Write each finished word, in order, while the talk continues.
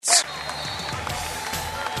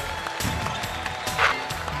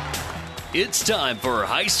It's time for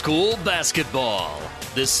high school basketball.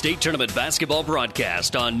 This state tournament basketball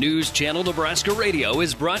broadcast on News Channel Nebraska Radio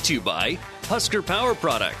is brought to you by Husker Power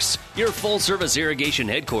Products, your full-service irrigation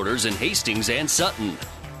headquarters in Hastings and Sutton.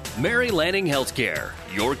 Mary Lanning Healthcare,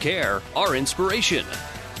 your care, our inspiration.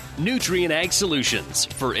 Nutrient Ag Solutions,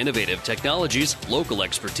 for innovative technologies, local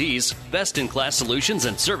expertise, best-in-class solutions,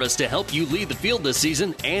 and service to help you lead the field this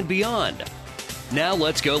season and beyond. Now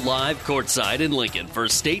let's go live courtside in Lincoln for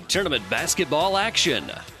state tournament basketball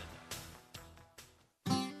action.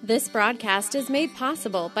 This broadcast is made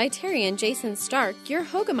possible by Terry and Jason Stark, your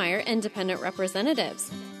Hoegemeyer Independent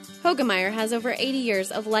Representatives. Hoegemeyer has over 80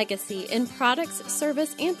 years of legacy in products,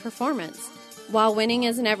 service, and performance. While winning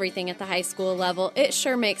isn't everything at the high school level, it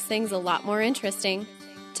sure makes things a lot more interesting.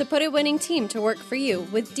 To put a winning team to work for you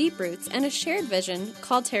with deep roots and a shared vision,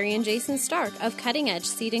 call Terry and Jason Stark of Cutting Edge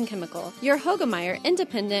Seed and Chemical, your Hoegemeyer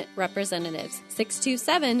Independent Representatives,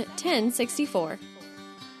 627-1064.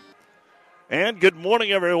 And good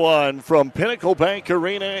morning, everyone, from Pinnacle Bank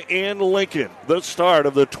Arena in Lincoln. The start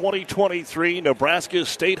of the 2023 Nebraska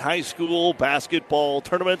State High School basketball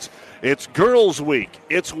tournaments. It's Girls Week.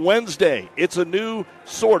 It's Wednesday. It's a new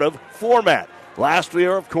sort of format. Last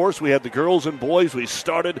year, of course, we had the girls and boys. We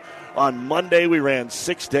started on Monday. We ran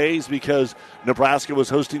 6 days because Nebraska was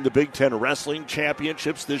hosting the Big Ten Wrestling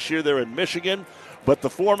Championships. This year they're in Michigan. But the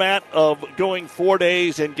format of going 4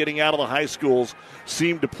 days and getting out of the high schools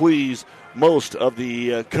seemed to please most of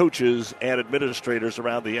the coaches and administrators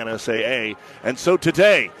around the NSAA. And so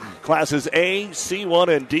today, classes A, C1,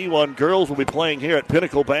 and D1 girls will be playing here at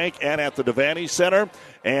Pinnacle Bank and at the Devaney Center.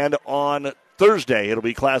 And on Thursday, it'll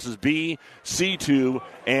be classes B, C2,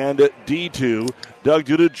 and D2. Doug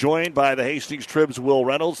Duda joined by the Hastings Trib's Will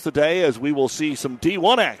Reynolds today as we will see some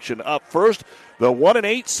D1 action. Up first, the 1 and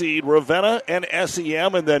 8 seed, Ravenna and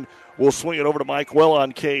SEM, and then we'll swing it over to Mike Well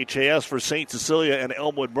on KHAS for St. Cecilia and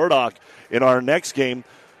Elmwood Murdoch in our next game.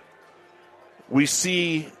 We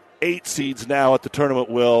see 8 seeds now at the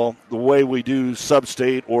tournament, Will, the way we do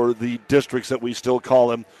sub-state or the districts that we still call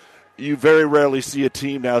them. You very rarely see a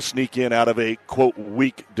team now sneak in out of a, quote,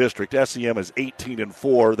 weak district. SEM is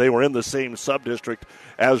 18-4. They were in the same sub-district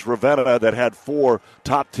as Ravenna that had 4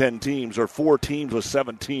 top 10 teams, or 4 teams with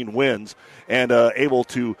 17 wins, and able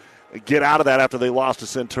to get out of that after they lost to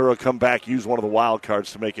Centura, come back, use one of the wild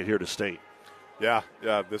cards to make it here to state. Yeah,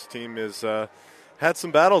 this team is had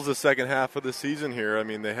some battles the second half of the season here. I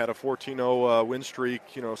mean, they had a 14-0 win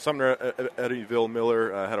streak. You know, Sumner Eddyville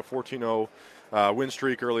Miller had a 14-0 win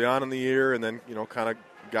streak early on in the year, and then, you know, kind of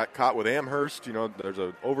got caught with Amherst. You know, there's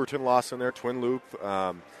an Overton loss in there, Twin Loop,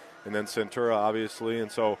 and then Centura, obviously. And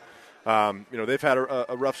so, you know, they've had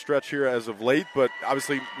a rough stretch here as of late, but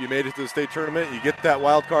obviously you made it to the state tournament. You get that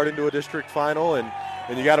wild card into a district final, and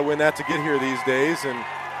you got to win that to get here these days. And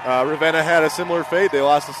Ravenna had a similar fate. They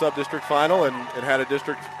lost the sub-district final and had a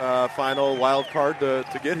district final wild card to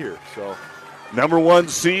get here. So, number 1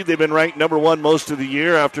 seed. They've been ranked number 1 most of the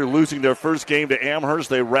year. After losing their first game to Amherst,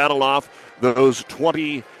 they rattled off those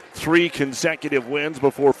 23 consecutive wins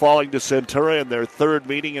before falling to Centura in their third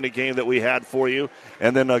meeting in a game that we had for you,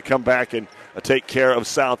 and then come back and take care of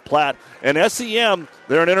South Platte. And SEM,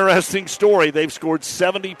 they're an interesting story. They've scored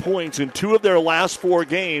 70 points in 2 of their last 4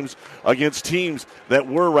 games against teams that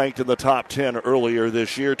were ranked in the top 10 earlier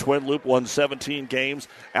this year. Twin Loop won 17 games.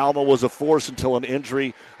 Alma was a force until an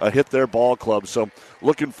injury hit their ball club. So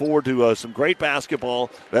looking forward to some great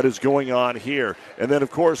basketball that is going on here. And then,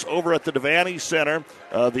 of course, over at the Devaney Center,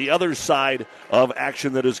 the other side of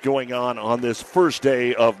action that is going on this first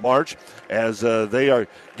day of March, as they are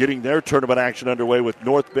getting their tournament action underway with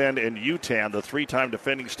North Bend and UTAN, the 3-time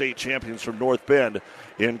defending state champions from North Bend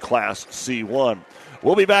in Class C1.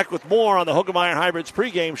 We'll be back with more on the Hoegemeyer Hybrids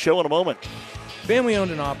pregame show in a moment. Family owned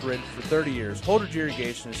and operated for 30 years, Holdridge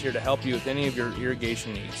Irrigation is here to help you with any of your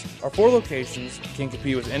irrigation needs. Our 4 locations can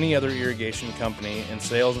compete with any other irrigation company in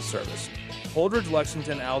sales and service. Holdridge,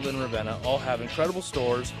 Lexington, Alden, and Ravenna all have incredible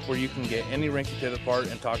stores where you can get any Rinky Pivot part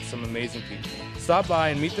and talk to some amazing people. Stop by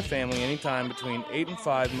and meet the family anytime between 8 and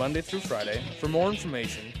 5 Monday through Friday. For more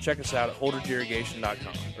information, check us out at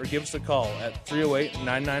holdridgeirrigation.com or give us a call at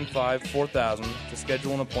 308-995-4000 to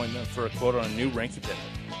schedule an appointment for a quote on a new Rinky Pivot.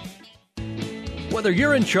 Whether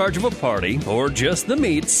you're in charge of a party or just the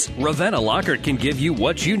meats, Ravenna Locker can give you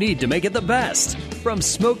what you need to make it the best. From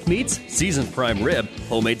smoked meats, seasoned prime rib,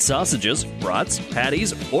 homemade sausages, brats,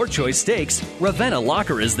 patties, or choice steaks, Ravenna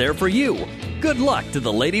Locker is there for you. Good luck to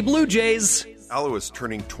the Lady Blue Jays. Allo is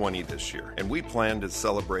turning 20 this year, and we plan to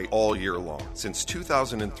celebrate all year long. Since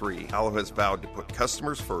 2003, Allo has vowed to put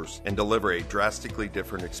customers first and deliver a drastically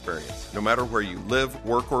different experience. No matter where you live,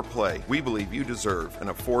 work, or play, we believe you deserve an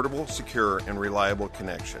affordable, secure, and reliable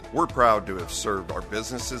connection. We're proud to have served our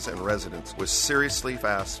businesses and residents with seriously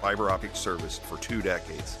fast fiber optic service for 2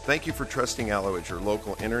 decades. Thank you for trusting Allo as your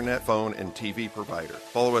local internet, phone, and TV provider.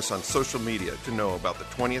 Follow us on social media to know about the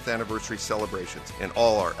 20th anniversary celebrations in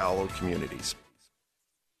all our Allo communities.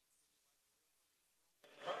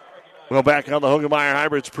 Well, back on the Hoegemeyer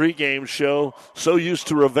Hybrids pregame show, so used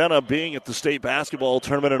to Ravenna being at the state basketball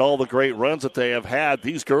tournament and all the great runs that they have had,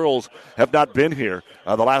 these girls have not been here.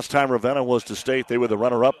 The last time Ravenna was to state, they were the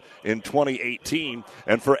runner-up in 2018.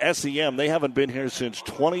 And for SEM, they haven't been here since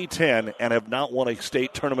 2010 and have not won a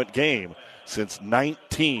state tournament game since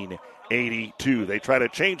 1982. They try to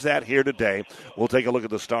change that here today. We'll take a look at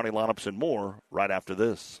the starting lineups and more right after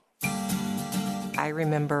this. I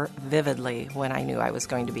remember vividly when I knew I was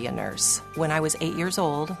going to be a nurse. When I was 8 years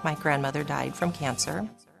old, my grandmother died from cancer.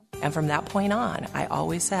 And from that point on, I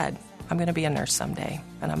always said, I'm going to be a nurse someday,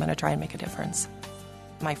 and I'm going to try and make a difference.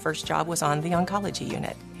 My first job was on the oncology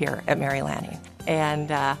unit here at Mary Lanning.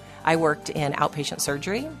 And I worked in outpatient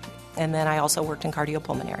surgery, and then I also worked in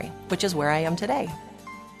cardiopulmonary, which is where I am today.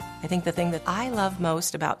 I think the thing that I love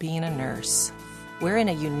most about being a nurse, we're in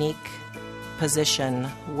a unique position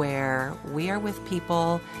where we are with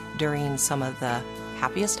people during some of the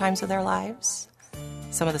happiest times of their lives,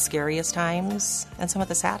 some of the scariest times, and some of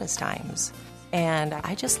the saddest times. And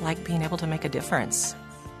I just like being able to make a difference.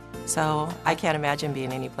 So I can't imagine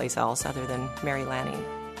being anyplace else other than Mary Lanning.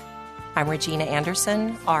 I'm Regina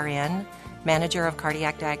Anderson, RN, Manager of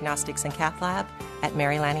Cardiac Diagnostics and Cath Lab at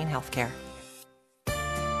Mary Lanning Healthcare.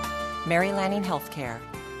 Mary Lanning Healthcare.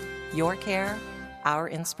 Your care, our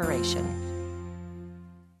inspiration.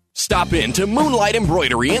 Stop in to Moonlight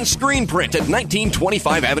Embroidery and Screen Print at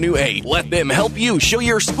 1925 Avenue A. Let them help you show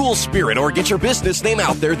your school spirit or get your business name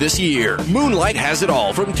out there this year. Moonlight has it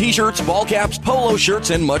all, from t-shirts, ball caps, polo shirts,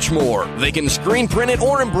 and much more. They can screen print it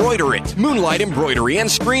or embroider it. Moonlight Embroidery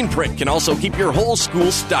and Screen Print can also keep your whole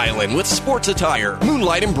school styling with sports attire.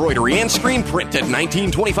 Moonlight Embroidery and Screen Print at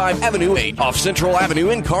 1925 Avenue 8 off Central Avenue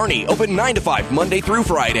in Kearney. Open 9 to 5 Monday through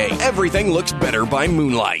Friday. Everything looks better by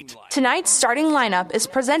Moonlight. Tonight's starting lineup is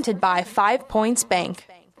presented by 5 Points Bank.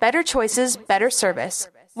 Better choices, better service.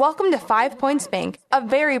 Welcome to 5 Points Bank, a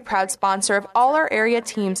very proud sponsor of all our area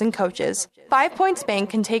teams and coaches. 5 Points Bank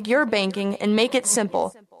can take your banking and make it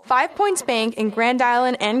simple. 5 Points Bank in Grand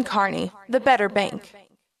Island and Kearney, the better bank.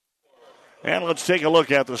 And let's take a look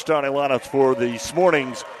at the starting lineups for this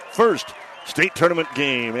morning's first state tournament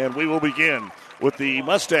game. And we will begin with the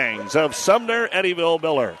Mustangs of Sumner Eddyville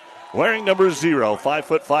Miller. Wearing number 0,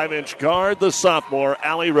 5'5" guard, the sophomore,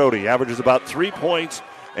 Allie Rohde, averages about 3 points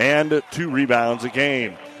and 2 rebounds a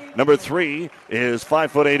game. Number 3 is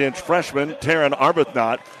 5'8" freshman, Taryn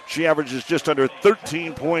Arbuthnot. She averages just under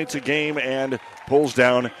 13 points a game and pulls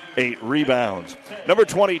down 8 rebounds. Number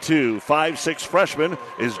 22, 5'6" freshman,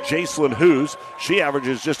 is Jacelyn Hoos. She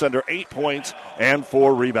averages just under 8 points and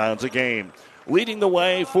 4 rebounds a game. Leading the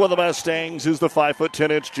way for the Mustangs is the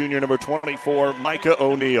 5'10" junior, number 24, Micah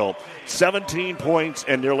O'Neill. 17 points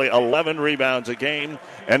and nearly 11 rebounds a game.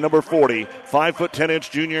 And number 40,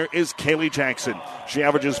 5'10" junior, is Kaylee Jackson. She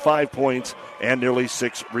averages 5 points and nearly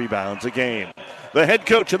 6 rebounds a game. The head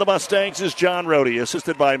coach of the Mustangs is John Rohde,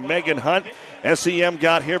 assisted by Megan Hunt. SEM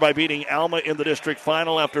got here by beating Alma in the district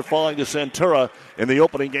final after falling to Centura in the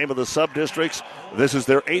opening game of the sub-districts. This is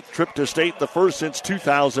their 8th trip to state, the first since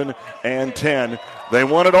 2010. They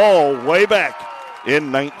won it all way back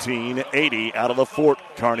in 1980 out of the Fort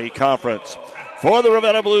Kearney Conference. For the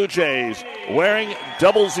Ravenna Blue Jays, wearing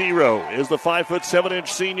 00 is the 5'7"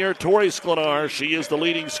 senior, Tori Sklenar. She is the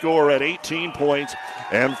leading scorer at 18 points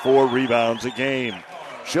and 4 rebounds a game.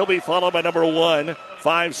 She'll be followed by number 1,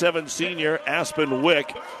 5'7" senior, Aspen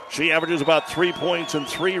Wick. She averages about 3 points and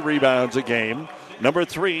 3 rebounds a game. Number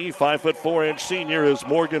 3, 5'4" senior, is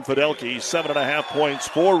Morgan Fidelke, 7.5 points,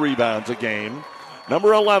 4 rebounds a game.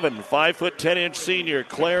 Number 11, 5'10" senior,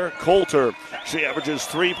 Claire Coulter. She averages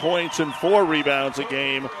 3 points and 4 rebounds a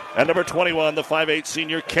game. And number 21, the 5'8"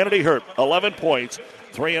 senior, Kennedy Hurt, 11 points,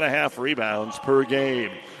 3.5 rebounds per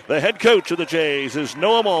game. The head coach of the Jays is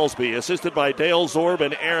Noah Malsby, assisted by Dale Zorb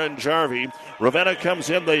and Aaron Jarvie. Ravenna comes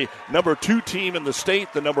in the number 2 team in the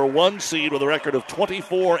state, the number 1 seed with a record of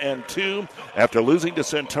 24-2. After losing to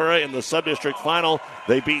Centura in the sub-district final,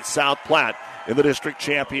 they beat South Platte in the district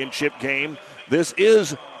championship game. This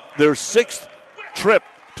is their 6th trip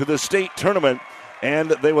to the state tournament,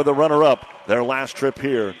 and they were the runner-up their last trip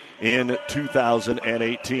here in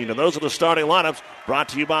 2018. And those are the starting lineups brought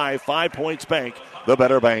to you by 5 Points Bank, the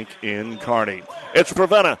better bank in Kearney. It's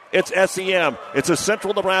Ravenna, it's SEM, it's a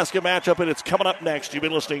Central Nebraska matchup, and it's coming up next. You've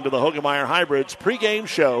been listening to the Hoegemeyer Hybrids pregame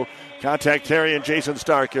show. Contact Terry and Jason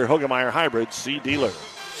Stark, your Hoegemeyer Hybrids seed dealer.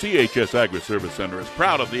 CHS Agri-Service Center is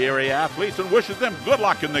proud of the area athletes and wishes them good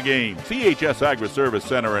luck in the game. CHS Agri-Service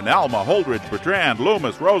Center in Alma, Holdridge, Bertrand,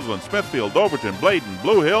 Loomis, Roseland, Smithfield, Overton, Bladen,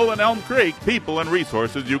 Blue Hill, and Elm Creek. People and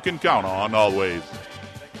resources you can count on always.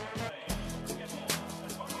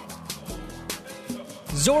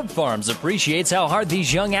 Zorb Farms appreciates how hard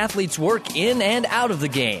these young athletes work in and out of the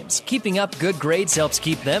games. Keeping up good grades helps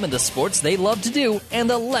keep them in the sports they love to do, and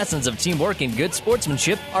the lessons of teamwork and good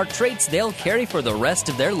sportsmanship are traits they'll carry for the rest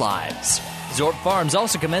of their lives. Zorb Farms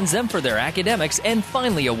also commends them for their academics, and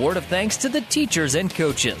finally a word of thanks to the teachers and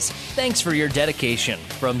coaches. Thanks for your dedication.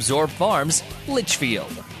 From Zorb Farms,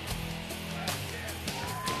 Litchfield.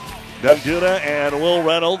 Doug Duda and Will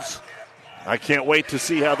Reynolds. I can't wait to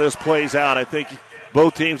see how this plays out. I think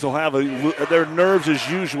both teams will have their nerves as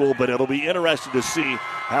usual, but it'll be interesting to see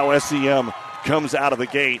how SEM comes out of the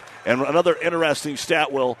gate. And another interesting stat,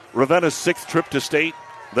 Will, Ravenna's 6th trip to state,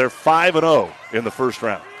 they're 5-0 in the first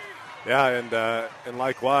round. Yeah, and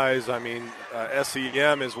likewise, I mean,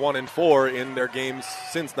 SEM is 1-4 in their games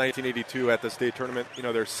since 1982 at the state tournament. You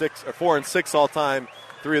know, they're 4-6 all time.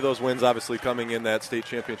 3 of those wins obviously coming in that state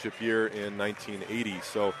championship year in 1980.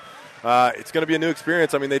 So it's going to be a new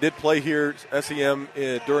experience. I mean, they did play here, SEM,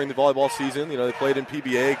 during the volleyball season. You know, they played in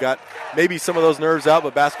PBA, got maybe some of those nerves out,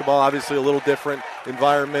 but basketball, obviously a little different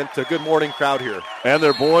environment. A good morning crowd here. And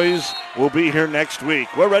their boys will be here next week.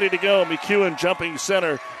 We're ready to go. McEwen jumping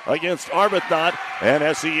center against Arbuthnot,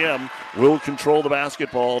 and SEM will control the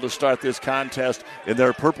basketball to start this contest in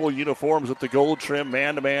their purple uniforms with the gold trim,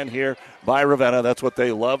 man-to-man here by Ravenna. That's what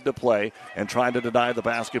they love to play, and trying to deny the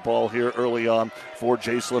basketball here early on for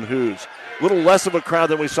Jacelyn Hughes. A little less of a crowd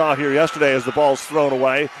than we saw here yesterday as the ball's thrown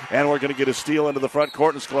away, and we're going to get a steal into the front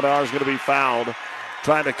court, and Sklenar is going to be fouled.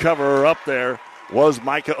 Trying to cover her up there was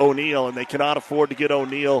Micah O'Neill, and they cannot afford to get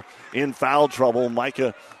O'Neill in foul trouble.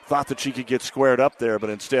 Micah thought that she could get squared up there, but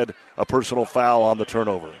instead a personal foul on the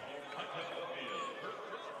turnover.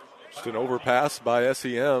 Just an overpass by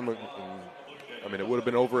SEM. I mean, it would have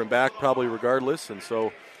been over and back probably regardless, and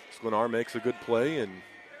so Sklenar makes a good play and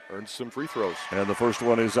earns some free throws. And the first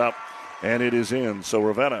one is up, and it is in. So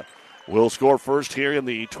Ravenna will score first here in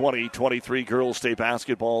the 2023 Girls State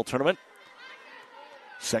Basketball Tournament.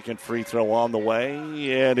 Second free throw on the way,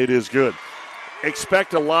 and it is good.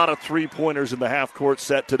 Expect a lot of three-pointers in the half-court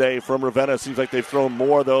set today from Ravenna. Seems like they've thrown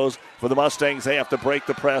more of those. For the Mustangs, they have to break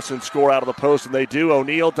the press and score out of the post, and they do.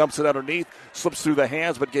 O'Neill dumps it underneath, slips through the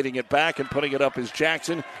hands, but getting it back and putting it up is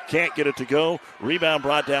Jackson. Can't get it to go. Rebound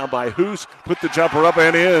brought down by Hoos. Put the jumper up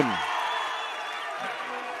and in.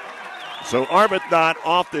 So Arbuthnot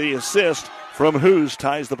off the assist from Hoos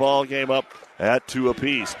ties the ball game up at 2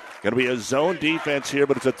 apiece. Going to be a zone defense here,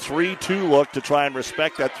 but it's a 3-2 look to try and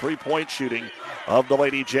respect that three-point shooting of the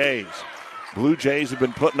Lady Jays. Blue Jays have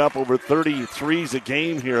been putting up over 33s a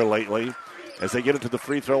game here lately. As they get it to the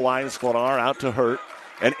free throw line, Sklenar out to Hurt,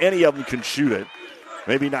 and any of them can shoot it.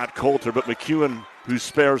 Maybe not Coulter, but McEwen, who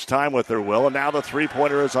spares time with her, will. And now the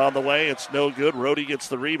three-pointer is on the way. It's no good. Rhodey gets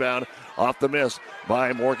the rebound off the miss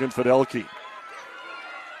by Morgan Fidelke.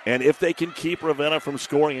 And if they can keep Ravenna from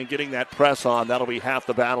scoring and getting that press on, that'll be half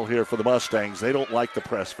the battle here for the Mustangs. They don't like the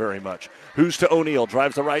press very much. Who's to O'Neill,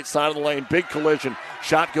 drives the right side of the lane, big collision.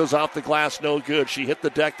 Shot goes off the glass, no good. She hit the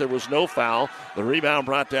deck, there was no foul. The rebound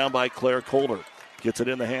brought down by Claire Coulter. Gets it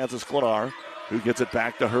in the hands of Sklenar, who gets it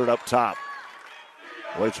back to Hurt up top.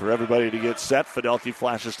 Waits for everybody to get set. Fidelke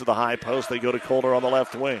flashes to the high post. They go to Coulter on the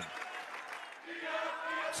left wing.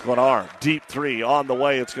 Sklenar, deep three on the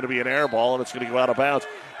way. It's going to be an air ball, and it's going to go out of bounds.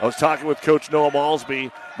 I was talking with Coach Noah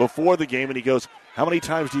Malsby before the game, and he goes, how many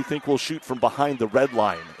times do you think we'll shoot from behind the red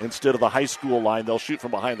line instead of the high school line? They'll shoot from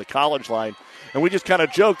behind the college line. And we just kind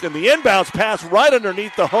of joked, and the inbounds pass right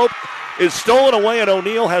underneath the hoop is stolen away, and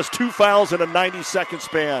O'Neill has 2 fouls in a 90-second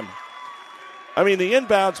span. I mean, the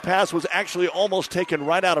inbounds pass was actually almost taken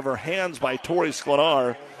right out of her hands by Tori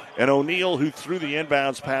Sklenar. And O'Neill, who threw the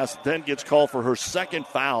inbounds pass, then gets called for her second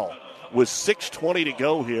foul with 6:20 to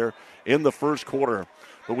go here in the first quarter.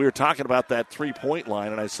 But we were talking about that three-point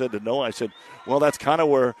line, and I said to Noah, well, that's kind of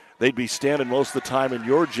where they'd be standing most of the time in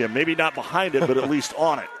your gym. Maybe not behind it, but at least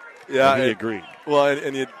on it. Yeah, and he agreed. Well,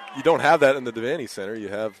 and you don't have that in the Devaney Center. You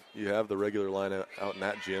have the regular line out in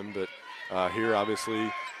that gym, but here,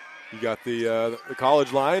 obviously, you got the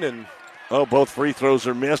college line, and Oh, both free throws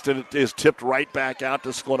are missed, and it is tipped right back out to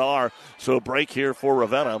Sklenar. So a break here for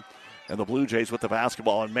Ravenna. And the Blue Jays with the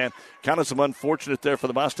basketball. And, man, kind of some unfortunate there for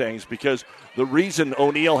the Mustangs, because the reason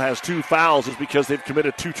O'Neill has 2 fouls is because they've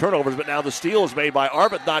committed 2 turnovers. But now the steal is made by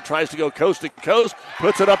Arbuthnot, tries to go coast to coast,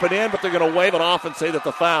 puts it up and in, but they're going to wave it off and say that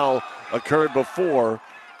the foul occurred before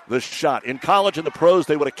the shot. In college and the pros,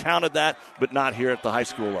 they would have counted that, but not here at the high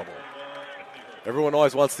school level. Everyone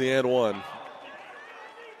always wants the and one.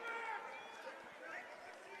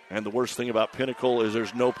 And the worst thing about Pinnacle is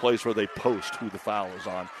there's no place where they post who the foul is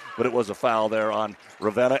on. But it was a foul there on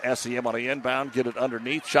Ravenna. SEM on the inbound, get it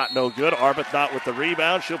underneath. Shot no good. Arbuthnot with the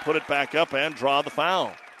rebound. She'll put it back up and draw the foul.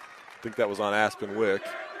 I think that was on Aspen Wick.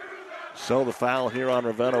 So the foul here on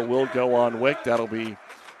Ravenna will go on Wick. That'll be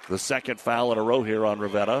the second foul in a row here on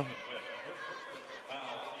Ravenna.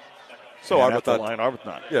 So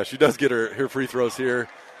Arbuthnot. Yeah, she does get her free throws here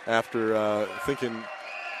after thinking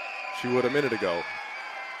she would a minute ago.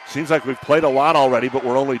 Seems like we've played a lot already, but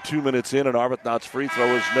we're only 2 minutes in, and Arbuthnot's free throw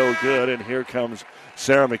is no good. And here comes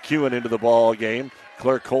Sarah McEwen into the ball game.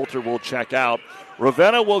 Claire Coulter will check out.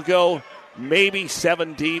 Ravenna will go maybe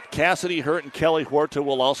 7 deep. Cassidy Hurt and Kelly Huerta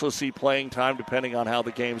will also see playing time depending on how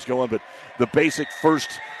the game's going. But the basic first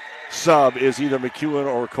sub is either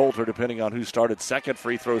McEwen or Coulter, depending on who started. Second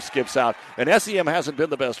free throw skips out. And SEM hasn't been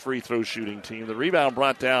the best free throw shooting team. The rebound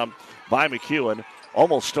brought down by McEwen,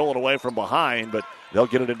 almost stolen away from behind, but they'll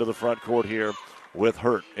get it into the front court here with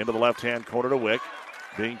Hurt. Into the left-hand corner to Wick.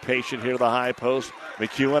 Being patient here to the high post.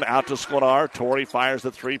 McEwen out to Sklenar. Torrey fires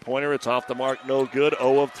the three-pointer. It's off the mark, no good.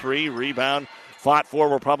 0 of 3. Rebound fought for.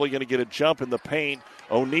 We're probably going to get a jump in the paint.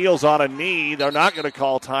 O'Neill's on a knee. They're not going to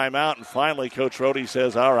call timeout. And finally, Coach Rohde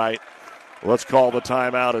says, all right, let's call the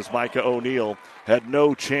timeout, as Micah O'Neill had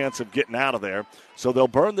no chance of getting out of there. So they'll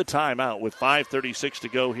burn the timeout with 5:36 to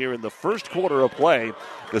go here in the first quarter of play.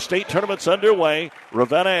 The state tournament's underway.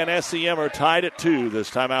 Ravenna and SEM are tied at 2. This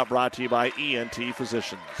timeout brought to you by ENT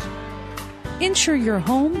Physicians. Insure your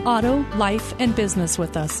home, auto, life, and business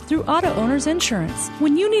with us through Auto Owners Insurance.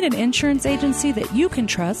 When you need an insurance agency that you can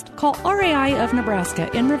trust, call RAI of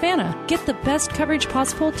Nebraska in Ravenna. Get the best coverage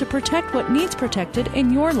possible to protect what needs protected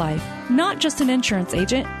in your life. Not just an insurance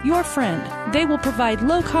agent, your friend. They will provide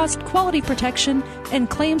low-cost, quality protection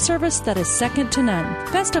and claim service that is second to none.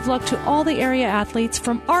 Best of luck to all the area athletes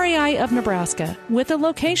from RAI of Nebraska, with a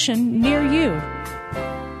location near you.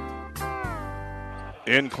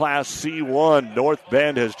 In Class C1, North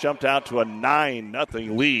Bend has jumped out to a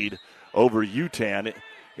 9-0 lead over UTAN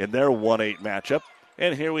in their 1-8 matchup.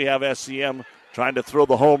 And here we have SEM trying to throw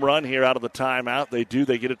the home run here out of the timeout. They do.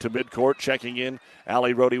 They get it to midcourt. Checking in,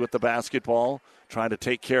 Allie Rohde with the basketball, trying to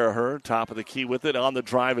take care of her. Top of the key with it. On the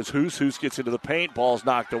drive is Hoos. Hoos gets into the paint. Ball's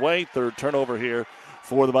knocked away. Third turnover here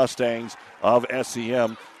for the Mustangs of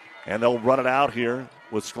SEM. And they'll run it out here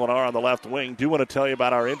with Sklenar on the left wing. Do want to tell you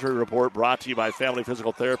about our injury report brought to you by Family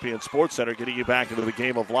Physical Therapy and Sports Center, getting you back into the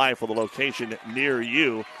game of life with a location near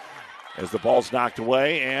you. As the ball's knocked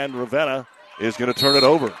away, and Ravenna is going to turn it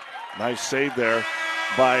over. Nice save there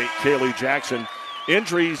by Kaylee Jackson.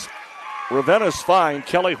 Injuries, Ravenna's fine.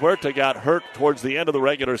 Kelly Huerta got hurt towards the end of the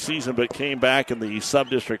regular season, but came back in the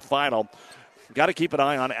sub-district final. Got to keep an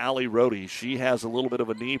eye on Allie Rohde. She has a little bit of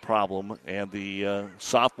a knee problem, and the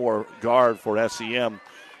sophomore guard for SEM,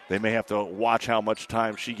 they may have to watch how much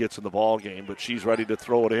time she gets in the ball game, but she's ready to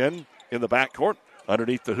throw it in the backcourt.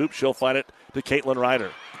 Underneath the hoop, she'll find it to Caitlin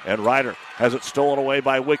Ryder. And Ryder has it stolen away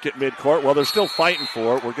by Wick at midcourt. Well, they're still fighting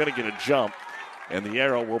for it. We're going to get a jump, and the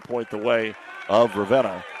arrow will point the way of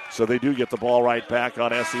Ravenna. So they do get the ball right back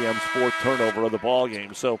on SEM's fourth turnover of the ball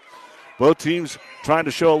game. So both teams trying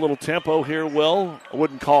to show a little tempo here, Will. I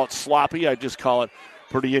wouldn't call it sloppy. I'd just call it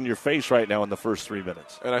pretty in your face right now in the first 3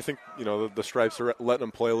 minutes. And I think, the Stripes are letting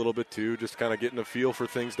them play a little bit too, just kind of getting a feel for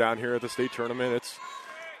things down here at the state tournament.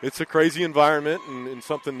 It's a crazy environment and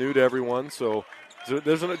something new to everyone, so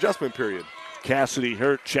there's an adjustment period. Cassidy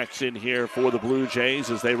Hurt checks in here for the Blue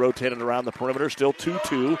Jays as they rotate it around the perimeter. Still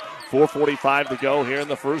 2-2, 4:45 to go here in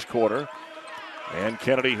the first quarter. And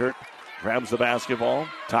Kennedy Hurt grabs the basketball,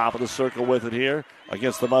 top of the circle with it here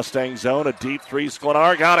against the Mustang zone. A deep three,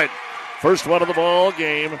 Sklenar got it. First one of the ball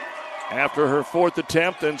game after her fourth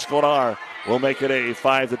attempt, and Sklenar will make it a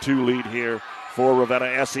 5-2 lead here for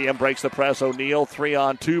Ravenna. SEM breaks the press. O'Neill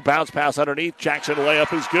 3-on-2, bounce pass underneath. Jackson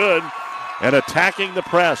layup is good. And attacking the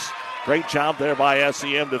press. Great job there by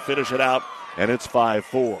SEM to finish it out, and it's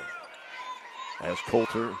 5-4. As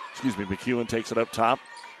McEwen takes it up top.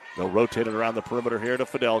 They'll rotate it around the perimeter here to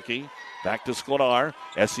Fidelki. Back to Sklenar.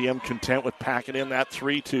 SEM content with packing in that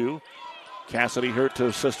 3-2. Cassidy Hurt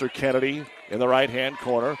to sister Kennedy in the right-hand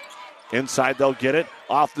corner. Inside, they'll get it.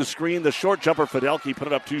 Off the screen, the short jumper, Fidelki, put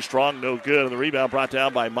it up too strong, no good. And the rebound brought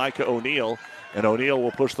down by Micah O'Neill. And O'Neill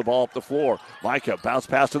will push the ball up the floor. Micah, bounce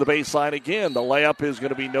pass to the baseline again. The layup is going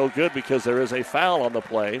to be no good because there is a foul on the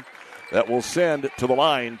play that will send to the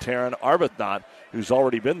line Taryn Arbuthnot, who's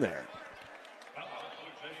already been there.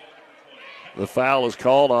 The foul is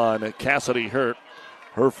called on Cassidy Hurt,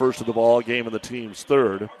 her first of the ball game and the team's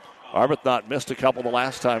third. Arbuthnot missed a couple the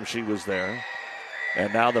last time she was there.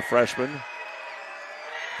 And now the freshman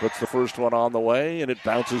puts the first one on the way, and it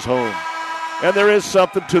bounces home. And there is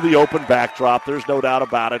something to the open backdrop. There's no doubt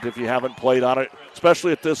about it. If you haven't played on it,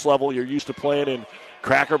 especially at this level, you're used to playing in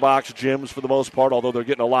Cracker Box gyms for the most part, although they're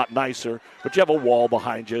getting a lot nicer. But you have a wall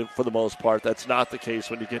behind you for the most part. That's not the case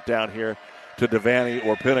when you get down here to Devaney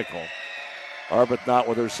or Pinnacle. Arbuthnot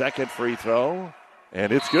with her second free throw,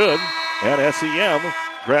 and it's good. And SEM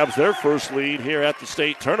grabs their first lead here at the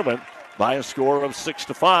state tournament by a score of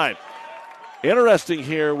 6-5. Interesting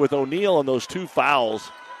here with O'Neill and those two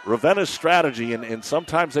fouls. Ravenna's strategy, and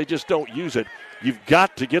sometimes they just don't use it. You've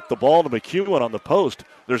got to get the ball to McEwen on the post.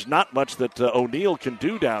 There's not much that O'Neill can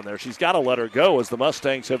do down there. She's got to let her go as the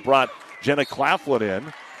Mustangs have brought Jenna Claflin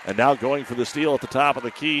in. And now going for the steal at the top of the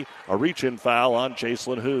key, a reach-in foul on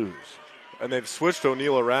Jacelyn Hughes. And they've switched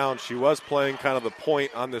O'Neill around. She was playing kind of the point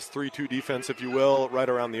on this 3-2 defense, if you will, right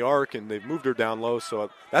around the arc, and they've moved her down low. So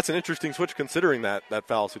that's an interesting switch considering that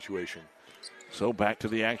foul situation. So back to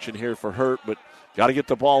the action here for Hurt, but got to get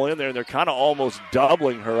the ball in there, and they're kind of almost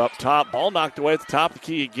doubling her up top. Ball knocked away at the top of the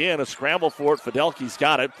key again. A scramble for it. Fidelki's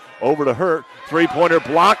got it. Over to Hurt. Three-pointer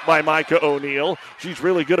blocked by Micah O'Neill. She's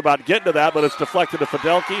really good about getting to that, but it's deflected to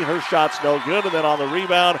Fidelki. Her shot's no good, and then on the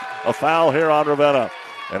rebound, a foul here on Ravenna.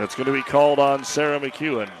 And it's going to be called on Sarah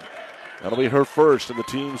McEwen. That'll be her first and the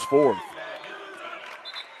team's fourth.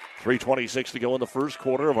 3:26 to go in the first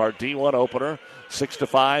quarter of our D1 opener.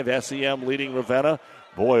 6-5, SEM leading Ravenna.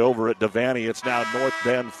 Boy, over at Devaney, it's now North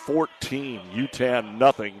Bend 14, UTAN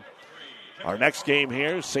nothing. Our next game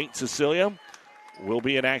here, St. Cecilia, will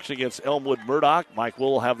be in action against Elmwood Murdoch. Mike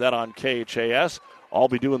will have that on KHAS. I'll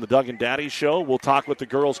be doing the Doug and Daddy show. We'll talk with the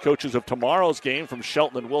girls' coaches of tomorrow's game from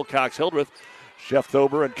Shelton and Wilcox-Hildreth. Jeff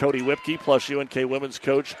Thober and Cody Whipke, plus UNK women's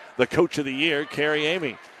coach, the coach of the year, Carrie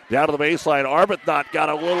Amy. Down to the baseline, Arbuthnot got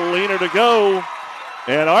a little leaner to go.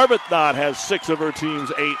 And Arbuthnot has 6 of her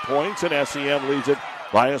team's 8 points, and SEM leads it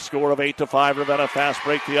by a score of 8-5. Ravenna fast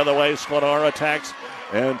break the other way. Sklenar attacks,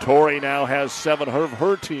 and Torrey now has 7 of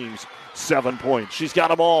her team's 7 points. She's got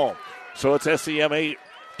them all. So it's SEM 8,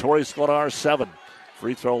 Torrey Sklenar 7.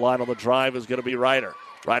 Free throw line on the drive is going to be Ryder.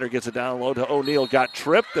 Ryder gets it down low to O'Neill. Got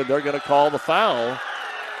tripped, and they're going to call the foul.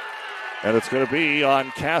 And it's going to be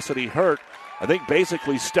on Cassidy Hurt. I think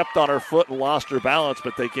basically stepped on her foot and lost her balance,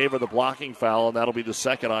 but they gave her the blocking foul, and that'll be the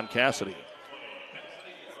second on Cassidy.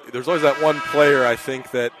 There's always that one player, I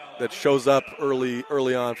think, that shows up early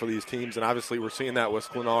on for these teams, and obviously we're seeing that with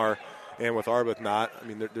Sklenar and with Arbuthnot. I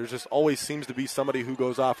mean, there just always seems to be somebody who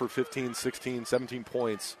goes off for 15, 16, 17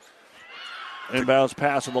 points. Inbounds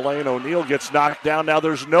pass in the lane. O'Neill gets knocked down. Now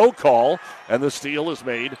there's no call, and the steal is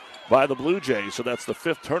made by the Blue Jays. So that's the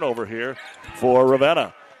 5th turnover here for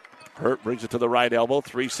Ravenna. Hurt brings it to the right elbow.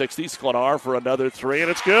 360. Sklenar for another 3, and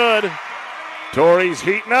it's good. Torrey's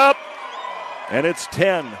heating up, and it's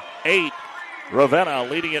 10-8. Ravenna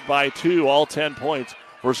leading it by 2, all 10 points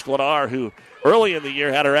for Sklenar, who early in the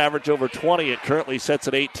year had her average over 20. It currently sets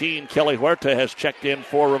at 18. Kelly Huerta has checked in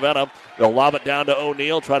for Ravenna. They'll lob it down to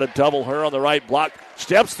O'Neill, try to double her on the right block.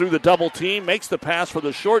 Steps through the double team, makes the pass for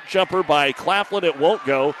the short jumper by Claflin. It won't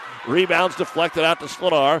go. Rebounds deflected out to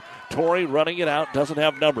Sklenar. Torrey running it out, doesn't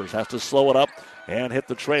have numbers. Has to slow it up and hit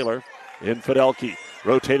the trailer in Fidelki.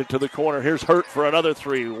 Rotated to the corner. Here's Hurt for another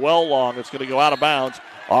 3. Well long. It's going to go out of bounds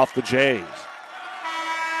off the Jays.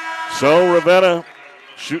 So Ravenna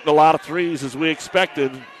shooting a lot of threes as we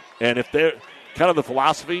expected. And if they're kind of the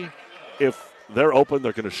philosophy, if they're open,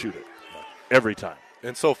 they're going to shoot it every time.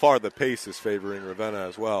 And so far, the pace is favoring Ravenna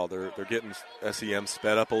as well. They're getting SEM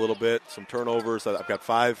sped up a little bit. Some turnovers. I've got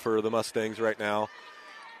 5 for the Mustangs right now.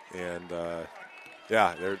 And,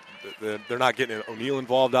 they're not getting O'Neill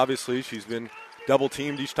involved, obviously. She's been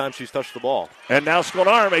double-teamed each time she's touched the ball. And now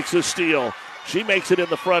Sklenar makes a steal. She makes it in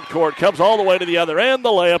the front court, comes all the way to the other end. The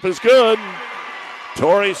layup is good.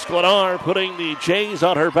 Tori Sklenar putting the Jays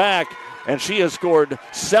on her back, and she has scored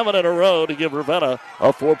 7 in a row to give Ravenna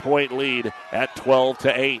a 4-point lead at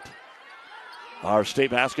 12-8. Our state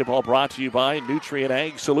basketball brought to you by Nutrient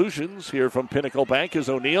Ag Solutions here from Pinnacle Bank as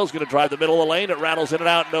O'Neal's going to drive the middle of the lane. It rattles in and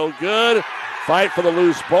out, no good. Fight for the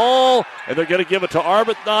loose ball, and they're going to give it to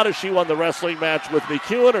Arbuthnot as she won the wrestling match with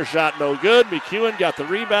McEwen. Her shot no good. McEwen got the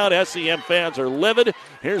rebound. SEM fans are livid.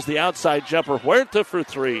 Here's the outside jumper. Huerta for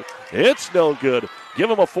three. It's no good. Give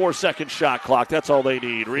them a 4-second shot clock. That's all they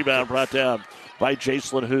need. Rebound brought down by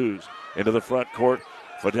Jacelyn Hughes into the front court.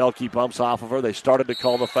 Fidelki bumps off of her. They started to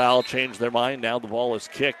call the foul, changed their mind. Now the ball is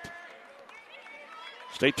kicked.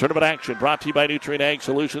 State tournament action brought to you by Nutrient Ag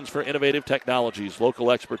Solutions for innovative technologies,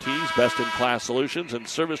 local expertise, best-in-class solutions, and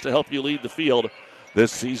service to help you lead the field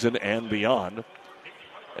this season and beyond.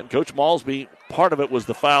 And Coach Malsby, part of it was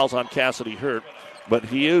the fouls on Cassidy Hurt, but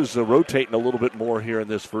he is rotating a little bit more here in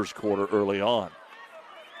this first quarter early on.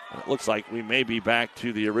 It looks like we may be back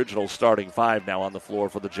to the original starting five now on the floor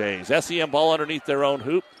for the Jays. SEM ball underneath their own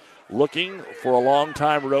hoop, looking for a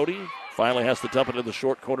long-time roadie. Finally has to dump it in the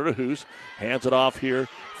short corner to Hoos. Hands it off here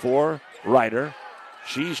for Ryder.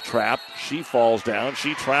 She's trapped. She falls down.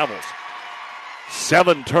 She travels.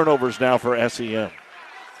 7 turnovers now for SEM.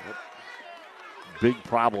 Big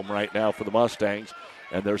problem right now for the Mustangs,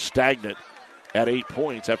 and they're stagnant at 8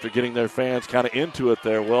 points after getting their fans kind of into it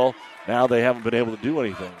there. Well, now they haven't been able to do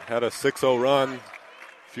anything. Had a 6-0 run a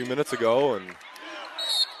few minutes ago.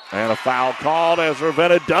 And a foul called as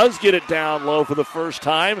Ravenna does get it down low for the first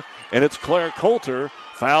time. And it's Claire Coulter,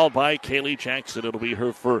 fouled by Kaylee Jackson. It'll be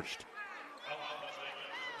her first.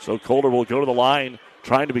 So Coulter will go to the line,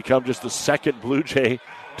 trying to become just the second Blue Jay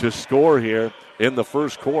to score here in the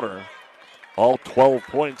first quarter. All 12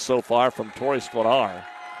 points so far from Tori Sklenar.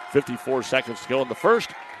 54 seconds to go in the first,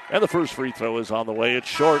 and the first free throw is on the way. It's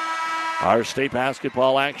short. Our state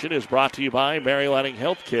basketball action is brought to you by Mary Lanning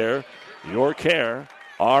Healthcare. Your care,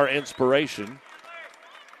 our inspiration.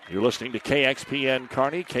 You're listening to KXPN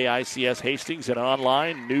Kearney, KICS Hastings, and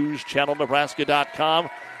online, newschannelnebraska.com.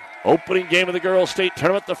 Opening game of the girls' state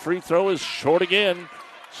tournament. The free throw is short again,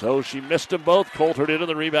 so she missed them both. Coulter did, and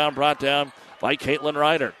the rebound brought down by Caitlin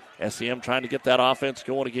Ryder. SEM trying to get that offense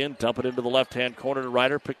going again. Dump it into the left-hand corner to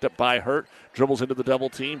Ryder. Picked up by Hurt. Dribbles into the double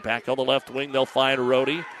team. Back on the left wing, they'll find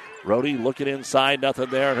Rohde. Rohde looking inside, nothing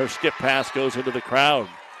there, and her skip pass goes into the crowd.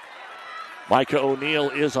 Micah O'Neill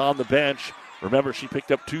is on the bench. Remember, she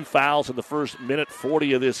picked up 2 fouls in the first minute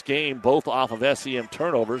 40 of this game, both off of SEM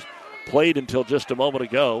turnovers. Played until just a moment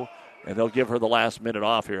ago, and they'll give her the last minute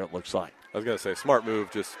off here, it looks like. I was going to say, smart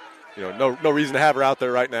move. Just, no reason to have her out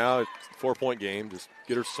there right now. It's a 4-point game. Just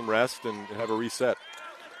get her some rest and have her reset.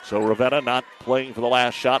 So Ravenna not playing for the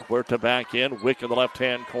last shot. Huerta back in. Wick in the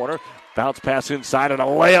left-hand corner. Bounce pass inside and a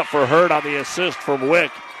layup for Hurt on the assist from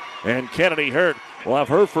Wick. And Kennedy Hurt will have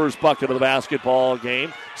her first bucket of the basketball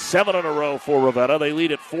game. 7 in a row for Ravenna. They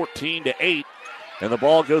lead at 14-8. And the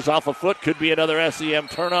ball goes off a foot. Could be another SEM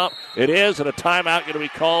turnout. It is, and a timeout going to be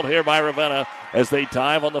called here by Ravenna as they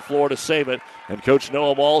dive on the floor to save it. And Coach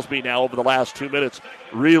Noah Malsby now over the last 2 minutes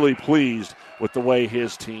really pleased with the way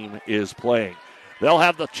his team is playing. They'll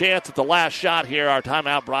have the chance at the last shot here. Our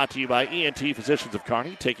timeout brought to you by ENT Physicians of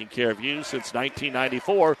Kearney, taking care of you since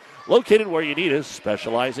 1994. Located where you need us,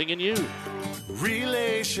 specializing in you.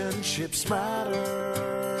 Relationships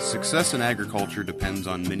matter. Success in agriculture depends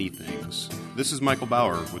on many things. This is Michael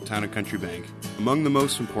Bauer with Town & Country Bank. Among the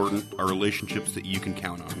most important are relationships that you can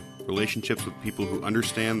count on. Relationships with people who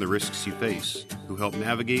understand the risks you face, who help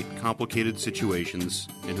navigate complicated situations,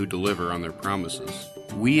 and who deliver on their promises.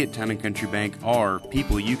 We at Town & Country Bank are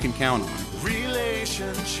people you can count on.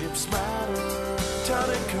 Relationships matter. Town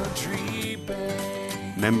 & Country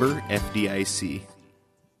Bank. Member FDIC.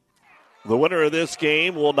 The winner of this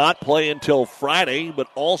game will not play until Friday, but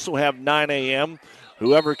also have 9 a.m.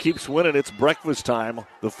 Whoever keeps winning, it's breakfast time.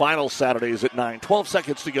 The final Saturday is at 9. 12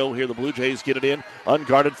 seconds to go here. The Blue Jays get it in.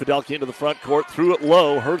 Unguarded, Fidelki into the front court. Threw it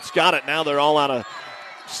low. Hurt's got it. Now they're all out of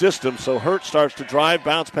system. So Hurt starts to drive.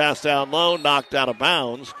 Bounce pass down low. Knocked out of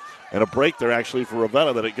bounds. And a break there actually for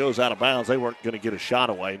Ravenna that it goes out of bounds. They weren't going to get a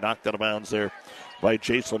shot away. Knocked out of bounds there by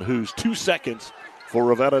Jacelyn Hughes. 2 seconds for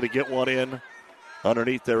Ravenna to get one in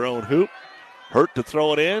underneath their own hoop. Hurt to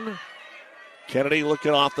throw it in. Kennedy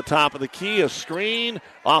looking off the top of the key. A screen.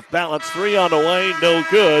 Off balance three on the way. No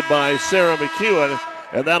good by Sarah McEwen.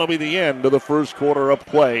 And that'll be the end of the first quarter of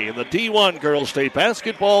play. In the D1 Girls State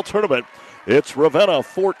Basketball Tournament, it's Ravenna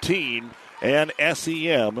 14 and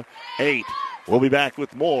SEM 8. We'll be back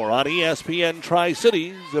with more on ESPN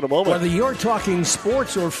Tri-Cities in a moment. Whether you're talking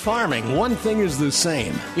sports or farming, one thing is the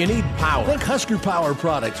same. You need power. Think Husker Power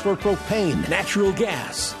products for propane, natural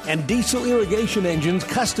gas, and diesel irrigation engines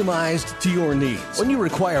customized to your needs. When you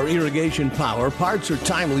require irrigation power, parts, or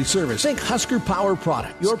timely service, think Husker Power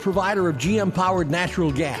products, your provider of GM-powered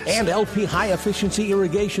natural gas and LP high-efficiency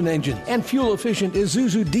irrigation engine and fuel-efficient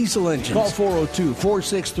Isuzu diesel engines. Call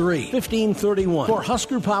 402-463-1531 for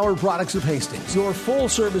Husker Power products of Hastings. Your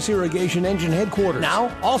full-service irrigation engine headquarters,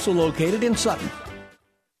 now also located in Sutton.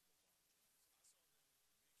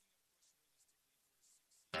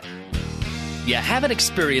 You haven't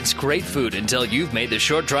experienced great food until you've made the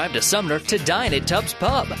short drive to Sumner to dine at Tubbs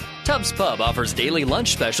Pub. Tubbs Pub offers daily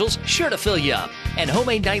lunch specials sure to fill you up, and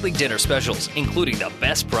homemade nightly dinner specials, including the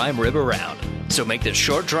best prime rib around. So make the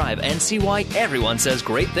short drive and see why everyone says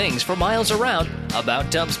great things for miles around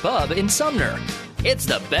about Tubbs Pub in Sumner. It's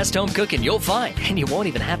the best home cooking you'll find, and you won't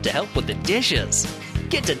even have to help with the dishes.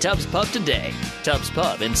 Get to Tubbs Pub today. Tubbs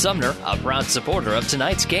Pub in Sumner, a proud supporter of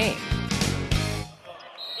tonight's game.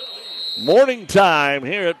 Morning time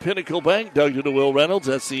here at Pinnacle Bank. Doug to Will Reynolds.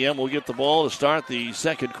 SEM will get the ball to start the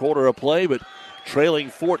second quarter of play, but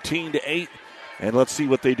trailing 14-8. And let's see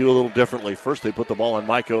what they do a little differently. First, they put the ball in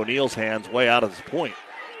Mike O'Neill's hands way out of the point.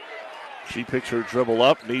 She picks her dribble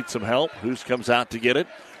up, needs some help. Hoos comes out to get it.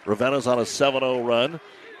 Ravenna's on a 7-0 run.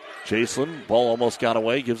 Jason, ball almost got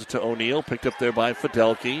away, gives it to O'Neill. Picked up there by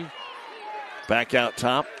Fidelki. Back out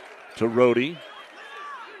top to Rohde.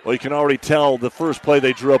 Well, you can already tell the first play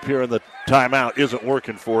they drew up here in the timeout isn't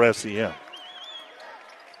working for SEM.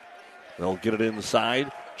 They'll get it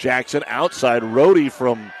inside. Jackson outside. Rohde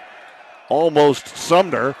from almost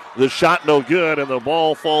Sumner. The shot no good, and the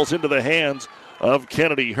ball falls into the hands of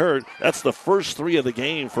Kennedy Hurt. That's the first three of the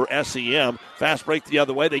game for SEM. Fast break the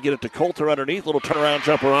other way. They get it to Coulter underneath. Little turnaround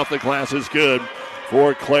jumper off the glass is good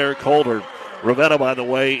for Claire Coulter. Ravenna, by the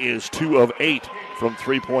way, is 2 of 8 from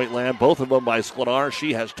three-point land. Both of them by Sklenar.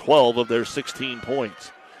 She has 12 of their 16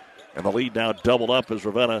 points. And the lead now doubled up as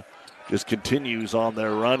Ravenna just continues on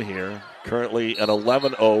their run here. Currently an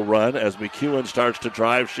 11-0 run as McEwen starts to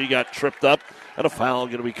drive. She got tripped up, and a foul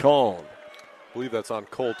going to be called. I believe that's on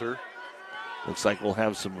Coulter. Looks like we'll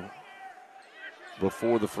have some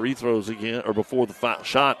before the free throws again, or before the foul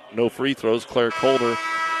shot. No free throws. Claire Coulter,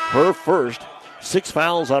 her first. 6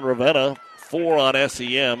 fouls on Ravenna, 4 on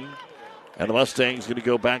SEM. And the Mustangs going to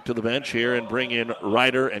go back to the bench here and bring in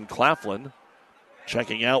Ryder and Claflin.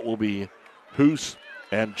 Checking out will be Hoos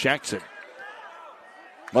and Jackson.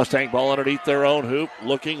 Mustang ball underneath their own hoop.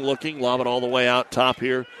 Looking, lob it all the way out top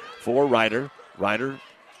here for Ryder. Ryder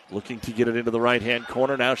looking to get it into the right-hand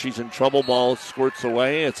corner. Now she's in trouble. Ball squirts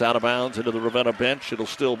away. It's out of bounds into the Ravenna bench. It'll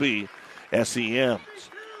still be SEM's.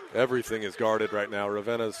 Everything is guarded right now.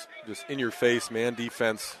 Ravenna's just in your face, man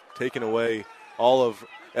defense, taking away all of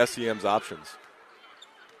SEM's options.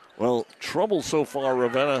 Well, trouble so far,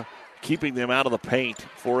 Ravenna keeping them out of the paint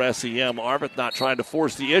for SEM. Arbeth not trying to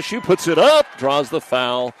force the issue. Puts it up, draws the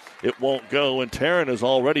foul. It won't go, and Taryn has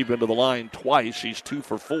already been to the line twice. She's 2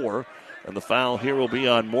 for 4. And the foul here will be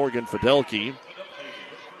on Morgan Fidelki.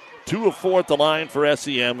 2 of 4 at the line for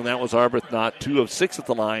SEM, and that was Arbuthnot. 2 of 6 at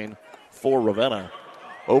the line for Ravenna.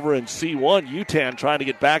 Over in C1, UTAN trying to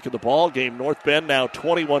get back in the ball game. North Bend now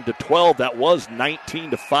 21-12. That was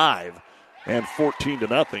 19-5 and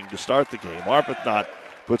 14-0 to start the game. Arbuthnot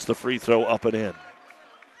puts the free throw up and in.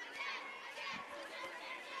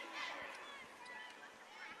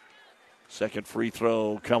 Second free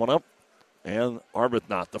throw coming up. And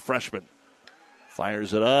Arbuthnot, the freshman,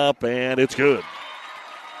 fires it up, and it's good.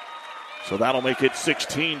 So that'll make it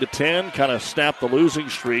 16-10, kind of snap the losing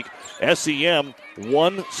streak. SEM,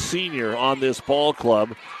 1 senior on this ball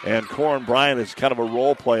club, and Corin Bryant is kind of a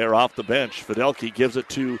role player off the bench. Fidelki gives it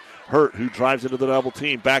to Hurt, who drives into the double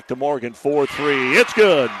team. Back to Morgan, 4-3. It's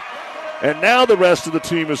good. And now the rest of the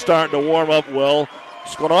team is starting to warm up well.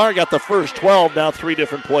 Sklenar got the first 12. Now 3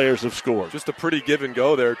 different players have scored. Just a pretty give and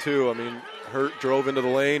go there, too. I mean, Hurt drove into the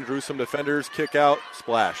lane, drew some defenders, kick out,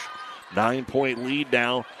 splash. 9-point lead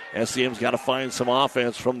now. SEM's got to find some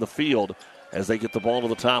offense from the field as they get the ball to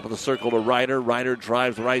the top of the circle to Ryder. Ryder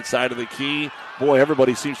drives right side of the key. Boy,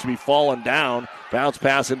 everybody seems to be falling down. Bounce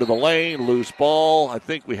pass into the lane, loose ball. I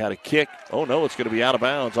think we had a kick. Oh, no, it's going to be out of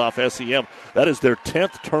bounds off SEM. That is their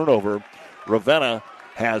 10th turnover. Ravenna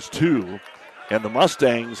has 2. And the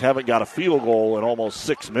Mustangs haven't got a field goal in almost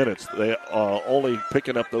 6 minutes. They only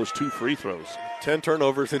picking up those 2 free throws. 10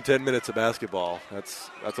 turnovers in 10 minutes of basketball. That's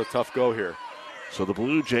a tough go here. So the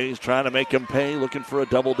Blue Jays trying to make them pay, looking for a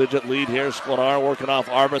double-digit lead here. Sklenar working off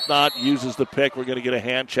Arbuthnot, uses the pick. We're going to get a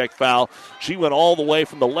hand check foul. She went all the way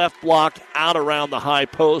from the left block, out around the high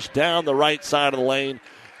post, down the right side of the lane,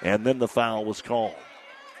 and then the foul was called.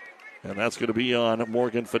 And that's going to be on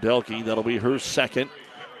Morgan Fidelke. That'll be her second.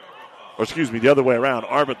 Or excuse me, the other way around.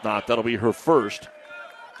 Arbuthnot, that'll be her first.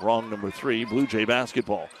 Wrong number 3, Blue Jay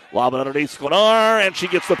basketball. Lob it underneath Sklenar, and she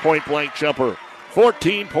gets the point-blank jumper.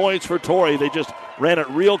 14 points for Torrey. They just ran it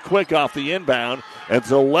real quick off the inbound.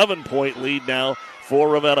 It's an 11-point lead now for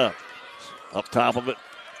Ravenna. Up top of it,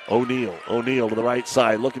 O'Neal. O'Neal to the right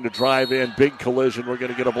side, looking to drive in. Big collision. We're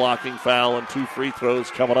going to get a blocking foul and 2 free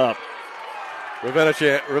throws coming up.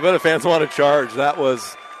 Ravenna fans want to charge. That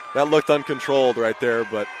looked uncontrolled right there,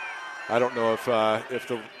 but I don't know if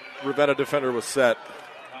the Ravenna defender was set.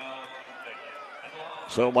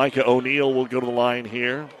 So Micah O'Neal will go to the line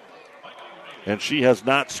here. And she has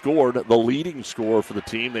not scored, the leading scorer for the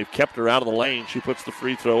team. They've kept her out of the lane. She puts the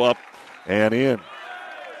free throw up and in.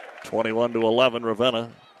 21-11,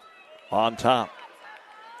 Ravenna on top.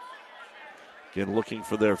 Again, looking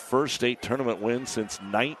for their first state tournament win since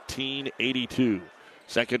 1982.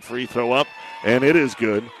 Second free throw up, and it is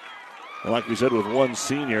good. And like we said, with one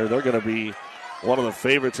senior, they're going to be one of the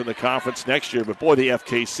favorites in the conference next year. But boy, the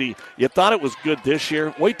FKC, you thought it was good this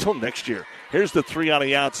year. Wait till next year. Here's the 3 on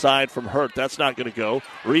the outside from Hurt. That's not going to go.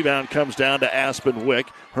 Rebound comes down to Aspen Wick.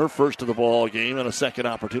 Her first of the ball game and a second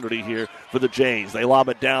opportunity here for the Jays. They lob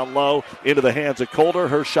it down low into the hands of Calder.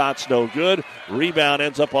 Her shot's no good. Rebound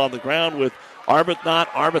ends up on the ground with Arbuthnot.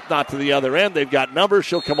 Arbuthnot to the other end. They've got numbers.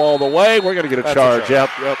 She'll come all the way. We're going to get a charge. Yep.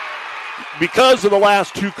 Because of the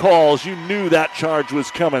last 2 calls, you knew that charge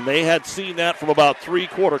was coming. They had seen that from about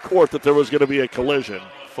 3/4 court that there was going to be a collision.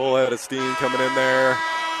 Full head of steam coming in there.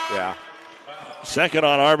 Yeah. Second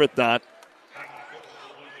on Arbuthnot.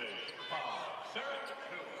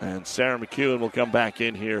 And Sarah McEwen will come back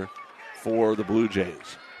in here for the Blue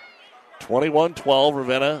Jays. 21-12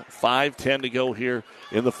 Ravenna, 5:10 to go here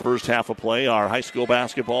in the first half of play. Our high school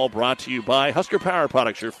basketball brought to you by Husker Power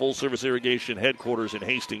Products, your full-service irrigation headquarters in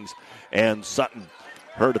Hastings and Sutton.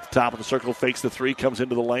 Hurt at the top of the circle, fakes the 3, comes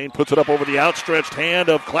into the lane, puts it up over the outstretched hand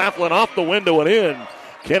of Claflin, off the window and in.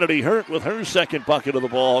 Kennedy Hurt with her second bucket of the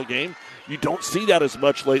ball game. You don't see that as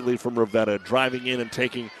much lately from Ravenna, driving in and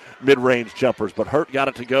taking mid-range jumpers, but Hurt got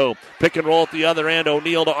it to go. Pick and roll at the other end.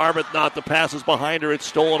 O'Neal to Arbuthnot. The pass is behind her. It's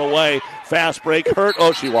stolen away. Fast break. Hurt.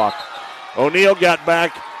 Oh, she walked. O'Neal got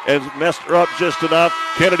back and messed her up just enough.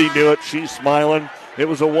 Kennedy knew it. She's smiling. It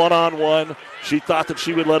was a one-on-one. She thought that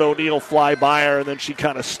she would let O'Neal fly by her, and then she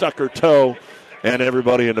kind of stuck her toe, and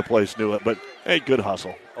everybody in the place knew it. But, hey, good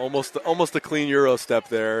hustle. Almost a clean Euro step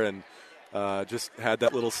there, and just had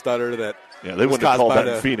that little stutter that. Yeah, they wouldn't have called that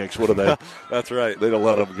in Phoenix, would have they? That's right. They'd have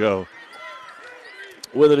let him go.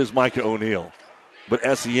 With it is Micah O'Neal. But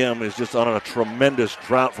SEM is just on a tremendous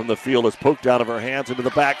drought from the field. It's poked out of her hands into the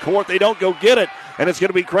backcourt. They don't go get it. And it's going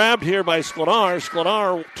to be grabbed here by Sklenar.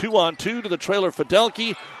 Sklenar 2-on-2 to the trailer.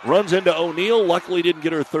 Fidelke runs into O'Neal. Luckily didn't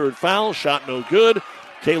get her third foul. Shot no good.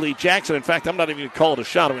 Kaylee Jackson. In fact, I'm not even going to call it a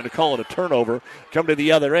shot. I'm going to call it a turnover. Come to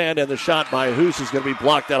the other end, and the shot by Hoos is going to be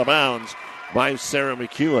blocked out of bounds by Sarah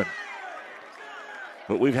McEwen.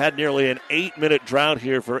 But we've had nearly an 8-minute drought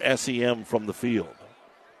here for SEM from the field.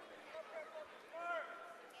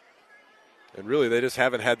 And really, they just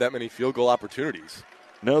haven't had that many field goal opportunities.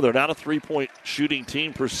 No, they're not a three-point shooting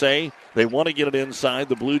team per se. They want to get it inside.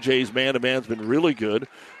 The Blue Jays man-to-man's been really good.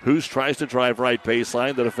 Hoos tries to drive right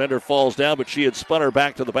baseline. The defender falls down, but she had spun her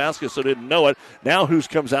back to the basket, so didn't know it. Now Hoos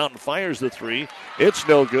comes out and fires the 3. It's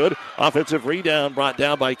no good. Offensive rebound brought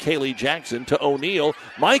down by Kaylee Jackson to O'Neal.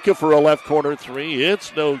 Micah for a left corner 3.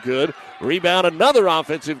 It's no good. Rebound, another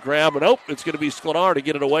offensive grab, and it's going to be Sklenar to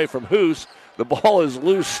get it away from Hoos. The ball is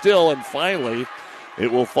loose still, and finally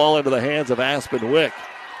it will fall into the hands of Aspen Wick.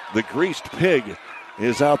 The greased pig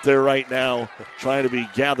is out there right now trying to be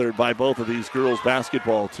gathered by both of these girls'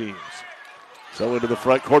 basketball teams. So into the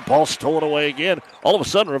front court, ball stolen away again. All of a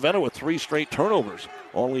sudden, Ravenna with 3 straight turnovers,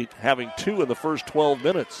 only having 2 in the first 12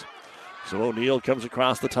 minutes. So O'Neal comes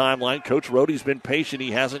across the timeline. Coach Rohde's been patient.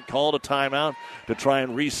 He hasn't called a timeout to try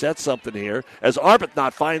and reset something here. As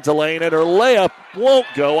Arbuthnot finds a lane, and her layup won't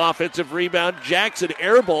go. Offensive rebound. Jackson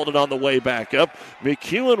airballed it on the way back up.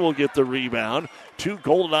 McEwen will get the rebound. 2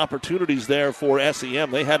 golden opportunities there for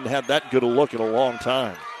SEM. They hadn't had that good a look in a long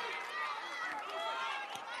time.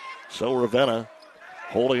 So Ravenna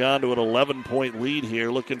holding on to an 11-point lead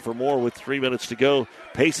here, looking for more with 3 minutes to go.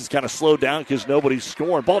 Pace is kind of slowed down because nobody's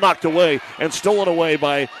scoring. Ball knocked away and stolen away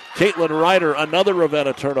by Caitlin Ryder. Another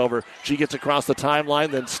Ravenna turnover. She gets across the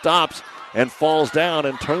timeline, then stops and falls down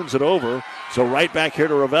and turns it over. So right back here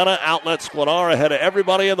to Ravenna. Outlet Sklenar ahead of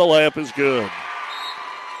everybody, and the layup is good.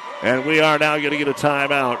 And we are now going to get a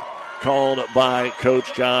timeout called by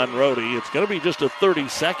Coach John Rohde. It's going to be just a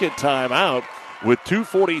 30-second timeout with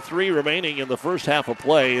 2:43 remaining in the first half of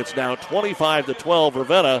play. It's now 25-12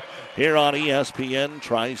 Ravenna here on ESPN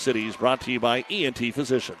Tri-Cities, brought to you by ENT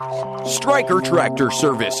Physicians. Stryker Tractor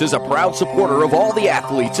Service is a proud supporter of all the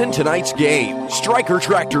athletes in tonight's game. Stryker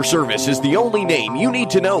Tractor Service is the only name you need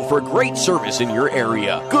to know for great service in your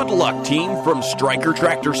area. Good luck, team, from Stryker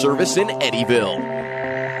Tractor Service in Eddyville.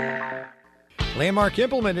 Landmark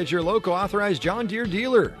Implement is your local authorized John Deere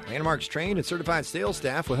dealer. Landmark's trained and certified sales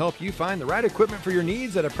staff will help you find the right equipment for your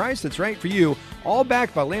needs at a price that's right for you, all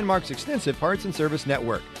backed by Landmark's extensive parts and service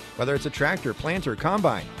network. Whether it's a tractor, planter,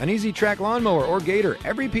 combine, an easy track lawnmower, or gator,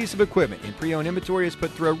 every piece of equipment in pre-owned inventory is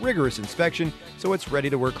put through a rigorous inspection so it's ready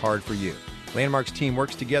to work hard for you. Landmark's team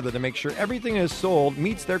works together to make sure everything that is sold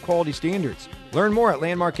meets their quality standards. Learn more at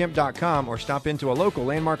landmarkimp.com or stop into a local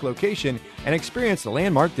Landmark location and experience the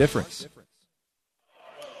Landmark difference.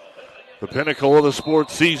 The pinnacle of the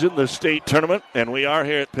sports season, the state tournament, and we are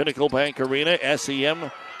here at Pinnacle Bank Arena.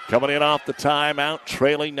 SEM coming in off the timeout,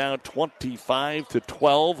 trailing now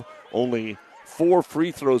 25-12. Only 4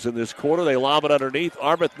 free throws in this quarter. They lob it underneath.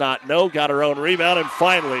 Arbuthnot, got her own rebound, and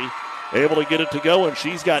finally able to get it to go, and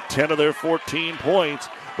she's got 10 of their 14 points.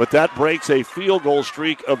 But that breaks a field goal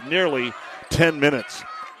streak of nearly 10 minutes,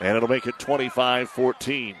 and it'll make it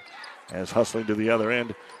 25-14. As hustling to the other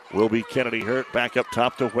end will be Kennedy Hurt. Back up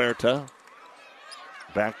top to Huerta.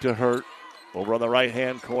 Back to Hurt. Over on the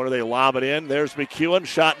right-hand corner, they lob it in. There's McEwen.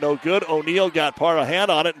 Shot no good. O'Neal got part of a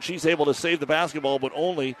hand on it, and she's able to save the basketball, but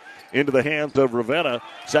only into the hands of Ravenna.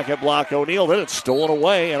 Second block, O'Neal. Then it's stolen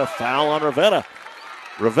away, and a foul on Ravenna.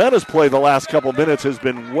 Ravenna's play the last couple minutes has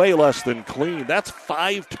been way less than clean. That's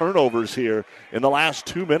 5 turnovers here in the last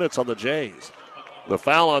 2 minutes on the Jays. The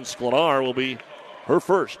foul on Sklenar will be her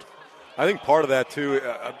first. I think part of that, too,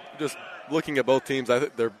 just looking at both teams, I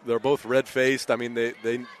think they're both red-faced. I mean, they're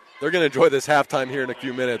going to enjoy this halftime here in a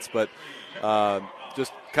few minutes, but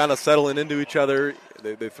just kind of settling into each other.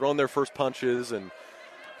 They've thrown their first punches, and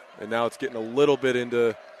now it's getting a little bit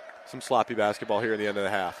into some sloppy basketball here in the end of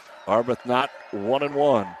the half. Arbuthnot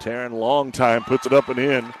 1-1. Taryn Longtime puts it up and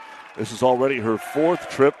in. This is already her 4th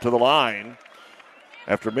trip to the line.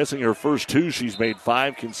 After missing her first 2, she's made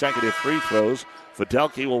 5 consecutive free throws.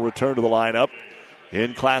 Fidelki will return to the lineup.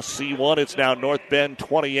 In Class C1, it's now North Bend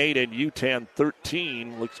 28 and UTAN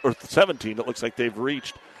 17. It looks like they've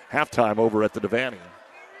reached halftime over at the Devaney.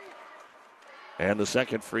 And the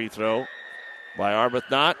second free throw by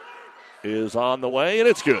Arbuthnot is on the way, and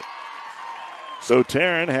it's good. So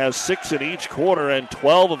Taryn has 6 in each quarter and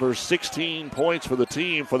 12 of her 16 points for the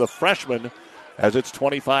team for the freshman, as it's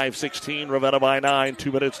 25-16, Ravenna by 9.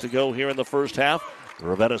 2 minutes to go here in the first half. The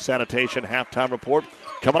Ravenna Sanitation halftime report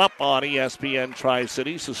coming up on ESPN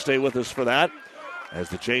Tri-City, so stay with us for that. As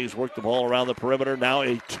the Jays work the ball around the perimeter, now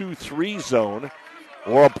a 2-3 zone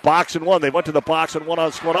or a box and one. They went to the box and one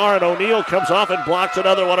on Sklenar, and O'Neal comes off and blocks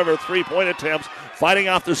another one of her 3-point attempts, fighting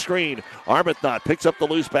off the screen. Arbuthnot picks up the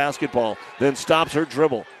loose basketball, then stops her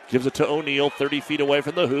dribble. Gives it to O'Neal, 30 feet away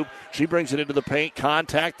from the hoop. She brings it into the paint.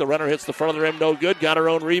 Contact. The runner hits the front of the rim. No good. Got her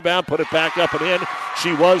own rebound. Put it back up and in.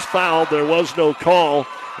 She was fouled. There was no call.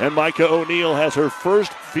 And Micah O'Neal has her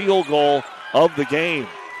first field goal of the game.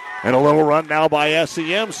 And a little run now by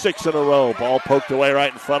SEM. 6 in a row. Ball poked away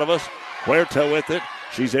right in front of us. Huerta with it.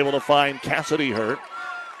 She's able to find Cassidy Hurt.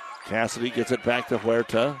 Cassidy gets it back to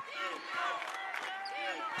Huerta.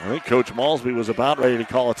 I think Coach Malsby was about ready to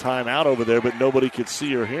call a timeout over there, but nobody could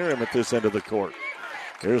see or hear him at this end of the court.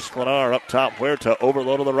 Here's Sklenar up top. Huerta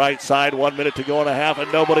overload on the right side. 1 minute to go and a half,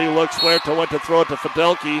 and nobody looks. Huerta went to throw it to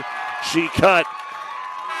Fidelki. She cut.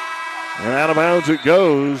 And out of bounds it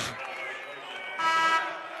goes.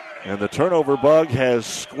 And the turnover bug has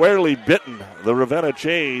squarely bitten the Ravenna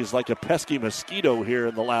Jays like a pesky mosquito here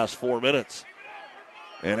in the last 4 minutes.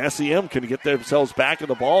 And SEM can get themselves back in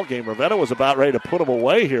the ball game. Ravenna was about ready to put them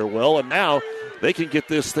away here, Will, and now they can get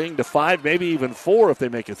this thing to 5, maybe even 4 if they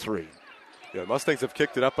make it 3. Yeah, Mustangs have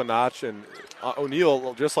kicked it up a notch, and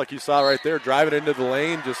O'Neal, just like you saw right there, driving into the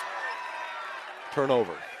lane, just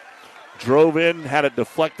turnover. Drove in, had it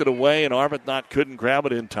deflected away, and Arbuthnot couldn't grab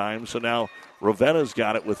it in time, so now Ravenna's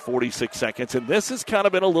got it with 46 seconds, and this has kind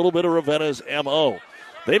of been a little bit of Ravenna's M.O.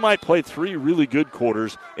 They might play 3 really good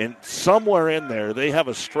quarters, and somewhere in there they have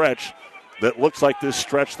a stretch that looks like this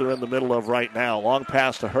stretch they're in the middle of right now. Long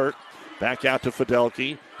pass to Hurt, back out to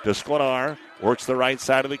Fidelki, to Sklenar, works the right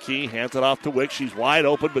side of the key, hands it off to Wick. She's wide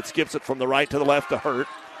open, but skips it from the right to the left to Hurt.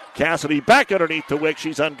 Cassidy back underneath the Wick.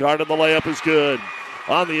 She's unguarded. The layup is good.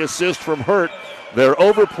 On the assist from Hurt, they're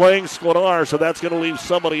overplaying Sklenar, so that's going to leave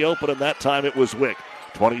somebody open, and that time it was Wick.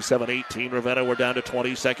 27-18, Ravenna. We're down to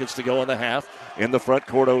 20 seconds to go in the half. In the front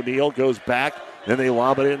court, O'Neal goes back. Then they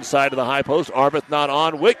lob it inside to the high post. Arbeth not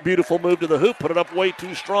on. Wick, beautiful move to the hoop. Put it up way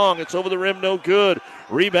too strong. It's over the rim, no good.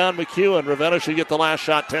 Rebound, McEwen. Ravenna should get the last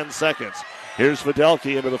shot, 10 seconds. Here's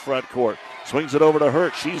Fidelki into the front court. Swings it over to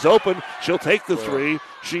Hurt. She's open. She'll take the three.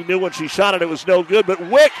 She knew when she shot it was no good, but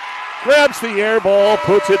Wick grabs the air ball,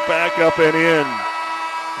 puts it back up and in.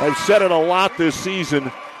 I've said it a lot this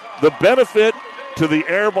season. The benefit to the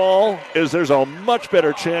air ball is there's a much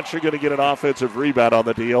better chance you're going to get an offensive rebound on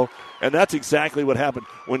the deal, and that's exactly what happened.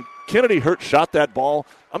 When Kennedy Hurt shot that ball,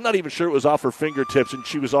 I'm not even sure it was off her fingertips, and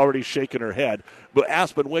she was already shaking her head. But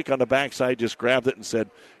Aspen Wick on the backside just grabbed it and said,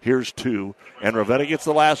 here's two. And Ravenna gets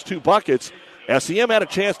the last two buckets. SEM had a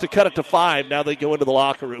chance to cut it to 5. Now they go into the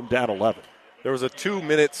locker room down 11. There was a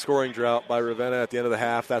 2-minute scoring drought by Ravenna at the end of the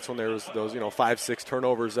half. That's when there was those 5-6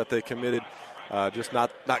 turnovers that they committed. Just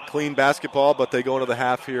not clean basketball, but they go into the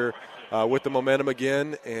half here with the momentum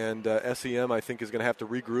again, and SEM, I think, is going to have to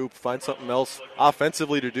regroup, find something else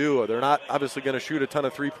offensively to do. They're not obviously going to shoot a ton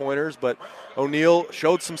of three-pointers, but O'Neal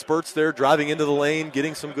showed some spurts there, driving into the lane,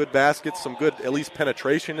 getting some good baskets, some good at least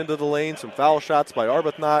penetration into the lane, some foul shots by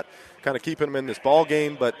Arbuthnot, kind of keeping them in this ball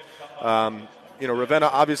game. But Ravenna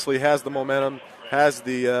obviously has the momentum, has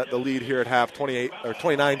the lead here at half,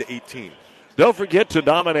 29-18. Don't forget to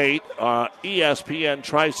nominate ESPN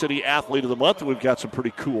Tri-City Athlete of the Month. We've got some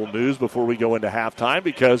pretty cool news before we go into halftime,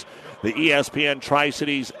 because the ESPN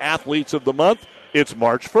Tri-Cities Athletes of the Month, it's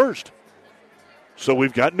March 1st. So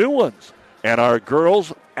we've got new ones. And our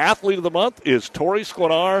girls' Athlete of the Month is Tori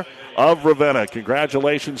Sklenar of Ravenna.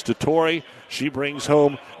 Congratulations to Tori. She brings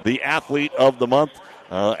home the Athlete of the Month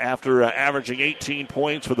after averaging 18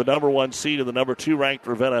 points for the number 1 seed and the number 2 ranked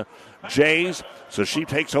Ravenna Jays. So she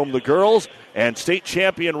takes home the girls, and state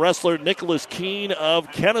champion wrestler Nicholas Keene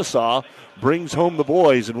of Kennesaw brings home the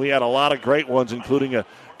boys. And we had a lot of great ones, including a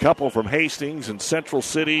couple from Hastings and Central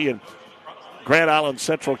City and Grand Island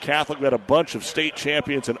Central Catholic. We had a bunch of state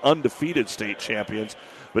champions and undefeated state champions.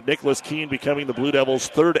 But Nicholas Keene becoming the Blue Devils'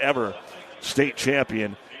 3rd ever state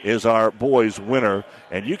champion is our boys' winner.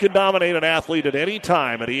 And you can nominate an athlete at any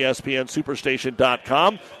time at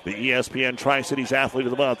ESPNSuperstation.com. The ESPN Tri-Cities Athlete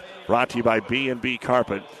of the Month, brought to you by B&B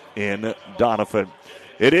Carpet in Doniphan.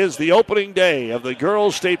 It is the opening day of the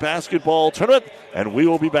girls' state basketball tournament, and we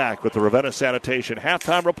will be back with the Ravenna Sanitation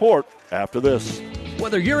halftime report after this.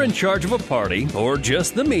 Whether you're in charge of a party or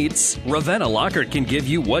just the meats, Ravenna Lockhart can give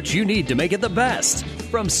you what you need to make it the best.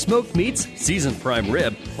 From smoked meats, seasoned prime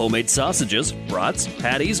rib, homemade sausages, brats,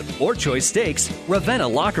 patties, or choice steaks, Ravenna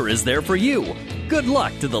Lockhart is there for you. Good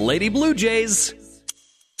luck to the Lady Blue Jays.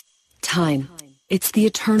 Time. It's the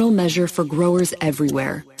eternal measure for growers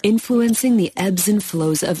everywhere, influencing the ebbs and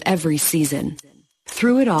flows of every season.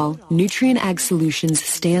 Through it all, Nutrien Ag Solutions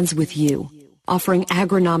stands with you, offering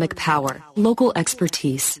agronomic power, local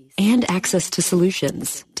expertise, and access to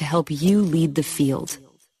solutions to help you lead the field.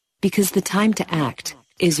 Because the time to act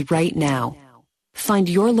is right now. Find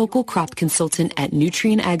your local crop consultant at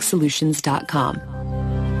nutrienagsolutions.com.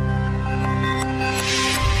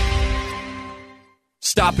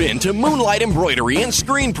 Stop in to Moonlight Embroidery and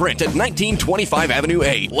Screen Print at 1925 Avenue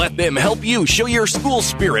A. Let them help you show your school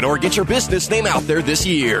spirit or get your business name out there this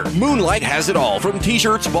year. Moonlight has it all, from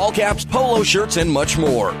t-shirts, ball caps, polo shirts, and much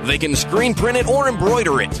more. They can screen print it or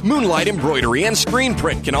embroider it. Moonlight Embroidery and Screen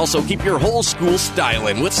Print can also keep your whole school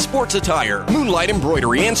styling with sports attire. Moonlight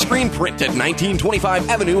Embroidery and Screen Print at 1925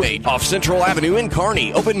 Avenue 8 off Central Avenue in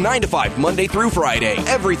Kearney. Open 9 to 5 Monday through Friday.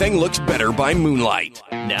 Everything looks better by moonlight.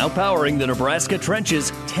 Now powering the Nebraska trenches,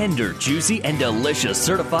 tender, juicy, and delicious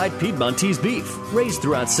certified Piedmontese beef. Raised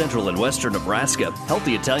throughout central and western Nebraska,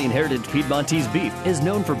 healthy Italian heritage Piedmontese beef is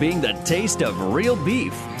known for being the taste of real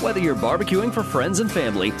beef. Whether you're barbecuing for friends and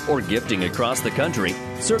family or gifting across the country,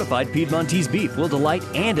 certified Piedmontese beef will delight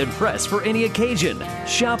and impress for any occasion.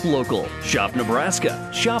 Shop local, shop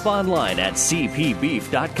Nebraska, shop online at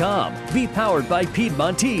cpbeef.com. Be powered by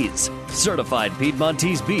Piedmontese. Certified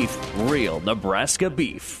Piedmontese beef, real Nebraska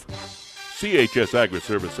beef. CHS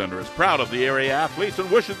Agri-Service Center is proud of the area athletes and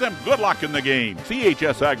wishes them good luck in the game.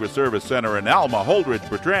 CHS Agri-Service Center in Alma, Holdridge,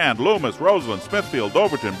 Bertrand, Loomis, Roseland, Smithfield,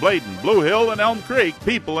 Overton, Bladen, Blue Hill, and Elm Creek.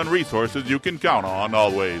 People and resources you can count on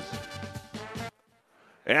always.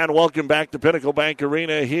 And welcome back to Pinnacle Bank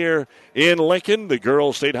Arena here in Lincoln. The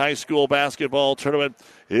Girls State High School basketball tournament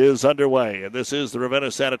is underway. And this is the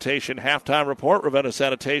Ravenna Sanitation halftime report. Ravenna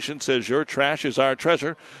Sanitation says your trash is our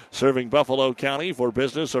treasure. Serving Buffalo County for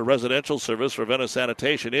business or residential service, Ravenna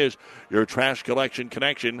Sanitation is your trash collection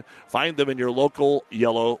connection. Find them in your local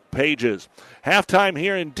yellow pages. Halftime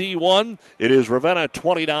here in D1, it is Ravenna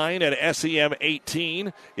 29 and SEM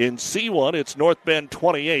 18. In C1, it's North Bend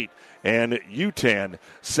 28. And UTAN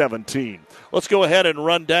 17. Let's go ahead and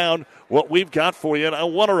run down what we've got for you. And I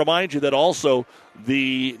want to remind you that also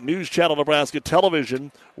the News Channel Nebraska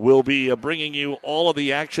Television will be bringing you all of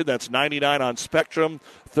the action. That's 99 on Spectrum,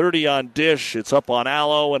 30 on Dish. It's up on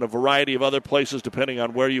Allo and a variety of other places depending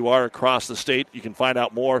on where you are across the state. You can find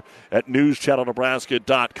out more at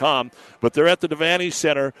newschannelnebraska.com. But they're at the Devaney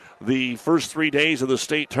Center the first 3 days of the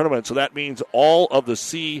state tournament, so that means all of the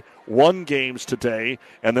C1 games today,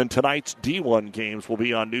 and then tonight's D1 games will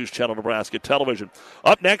be on News Channel Nebraska Television.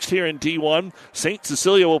 Up next here in D1, St.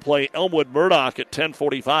 Cecilia will play Elmwood Murdoch at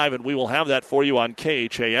 10:45, and we will have that for you on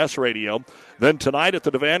KHAS Radio. Then tonight at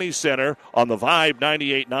the Devaney Center on the Vibe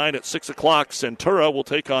 98.9 at 6 o'clock, Centura will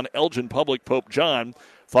take on Elgin Public Pope John,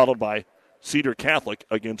 followed by Cedar Catholic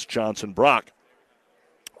against Johnson Brock.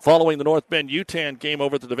 Following the North Bend UTAN game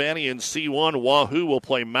over at the Devaney in C1, Wahoo will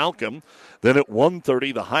play Malcolm. Then at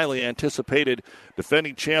 1:30, the highly anticipated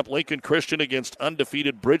defending champ Lincoln Christian against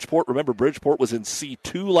undefeated Bridgeport. Remember, Bridgeport was in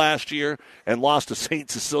C2 last year and lost to St.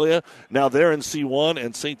 Cecilia. Now they're in C1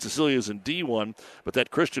 and St. Cecilia's in D1. But that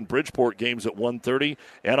Christian-Bridgeport game's at 1:30.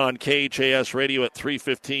 And on KHAS Radio at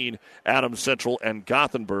 3:15, Adams Central and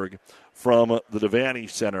Gothenburg from the Devaney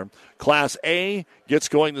Center. Class A gets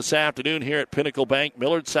going this afternoon here at Pinnacle Bank.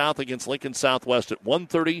 Millard South against Lincoln Southwest at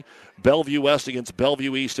 1:30. Bellevue West against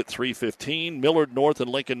Bellevue East at 3:15. Millard North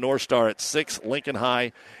and Lincoln North Star at 6. Lincoln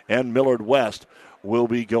High and Millard West will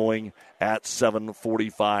be going at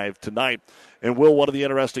 7:45 tonight. And, Will, one of the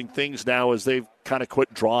interesting things now is they've kind of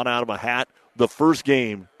quit drawing out of a hat. The first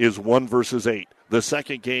game is 1 versus 8. The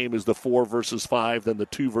second game is the 4 versus 5, then the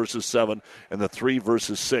 2 versus 7, and the 3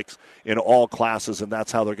 versus 6 in all classes, and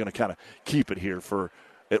that's how they're going to kind of keep it here for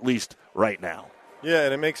at least right now. Yeah,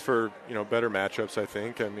 and it makes for better matchups, I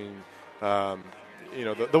think. I mean,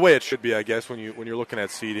 the way it should be, I guess, when you're looking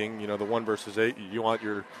at seeding, the 1 versus 8, you want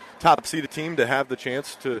your top seeded team to have the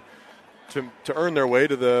chance to earn their way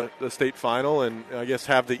to the state final and, I guess,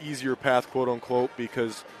 have the easier path, quote unquote,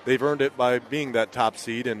 because they've earned it by being that top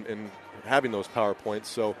seed and having those power points.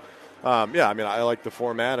 So, I mean, I like the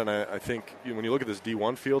format, and I think when you look at this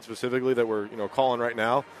D1 field specifically that we're calling right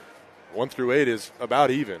now, 1 through 8 is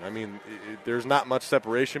about even. I mean, there's not much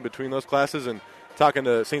separation between those classes. And talking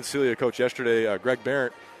to St. Cecilia coach yesterday, Greg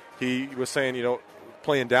Barrett, he was saying,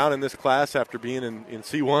 playing down in this class after being in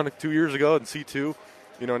C1 2 years ago and C2,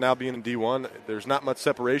 now being in D1, there's not much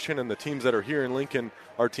separation, and the teams that are here in Lincoln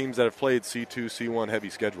are teams that have played C2, C1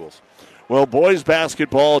 heavy schedules. Well, boys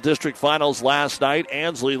basketball district finals last night.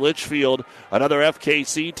 Ansley Litchfield, another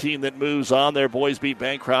FKC team that moves on. Their boys beat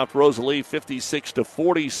Bancroft Rosalie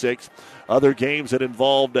 56-46. Other games that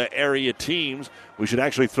involved area teams. We should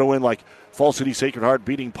actually throw in like Fall City Sacred Heart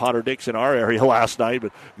beating Potter Dix in our area last night.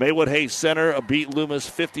 But Maywood Hayes Center beat Loomis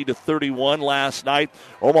 50-31 last night.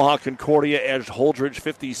 Omaha Concordia edged Holdridge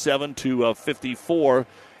 57-54.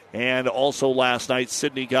 And also last night,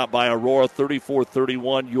 Sydney got by Aurora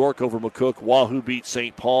 34-31. York over McCook. Wahoo beat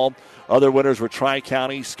St. Paul. Other winners were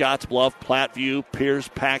Tri-County, Scottsbluff, Platteview, Pierce,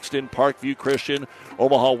 Paxton, Parkview Christian,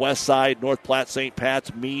 Omaha Westside, North Platte St.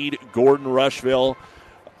 Pat's, Meade, Gordon, Rushville,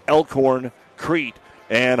 Elkhorn, Crete,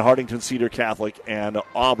 and Hartington Cedar Catholic and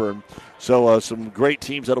Auburn. So some great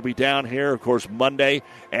teams that'll be down here. Of course, Monday,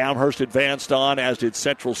 Amherst advanced on, as did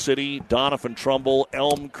Central City, Doniphan Trumbull,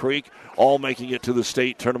 Elm Creek, all making it to the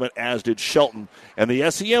state tournament, as did Shelton and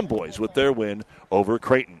the SEM boys with their win over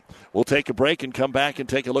Creighton. We'll take a break and come back and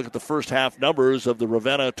take a look at the first half numbers of the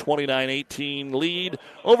Ravenna 29-18 lead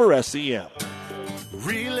over SEM.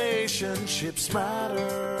 Relationships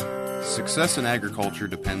matter. Success in agriculture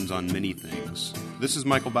depends on many things. This is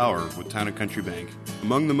Michael Bauer with Town & Country Bank.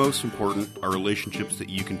 Among the most important are relationships that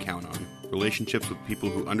you can count on. Relationships with people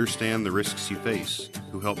who understand the risks you face,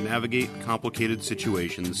 who help navigate complicated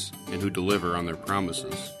situations, and who deliver on their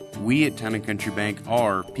promises. We at Town & Country Bank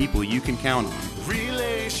are people you can count on.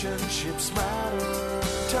 Relationships matter.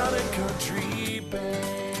 Town & Country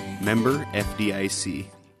Bank. Member FDIC.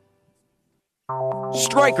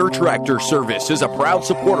 Stryker Tractor Service is a proud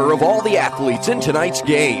supporter of all the athletes in tonight's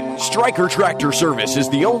game. Stryker Tractor Service is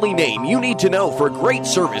the only name you need to know for great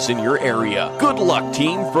service in your area. Good luck,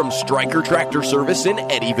 team, from Stryker Tractor Service in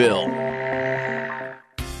Eddyville.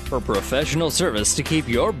 For professional service to keep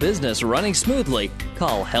your business running smoothly,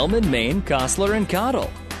 call Hellman, Maine, Kostler, and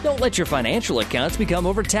Cottle. Don't let your financial accounts become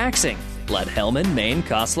overtaxing. Let Hellman, Maine,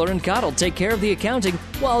 Kostler, and Cottle take care of the accounting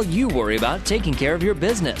while you worry about taking care of your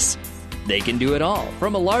business. They can do it all,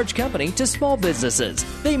 from a large company to small businesses.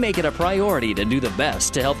 They make it a priority to do the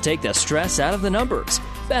best to help take the stress out of the numbers.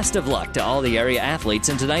 Best of luck to all the area athletes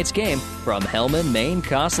in tonight's game from Hellman, Maine,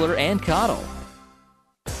 Kostler, and Cottle.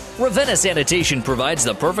 Ravenna Sanitation provides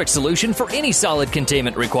the perfect solution for any solid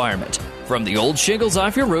containment requirement. From the old shingles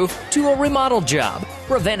off your roof to a remodel job,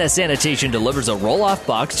 Ravenna Sanitation delivers a roll-off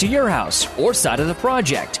box to your house or side of the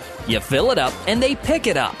project. You fill it up and they pick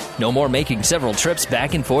it up. No more making several trips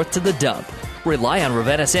back and forth to the dump. Rely on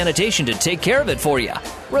Ravenna Sanitation to take care of it for you.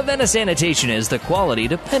 Ravenna Sanitation is the quality,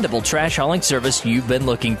 dependable trash hauling service you've been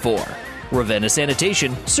looking for. Ravenna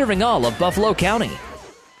Sanitation, serving all of Buffalo County.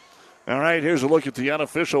 All right, here's a look at the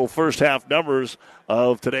unofficial first half numbers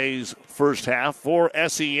of today's first half for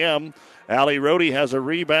SEM. Allie Rohde has a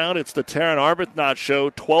rebound. It's the Taryn Arbuthnot show.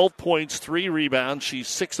 12 points, 3 rebounds. She's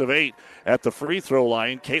 6 of 8 at the free throw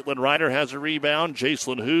line. Caitlin Ryder has a rebound.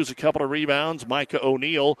 Jacelyn Hughes a couple of rebounds. Micah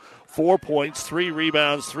O'Neill, 4 points, 3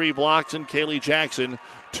 rebounds, 3 blocks. And Kaylee Jackson,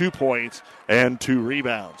 2 points and 2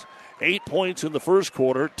 rebounds. 8 points in the first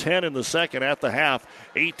quarter, 10 in the second at the half.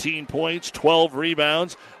 18 points, 12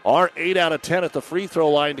 rebounds. Are 8 out of 10 at the free throw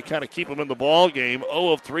line to kind of keep them in the ball game.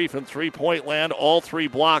 0 of 3 from three-point land. All 3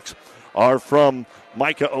 blocks are from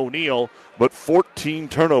Micah O'Neill, but 14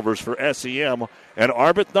 turnovers for SEM. And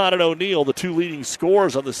Arbuthnot and O'Neill, the 2 leading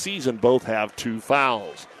scorers on the season, both have 2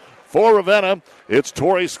 fouls. For Ravenna, it's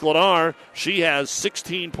Tori Sklenar. She has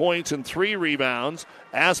 16 points and 3 rebounds.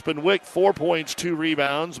 Aspen Wick, 4 points, 2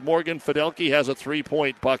 rebounds. Morgan Fidelke has a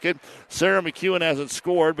 3-point bucket. Sarah McEwen hasn't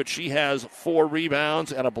scored, but she has 4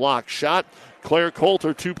 rebounds and a blocked shot. Claire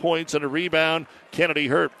Coulter, 2 points and a rebound. Kennedy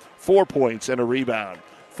Hurt, 4 points and a rebound.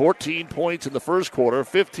 14 points in the first quarter,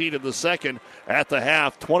 15 in the second. At the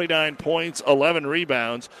half, 29 points, 11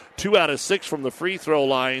 rebounds, 2 out of 6 from the free throw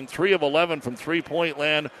line, 3 of 11 from three-point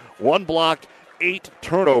land, 1 block, 8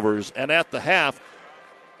 turnovers. And at the half,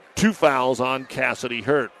 2 fouls on Cassidy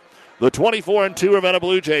Hurt. The 24-2 Ravenna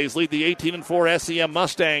Blue Jays lead the 18-4 SEM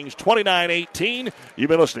Mustangs 29-18. You've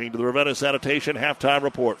been listening to the Ravenna Sanitation Halftime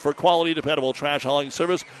Report. For quality, dependable trash hauling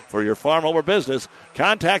service for your farm, home, or business,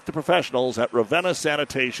 contact the professionals at Ravenna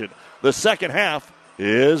Sanitation. The second half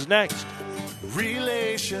is next.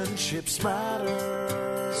 Relationships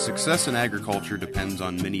matter. Success in agriculture depends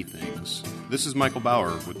on many things. This is Michael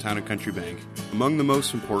Bauer with Town & Country Bank. Among the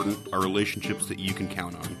most important are relationships that you can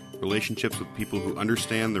count on. Relationships with people who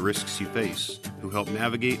understand the risks you face, who help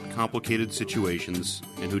navigate complicated situations,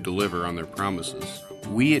 and who deliver on their promises.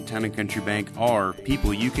 We at Town & Country Bank are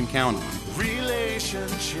people you can count on.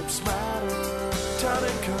 Relationships matter. Town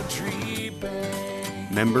 & Country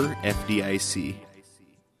Bank. Member FDIC.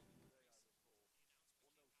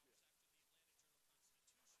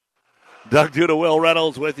 Doug Duda, Will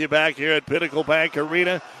Reynolds with you back here at Pinnacle Bank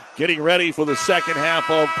Arena, getting ready for the second half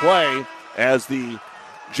of play as the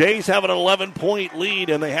Jays have an 11-point lead,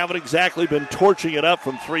 and they haven't exactly been torching it up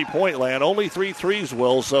from three-point land. Only 3 threes,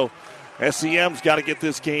 Will, so SEM's got to get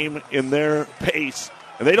this game in their pace.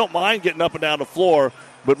 And they don't mind getting up and down the floor,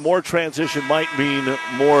 but more transition might mean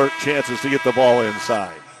more chances to get the ball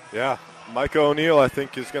inside. Yeah, Micah O'Neill, I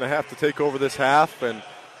think, is going to have to take over this half, and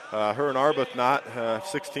her and Arbuthnot,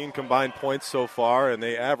 16 combined points so far, and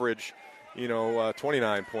they average,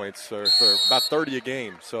 29 points, or about 30 a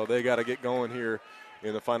game. So they got to get going here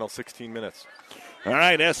in the final 16 minutes. All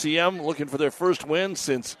right, SEM looking for their first win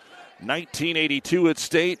since 1982 at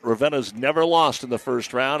state. Ravenna's never lost in the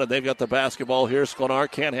first round, and they've got the basketball here. Sklenar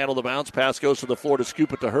can't handle the bounce. Pass goes to the floor to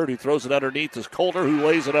scoop it to Hurt. He throws it underneath to Coulter, who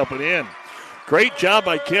lays it up and in. Great job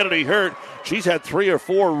by Kennedy Hurt. She's had 3 or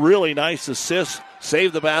 4 really nice assists.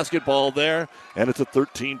 Saved the basketball there, and it's a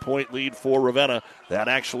 13-point lead for Ravenna. That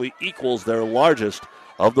actually equals their largest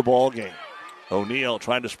of the ball game. O'Neill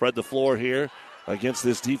trying to spread the floor here against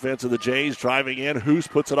this defense of the Jays. Driving in, Hoos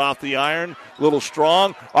puts it off the iron. A little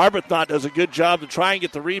strong. Arbuthnot does a good job to try and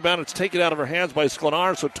get the rebound. It's taken out of her hands by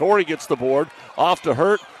Sklenar, so Tori gets the board. Off to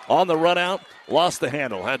Hurt on the run out. Lost the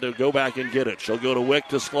handle. Had to go back and get it. She'll go to Wick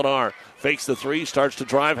to Sklenar. Fakes the 3, starts to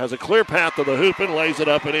drive, has a clear path to the hoop and lays it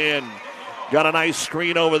up and in. Got a nice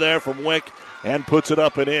screen over there from Wick and puts it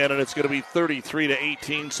up and in, and it's going to be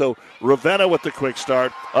 33-18. So Ravenna with the quick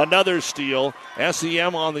start. Another steal.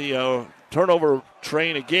 SEM on the turnover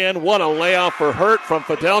train again. What a layoff for Hurt from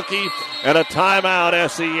Fidelke, and a timeout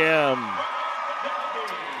SEM.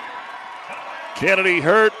 Kennedy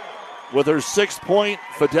Hurt with her 6th point.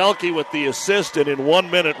 Fidelke with the assist, and in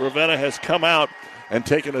 1 minute Ravenna has come out and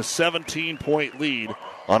taking a 17-point lead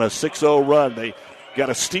on a 6-0 run. They got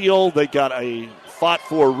a steal. They got a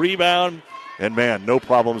fought-for rebound. And, man, no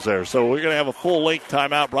problems there. So we're going to have a full-length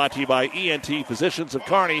timeout brought to you by ENT Physicians of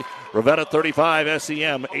Kearney. Ravenna 35,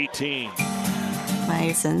 SEM 18.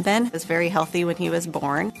 My son, Ben, was very healthy when he was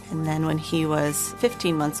born. And then when he was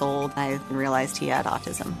 15 months old, I realized he had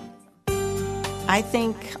autism. I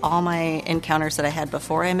think all my encounters that I had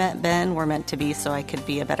before I met Ben were meant to be so I could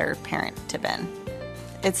be a better parent to Ben.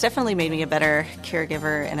 It's definitely made me a better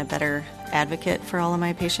caregiver and a better advocate for all of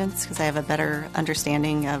my patients because I have a better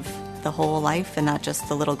understanding of the whole life and not just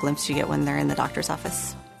the little glimpse you get when they're in the doctor's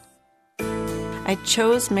office. I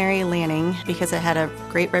chose Mary Lanning because it had a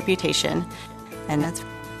great reputation, and it's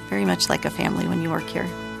very much like a family when you work here.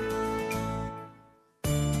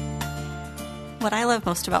 What I love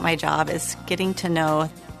most about my job is getting to know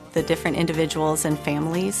the different individuals and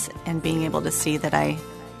families and being able to see that I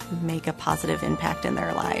make a positive impact in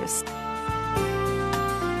their lives.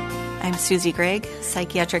 I'm Susie Gregg,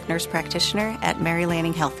 psychiatric nurse practitioner at Mary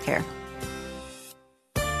Lanning Healthcare.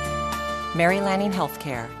 Mary Lanning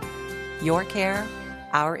Healthcare. Your care,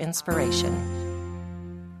 our inspiration.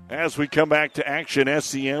 As we come back to action,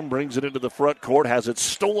 SEM brings it into the front court, has it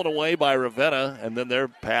stolen away by Ravenna, and then their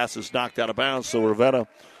pass is knocked out of bounds. So Ravenna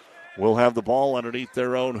will have the ball underneath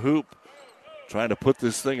their own hoop, trying to put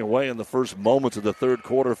this thing away in the first moments of the third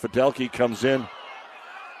quarter. Fidelke comes in.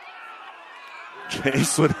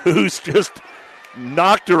 Jason Hoos just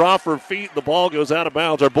knocked her off her feet. The ball goes out of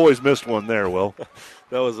bounds. Our boys missed one there, Will.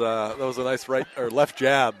 That was a nice right or left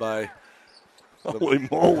jab by holy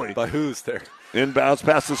moly by Hoos there. Inbounds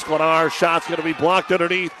pass to Sklenar. Shot's going to be blocked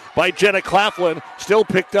underneath by Jenna Claflin. Still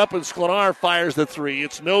picked up, and Sklenar fires the three.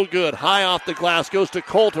 It's no good. High off the glass goes to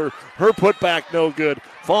Coulter. Her putback no good.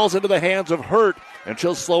 Falls into the hands of Hurt, and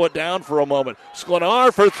she'll slow it down for a moment.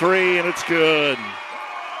 Sklenar for three, and it's good.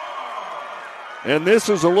 And this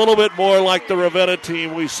is a little bit more like the Ravenna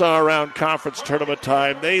team we saw around conference tournament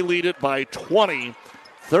time. They lead it by 20,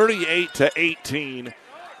 38-18,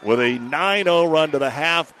 with a 9-0 run to the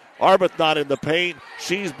half. Arbuthnot in the paint.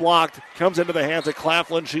 She's blocked. Comes into the hands of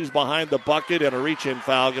Claflin. She's behind the bucket, and a reach-in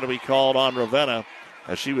foul going to be called on Ravenna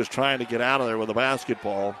as she was trying to get out of there with a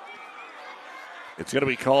basketball. It's going to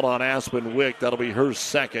be called on Aspen Wick. That'll be her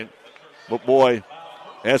second. But, boy,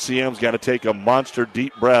 SEM's got to take a monster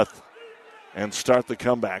deep breath and start the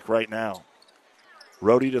comeback right now.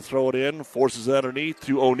 Rhodey to throw it in, forces it underneath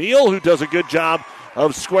to O'Neal, who does a good job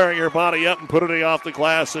of squaring her body up and putting it off the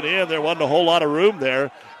glass and in. There wasn't a whole lot of room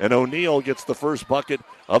there, and O'Neal gets the first bucket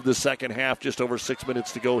of the second half. Just over 6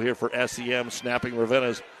 minutes to go here for SEM, snapping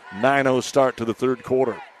Ravenna's 9-0 start to the third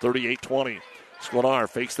quarter, 38-20. Sklenar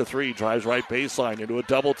fakes the three, drives right baseline into a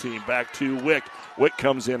double team, back to Wick. Wick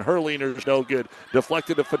comes in, her leaner's no good.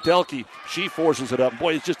 Deflected to Fidelke, she forces it up.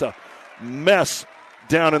 Boy, it's just a mess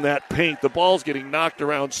down in that paint. The ball's getting knocked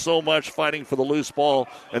around so much, fighting for the loose ball,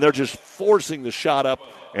 and they're just forcing the shot up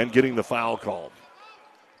and getting the foul called.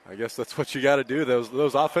 I guess that's what you got to do.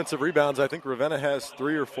 Those offensive rebounds, I think Ravenna has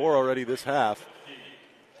 3 or 4 already this half.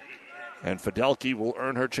 And Fidelke will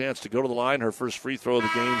earn her chance to go to the line. Her first free throw of the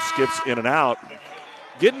game skips in and out.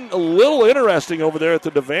 Getting a little interesting over there at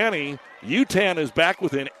the Devaney. UTAN is back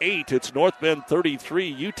within 8. It's North Bend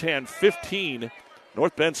 33, UTAN 15.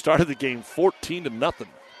 North Bend started the game 14-0.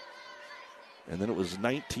 And then it was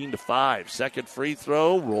 19-5. Second free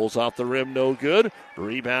throw, rolls off the rim, no good.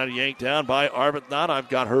 Rebound yanked down by Arbuthnot. I've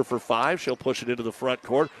got her for 5. She'll push it into the front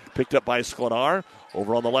court. Picked up by Sklenar.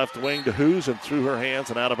 Over on the left wing to Hoos and through her hands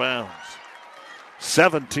and out of bounds.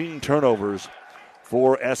 17 turnovers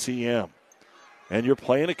for SEM. And you're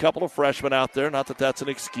playing a couple of freshmen out there. Not that that's an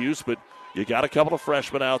excuse, but you got a couple of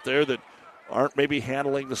freshmen out there that aren't maybe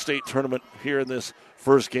handling the state tournament here in this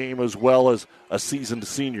first game as well as a seasoned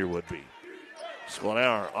senior would be.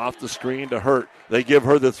 Sklenar off the screen to Hurt. They give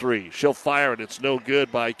her the three. She'll fire it. It's no good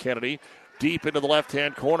by Kennedy. Deep into the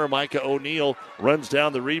left-hand corner, Micah O'Neal runs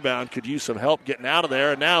down the rebound. Could use some help getting out of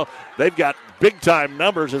there. And now they've got big-time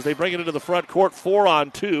numbers as they bring it into the front court,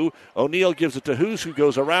 4-on-2. O'Neal gives it to Hoos, who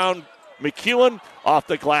goes around McEwen. Off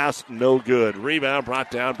the glass, no good. Rebound brought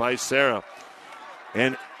down by Sarah.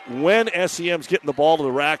 And when SEM's getting the ball to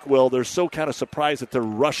the rack, Will, they're so kind of surprised that they're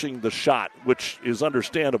rushing the shot, which is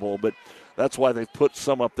understandable, but that's why they've put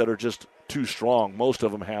some up that are just too strong. Most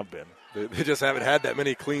of them have been. They just haven't had that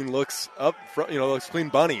many clean looks up front, those clean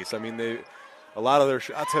bunnies. I mean, a lot of their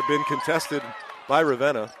shots have been contested by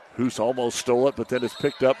Ravenna. Hoos almost stole it, but then it's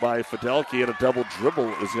picked up by Fidelke, and a double dribble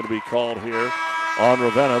is going to be called here on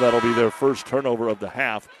Ravenna. That'll be their first turnover of the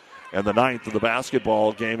half and the 9th of the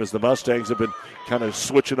basketball game, as the Mustangs have been kind of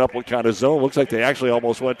switching up what kind of zone. Looks like they actually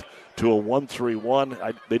almost went to a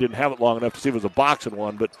 1-3-1. They didn't have it long enough to see if it was a boxing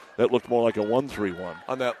one, but that looked more like a 1-3-1.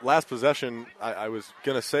 On that last possession, I was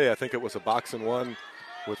going to say I think it was a boxing one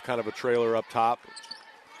with kind of a trailer up top.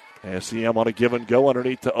 SEM on a give and go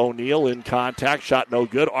underneath to O'Neal. In contact, shot no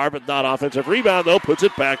good. Arbuthnot offensive rebound, though, puts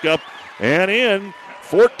it back up and in.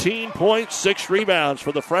 14 points, 6 rebounds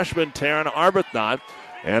for the freshman Taryn Arbuthnot.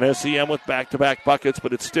 And SEM with back-to-back buckets,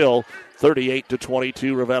 but it's still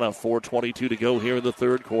 38-22 Ravenna. 4:22 to go here in the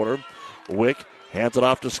third quarter. Wick hands it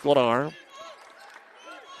off to Sklenar.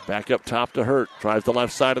 Back up top to Hurt. Drives the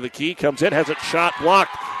left side of the key. Comes in, has it shot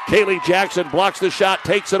blocked. Kaylee Jackson blocks the shot,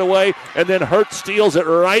 takes it away, and then Hurt steals it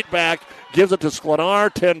right back. Gives it to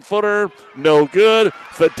Sklenar. 10-footer. No good.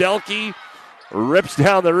 Fidelki rips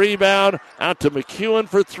down the rebound. Out to McEwen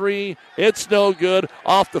for 3. It's no good.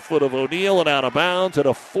 Off the foot of O'Neal and out of bounds. And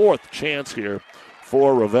a fourth chance here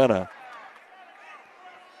for Ravenna.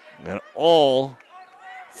 And all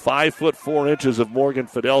 5'4" of Morgan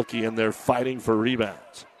Fidelki, and they're fighting for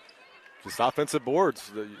rebounds. Just offensive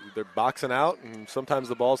boards. They're boxing out, and sometimes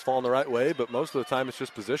the ball's falling the right way, but most of the time it's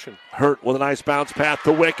just position. Hurt with a nice bounce pass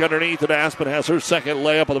to Wick underneath, and Aspen has her second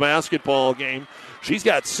layup of the basketball game. She's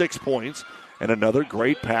got 6 points, and another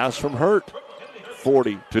great pass from Hurt.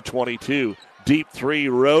 40-22. Deep three,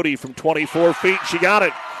 Rohde from 24 feet. She got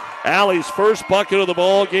it. Allie's first bucket of the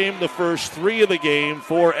ball game, the first 3 of the game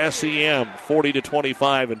for SEM.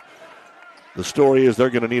 40-25, and the story is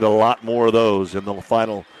they're going to need a lot more of those in the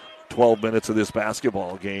final 12 minutes of this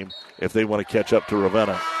basketball game if they want to catch up to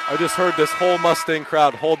Ravenna. I just heard this whole Mustang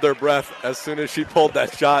crowd hold their breath as soon as she pulled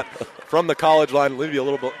that shot from the college line, maybe a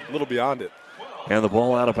little beyond it. And the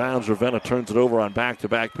ball out of bounds. Ravenna turns it over on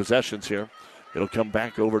back-to-back possessions here. It'll come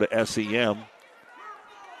back over to SEM.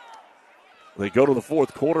 They go to the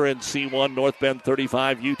fourth quarter in C1. North Bend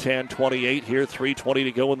 35, UTAN 28 here. 3:20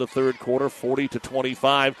 to go in the third quarter.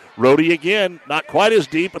 40-25. Rohde again, not quite as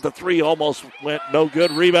deep, but the 3 almost went no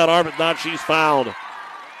good. Rebound Arbuthnot. She's fouled.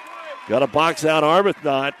 Got to box out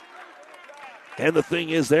Arbuthnot. And the thing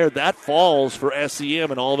is there, that falls for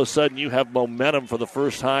SEM, and all of a sudden you have momentum for the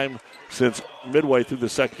first time since midway through the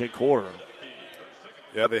second quarter.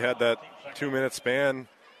 Yeah, they had that 2-minute span.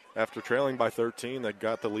 After trailing by 13, they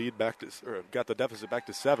got the lead got the deficit back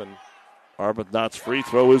to 7. Arbuthnot's free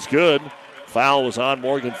throw is good. Foul was on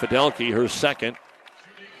Morgan Fidelki, her second.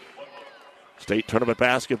 State Tournament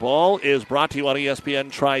Basketball is brought to you on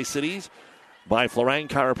ESPN Tri-Cities by Florang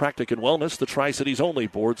Chiropractic and Wellness, the Tri-Cities only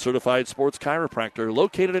board-certified sports chiropractor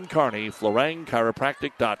located in Kearney.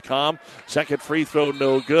 FlorangChiropractic.com. Second free throw,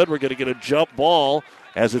 no good. We're going to get a jump ball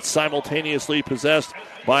as it's simultaneously possessed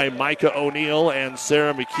by Micah O'Neal and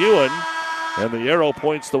Sarah McEwen. And the arrow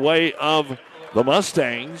points the way of the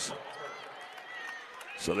Mustangs.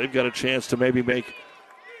 So they've got a chance to maybe make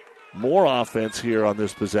more offense here on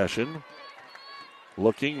this possession.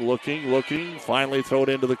 Looking. Finally throw it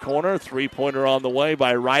into the corner. Three-pointer on the way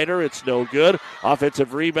by Ryder. It's no good.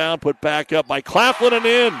 Offensive rebound put back up by Claflin and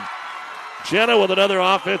in. Jenna with another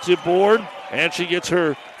offensive board, and she gets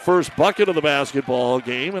her first bucket of the basketball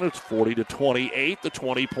game, and it's 40-28. The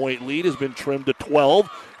 20-point lead has been trimmed to 12,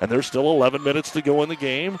 and there's still 11 minutes to go in the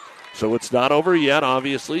game. So it's not over yet,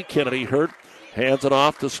 obviously. Kennedy Hurt hands it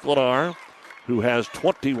off to Sklenar, who has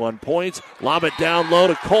 21 points. Lob it down low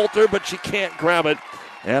to Coulter, but she can't grab it.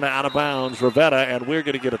 And out of bounds, Ravenna, and we're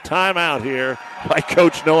going to get a timeout here by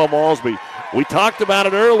Coach Noah Malsby. We talked about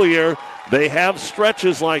it earlier. They have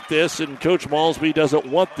stretches like this, and Coach Malsby doesn't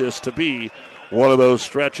want this to be one of those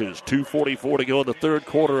stretches. 2:44 to go in the third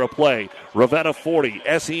quarter of play. Ravenna 40,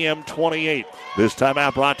 SEM 28. This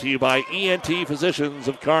timeout brought to you by ENT Physicians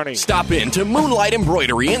of Kearney. Stop in to Moonlight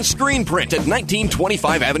Embroidery and Screen Print at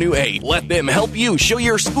 1925 Avenue 8. Let them help you show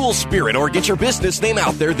your school spirit or get your business name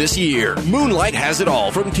out there this year. Moonlight has it all,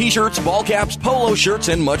 from t-shirts, ball caps, polo shirts,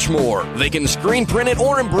 and much more. They can screen print it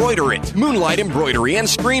or embroider it. Moonlight Embroidery and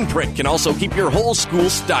Screen Print can also keep your whole school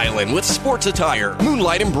styling with sports attire.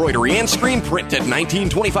 Moonlight Embroidery and Screen Print at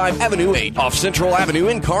 1925 Avenue 8 off Central Avenue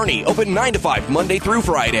in Kearney. Open 9 to 5 Monday through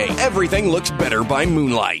Friday. Everything looks better by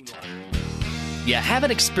moonlight. You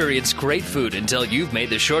haven't experienced great food until you've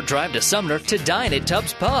made the short drive to Sumner to dine at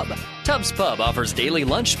Tubbs Pub. Tubbs Pub offers daily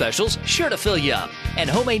lunch specials sure to fill you up, and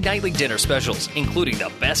homemade nightly dinner specials, including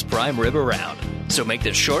the best prime rib around. So make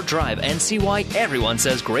the short drive and see why everyone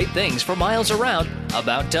says great things for miles around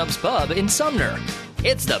about Tubbs Pub in Sumner.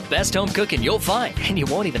 It's the best home cooking you'll find, and you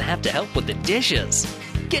won't even have to help with the dishes.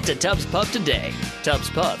 Get to Tubbs Pub today. Tubbs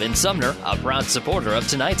Pub in Sumner, a proud supporter of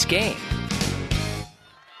tonight's game.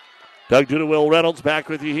 Doug Duda, Will Reynolds back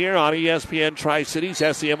with you here on ESPN Tri-Cities.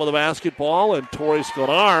 SEM with the basketball, and Tori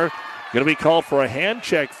Sklenar Going to be called for a hand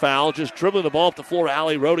check foul, just dribbling the ball up the floor.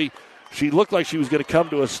 Allie Rohde, she looked like she was going to come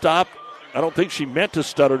to a stop. I don't think she meant to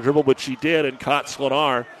stutter dribble, but she did, and caught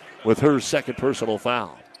Sklenar with her second personal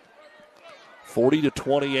foul.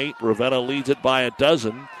 40-28, Ravenna leads it by a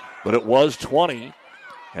dozen, but it was 20.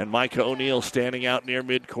 And Micah O'Neill standing out near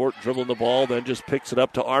midcourt, dribbling the ball, then just picks it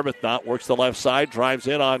up to Arbuthnot, works the left side, drives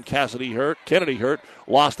in on Kennedy Hurt,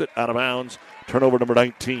 lost it out of bounds, turnover number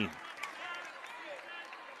 19.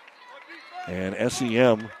 And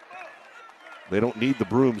SEM, they don't need the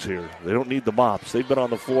brooms here. They don't need the mops. They've been on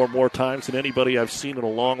the floor more times than anybody I've seen in a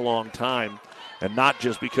long, long time, and not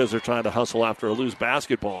just because they're trying to hustle after a loose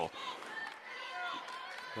basketball.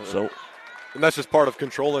 And that's just part of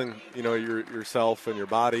controlling, yourself and your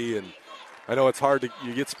body. And I know it's hard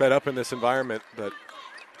you get sped up in this environment, but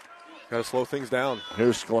got to slow things down.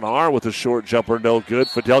 Here's Sklenar with a short jumper, no good.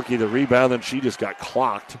 Fidelke the rebound, and she just got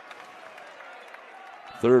clocked.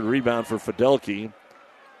 Third rebound for Fidelke.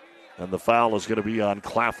 And the foul is going to be on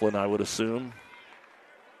Claflin, I would assume.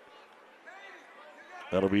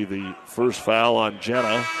 That'll be the first foul on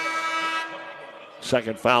Jenna.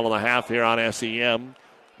 Second foul of the half here on SEM.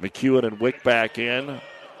 McEwen and Wick back in.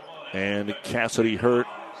 And Cassidy Hurt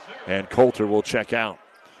and Coulter will check out.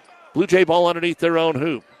 Blue Jay ball underneath their own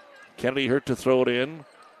hoop. Kennedy Hurt to throw it in.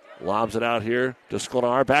 Lobs it out here to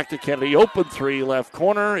Sklenar. Back to Kennedy. Open three, left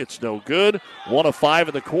corner. It's no good. 1 of 5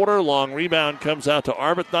 in the quarter. Long rebound comes out to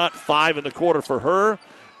Arbuthnot. 5 in the quarter for her.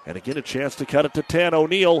 And again, a chance to cut it to 10.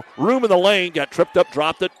 O'Neill, room in the lane. Got tripped up,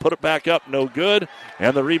 dropped it, put it back up. No good.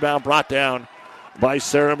 And the rebound brought down by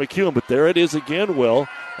Sarah McEwen. But there it is again, Will.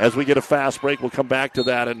 As we get a fast break, we'll come back to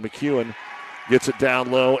that. And McEwen gets it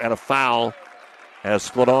down low and a foul as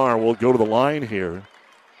Sklenar will go to the line here.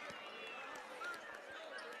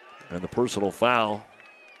 And the personal foul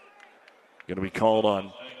going to be called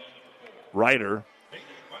on Ryder.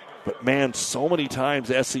 But, man, so many times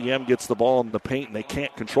SEM gets the ball in the paint and they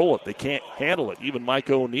can't control it. They can't handle it. Even Mike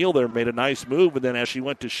O'Neill there made a nice move, and then as she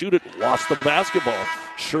went to shoot it, lost the basketball.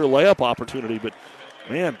 Sure layup opportunity, but,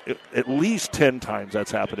 man, at least 10 times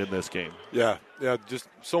that's happened in this game. Yeah, just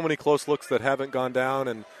so many close looks that haven't gone down.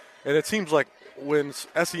 And it seems like when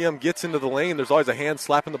SEM gets into the lane, there's always a hand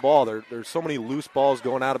slapping the ball. There's so many loose balls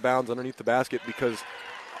going out of bounds underneath the basket because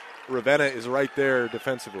Ravenna is right there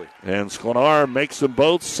defensively. And Sklenar makes them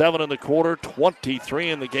both. 7 in the quarter, 23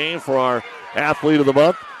 in the game for our athlete of the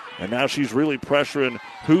month. And now she's really pressuring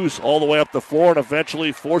Hoos all the way up the floor and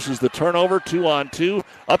eventually forces the turnover. 2-on-2.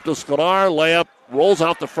 Up to Sklenar. Layup rolls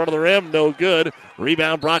out the front of the rim. No good.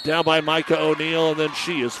 Rebound brought down by Micah O'Neill, and then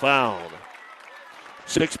she is fouled.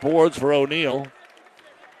 6 boards for O'Neill.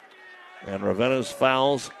 And Ravenna's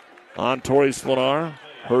fouls on Tori Sklenar.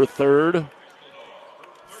 Her third.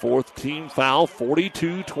 4th team foul.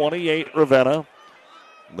 42-28 Ravenna.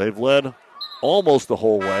 They've led almost the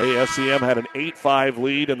whole way. SEM had an 8-5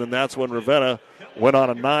 lead, and then that's when Ravenna went on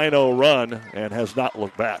a 9-0 run and has not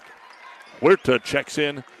looked back. Huerta checks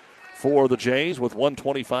in for the Jays with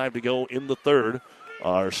 1:25 to go in the third.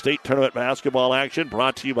 Our state tournament basketball action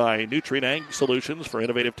brought to you by Nutrien Ag Solutions for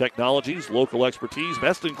innovative technologies, local expertise,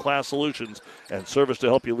 best-in-class solutions, and service to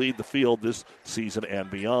help you lead the field this season and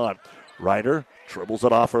beyond. Ryder dribbles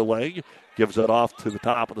it off her leg, gives it off to the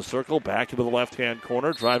top of the circle, back into the left-hand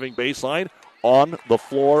corner, driving baseline, on the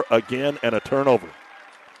floor again, and a turnover.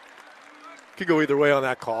 Could go either way on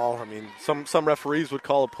that call. I mean, some referees would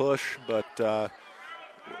call a push, but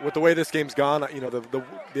with the way this game's gone,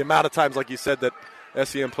 the amount of times, like you said, that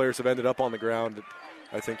SEM players have ended up on the ground,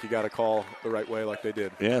 I think you got to call the right way like they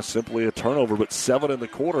did. Yeah, simply a turnover, but 7 in the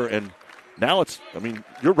quarter, and now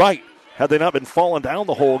you're right. Had they not been falling down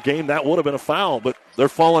the whole game, that would have been a foul, but they're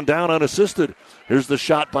falling down unassisted. Here's the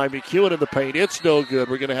shot by McEwen in the paint. It's no good.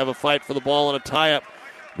 We're going to have a fight for the ball and a tie-up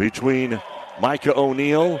between Micah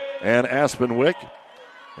O'Neill and Aspen Wick,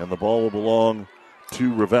 and the ball will belong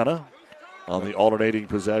to Ravenna on the alternating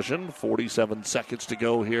possession. 47 seconds to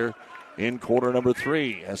go here in quarter number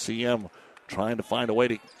 3. SEM trying to find a way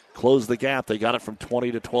to close the gap. They got it from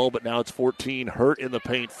 20 to 12, but now it's 14. Hurt in the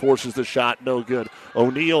paint, forces the shot, no good.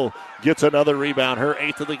 O'Neill gets another rebound, her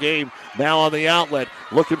 8th of the game. Now on the outlet,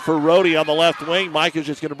 looking for Rohde on the left wing. Mike is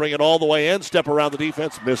just going to bring it all the way in, step around the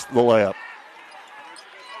defense, missed the layup.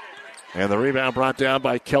 And the rebound brought down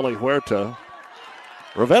by Kelly Huerta.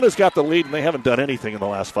 Ravenna's got the lead, and they haven't done anything in the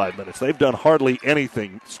last 5 minutes. They've done hardly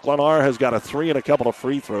anything. Sklenar has got a 3 and a couple of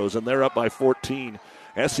free throws, and they're up by 14.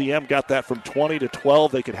 SEM got that from 20 to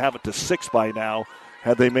 12. They could have it to 6 by now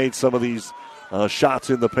had they made some of these shots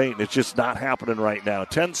in the paint. It's just not happening right now.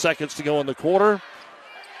 10 seconds to go in the quarter.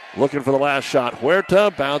 Looking for the last shot.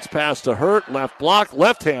 Huerta, bounce pass to Hurt, left block,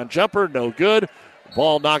 left-hand jumper, no good.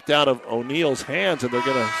 Ball knocked out of O'Neill's hands, and they're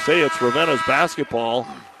going to say it's Ravenna's basketball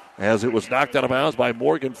as it was knocked out of bounds by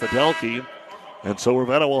Morgan Fidelki. And so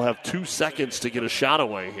Ravenna will have 2 seconds to get a shot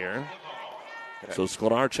away here. So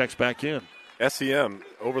Sklenar checks back in. SEM,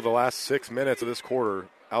 over the last 6 minutes of this quarter,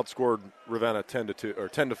 outscored Ravenna 10-2 or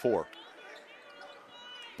 10-4.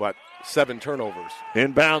 But 7 turnovers.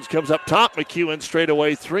 Inbounds comes up top. McEwen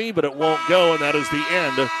straightaway 3, but it won't go, and that is the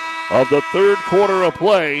end of the third quarter of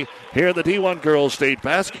play here in the D1 Girls State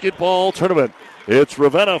Basketball Tournament. It's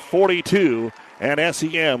Ravenna 42 and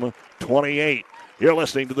SEM 28. You're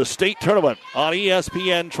listening to the state tournament on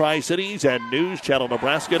ESPN Tri-Cities and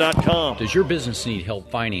NewsChannelNebraska.com. Does your business need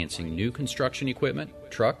help financing new construction equipment,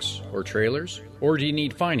 trucks, or trailers? Or do you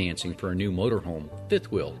need financing for a new motorhome,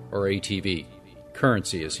 fifth wheel, or ATV?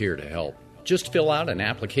 Currency is here to help. Just fill out an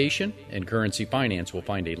application, and Currency Finance will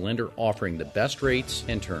find a lender offering the best rates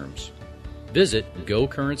and terms. Visit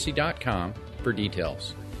gocurrency.com for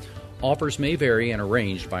details. Offers may vary and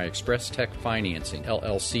arranged by Express Tech Financing,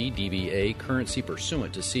 LLC, DBA, currency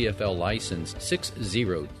pursuant to CFL license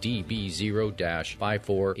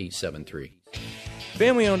 60DB0-54873.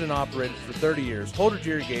 Family owned and operated for 30 years, Holdridge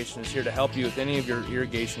Irrigation is here to help you with any of your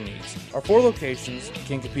irrigation needs. Our 4 locations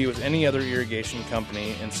can compete with any other irrigation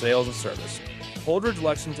company in sales and service. Holdridge,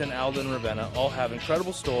 Lexington, Alden, and Ravenna all have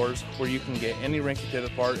incredible stores where you can get any rinky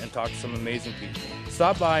pivot part and talk to some amazing people.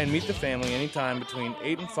 Stop by and meet the family anytime between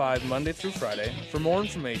 8 and 5 Monday through Friday. For more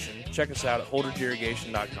information, check us out at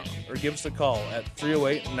holdridgeirrigation.com or give us a call at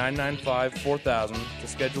 308-995-4000 to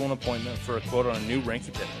schedule an appointment for a quote on a new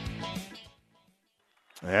rinky pivot.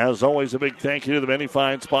 As always, a big thank you to the many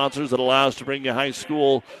fine sponsors that allow us to bring you high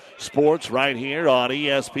school sports right here on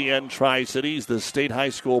ESPN Tri-Cities, the state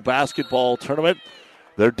high school basketball tournament.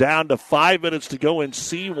 They're down to 5 minutes to go in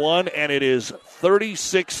C1, and it is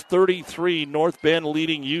 36-33, North Bend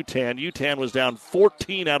leading UTAN. UTAN was down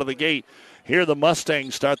 14 out of the gate. Here the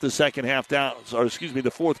Mustangs start the second half down,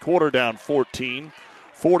 the fourth quarter down 14,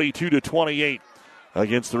 42-28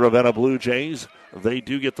 against the Ravenna Blue Jays. They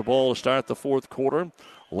do get the ball to start the fourth quarter,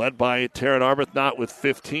 led by Taryn Arbuthnot with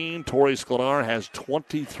 15. Tori Sklenar has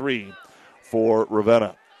 23 for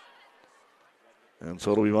Ravenna. And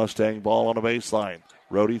so it'll be Mustang ball on a baseline.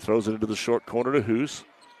 Rhodey throws it into the short corner to Hoos.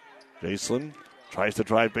 Jason tries to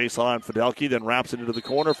drive baseline on Fidelki, then wraps it into the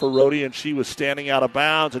corner for Rhodey, and she was standing out of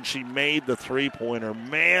bounds, and she made the three-pointer.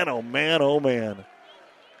 Man, oh, man, oh, man.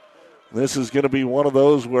 This is going to be one of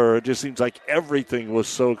those where it just seems like everything was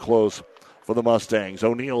so close for the Mustangs.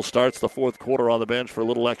 O'Neill starts the fourth quarter on the bench for a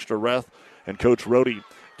little extra rest, and Coach Rhodey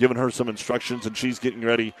giving her some instructions, and she's getting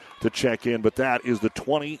ready to check in. But that is the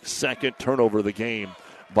 22nd turnover of the game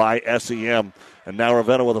by SEM. And now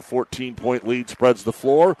Ravenna with a 14-point lead spreads the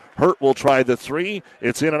floor. Hurt will try the three.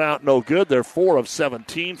 It's in and out, no good. They're 4 of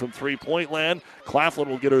 17 from three-point land. Claflin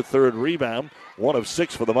will get her third rebound. 1 of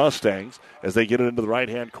 6 for the Mustangs as they get it into the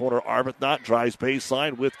right-hand corner. Arbuthnot drives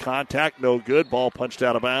baseline with contact, no good. Ball punched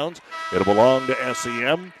out of bounds. It'll belong to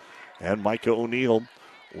SEM, and Micah O'Neill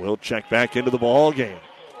will check back into the ball game.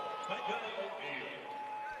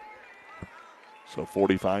 So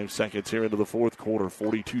 45 seconds here into the fourth quarter,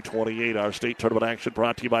 42-28. Our state tournament action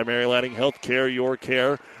brought to you by Mary Lanning Healthcare, your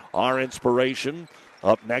care, our inspiration.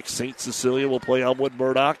 Up next, St. Cecilia will play Elmwood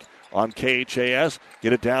Murdoch on KHAS.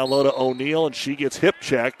 Get it down low to O'Neill, and she gets hip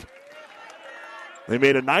checked. They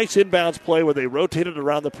made a nice inbounds play where they rotated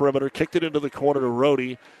around the perimeter, kicked it into the corner to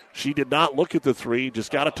Rhodey. She did not look at the three,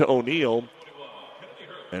 just got it to O'Neill,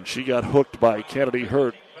 and she got hooked by Kennedy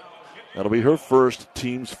Hurt. That'll be her first,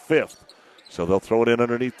 team's 5th. So they'll throw it in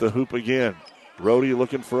underneath the hoop again. Rhodey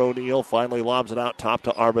looking for O'Neill, finally lobs it out top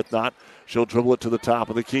to Arbuthnot. She'll dribble it to the top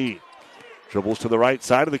of the key. Dribbles to the right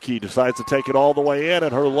side of the key, decides to take it all the way in,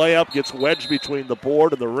 and her layup gets wedged between the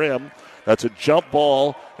board and the rim. That's a jump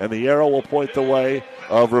ball, and the arrow will point the way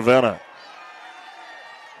of Ravenna.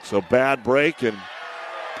 So bad break, and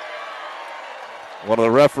one of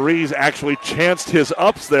the referees actually chanced his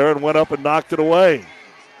ups there and went up and knocked it away.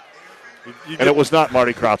 And it was not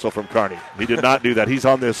Marty Krotzel from Kearney. He did not do that. He's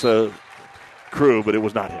on this crew, but it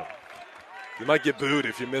was not him. You might get booed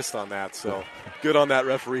if you missed on that, so good on that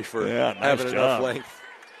referee for having enough length.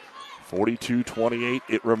 42-28,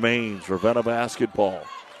 it remains. Ravenna basketball.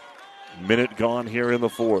 Minute gone here in the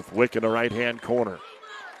fourth. Wick in the right-hand corner.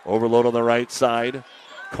 Overload on the right side.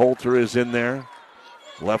 Coulter is in there.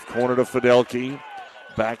 Left corner to Fidelki.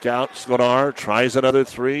 Back out, Sklenar tries another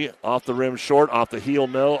three. Off the rim short, off the heel,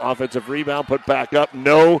 no. Offensive rebound, put back up,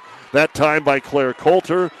 no. That time by Claire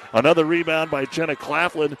Coulter. Another rebound by Jenna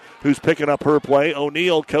Claflin, who's picking up her play.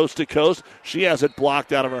 O'Neill coast to coast. She has it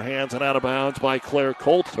blocked out of her hands and out of bounds by Claire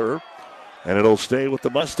Coulter. And it'll stay with the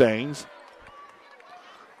Mustangs.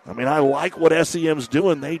 I mean, I like what SEM's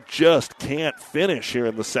doing. They just can't finish here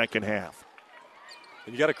in the second half.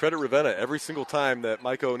 And you got to credit Ravenna. Every single time that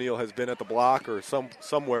Micah O'Neill has been at the block or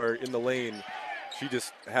somewhere in the lane, she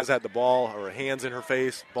just has had the ball, or her hands in her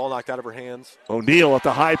face, ball knocked out of her hands. O'Neill at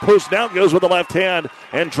the high post now goes with the left hand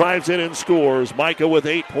and drives in and scores. Micah with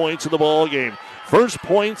 8 points in the ball game. First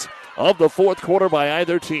points of the fourth quarter by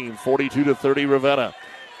either team, 42-30 Ravenna.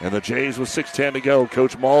 And the Jays with 6:10 to go.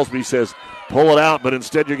 Coach Malsby says, pull it out, but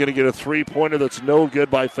instead you're going to get a three-pointer that's no good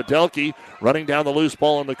by Fidelki. Running down the loose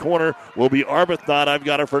ball in the corner will be Arbuthnot. I've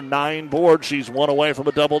got her for 9 boards. She's one away from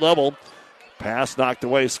a double-double. Pass knocked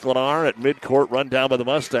away. Sklenar at midcourt, run down by the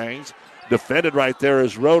Mustangs. Defended right there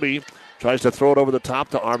is Rhodey. Tries to throw it over the top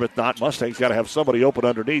to Arbuthnot. Mustangs got to have somebody open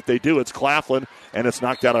underneath. They do. It's Claflin, and it's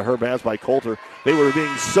knocked out of her hands by Coulter. They were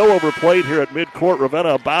being so overplayed here at midcourt. Ravenna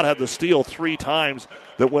about had the steal 3 times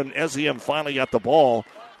that when SEM finally got the ball,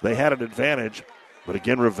 they had an advantage. But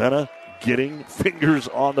again, Ravenna getting fingers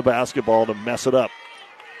on the basketball to mess it up.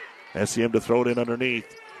 SEM to throw it in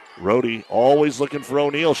underneath. Rhodey always looking for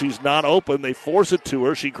O'Neill. She's not open. They force it to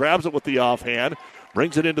her. She grabs it with the offhand,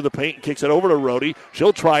 brings it into the paint, and kicks it over to Rhodey.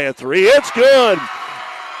 She'll try a 3. It's good.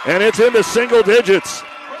 And it's into single digits.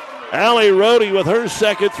 Allie Rhodey with her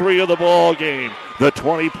second 3 of the ball game. The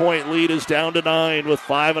 20-point lead is down to 9 with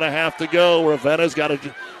 5.5 to go. Ravenna's got to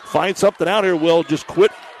find something out here. Will just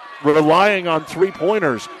quit relying on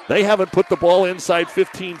three-pointers. They haven't put the ball inside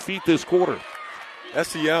 15 feet this quarter.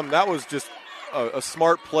 SEM, that was just a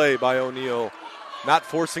smart play by O'Neill, not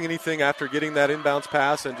forcing anything after getting that inbounds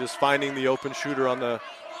pass and just finding the open shooter on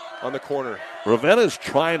the corner. Ravenna's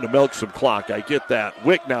trying to milk some clock. I get that.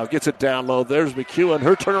 Wick now gets it down low. There's McEwen.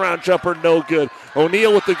 Her turnaround jumper, no good.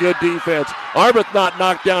 O'Neill with the good defense. Arbuthnot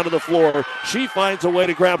knocked down to the floor. She finds a way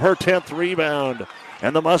to grab her 10th rebound.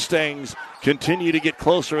 And the Mustangs continue to get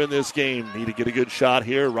closer in this game. Need to get a good shot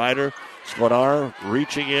here. Ryder, Sklenar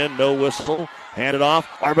reaching in, no whistle. Hand it off.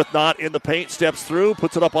 Arbuthnot in the paint, steps through,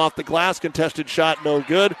 puts it up off the glass. Contested shot, no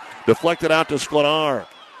good. Deflected out to Sklenar.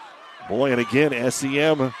 Boy, and again,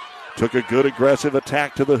 SEM took a good aggressive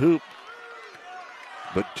attack to the hoop,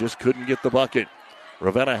 but just couldn't get the bucket.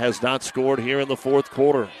 Ravenna has not scored here in the fourth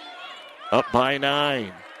quarter. Up by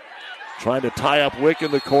 9. Trying to tie up Wick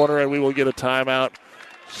in the corner, and we will get a timeout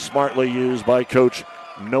smartly used by Coach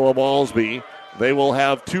Noah Malsby. They will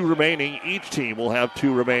have 2 remaining. Each team will have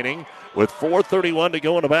 2 remaining with 4:31 to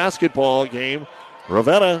go in a basketball game.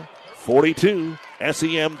 Ravenna 42,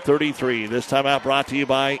 SEM 33. This timeout brought to you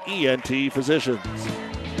by ENT Physicians.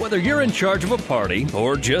 Whether you're in charge of a party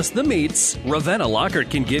or just the meats, Ravenna Lockhart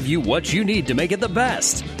can give you what you need to make it the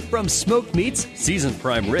best. From smoked meats, seasoned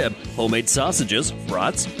prime rib, homemade sausages,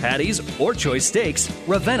 brats, patties, or choice steaks,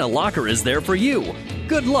 Ravenna Lockhart is there for you.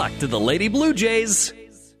 Good luck to the Lady Blue Jays.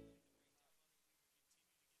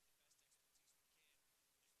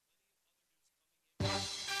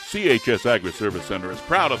 CHS Agri-Service Center is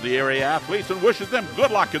proud of the area athletes and wishes them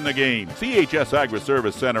good luck in the game. CHS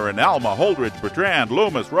Agri-Service Center in Alma, Holdridge, Bertrand,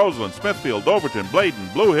 Loomis, Roseland, Smithfield, Overton, Bladen,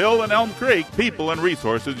 Blue Hill, and Elm Creek. People and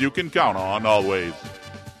resources you can count on always.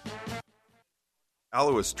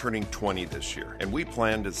 Allo is turning 20 this year, and we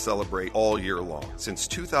plan to celebrate all year long. Since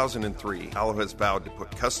 2003, Allo has vowed to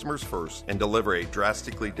put customers first and deliver a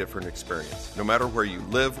drastically different experience. No matter where you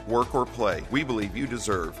live, work, or play, we believe you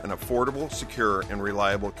deserve an affordable, secure, and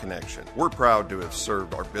reliable connection. We're proud to have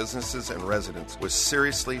served our businesses and residents with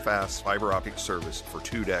seriously fast fiber optic service for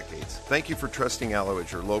 2 decades. Thank you for trusting Allo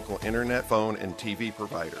as your local internet, phone, and TV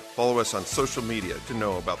provider. Follow us on social media to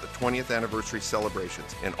know about the 20th anniversary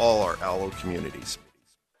celebrations in all our Allo communities.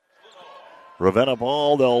 Ravenna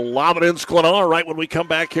ball, they'll lob it in. Sklenar right when we come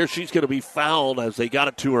back here. She's going to be fouled as they got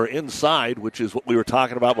it to her inside, which is what we were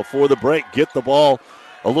talking about before the break. Get the ball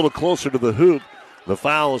a little closer to the hoop. The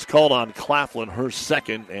foul is called on Claflin, her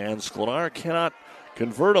second, and Sklenar cannot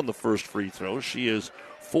convert on the first free throw. She is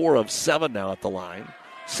 4 of 7 now at the line.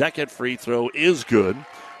 Second free throw is good.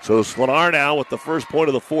 So Sklenar now with the first point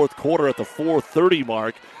of the fourth quarter at the 4:30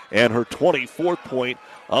 mark and her 24th point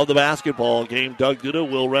of the basketball game. Doug Duda,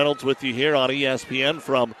 Will Reynolds with you here on ESPN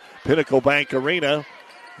from Pinnacle Bank Arena.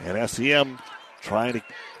 And SEM trying to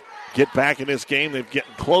get back in this game. They're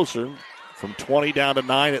getting closer. From 20 down to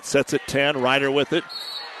 9, it sets at 10. Ryder with it,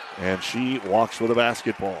 and she walks with a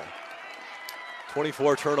basketball.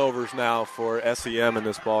 24 turnovers now for SEM in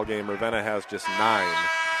this ball game. Ravenna has just 9.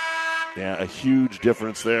 Yeah, a huge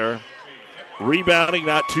difference there. Rebounding,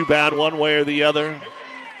 not too bad one way or the other.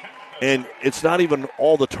 And it's not even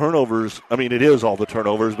all the turnovers. I mean, it is all the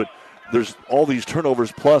turnovers, but there's all these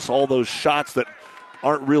turnovers plus all those shots that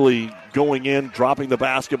aren't really going in, dropping the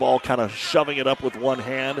basketball, kind of shoving it up with one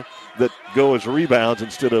hand that go as rebounds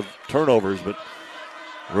instead of turnovers. But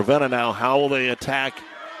Ravenna now, how will they attack?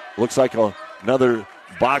 Looks like another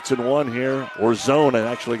box and one here, or zone, and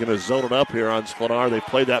actually going to zone it up here on Sklenar. They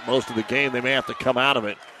played that most of the game. They may have to come out of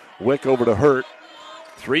it. Wick over to Hurt.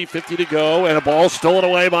 3:50 to go, and a ball stolen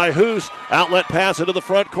away by Hoos. Outlet pass into the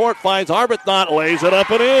front court, finds Arbuthnot, lays it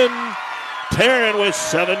up and in. Taryn with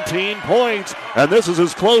 17 points, and this is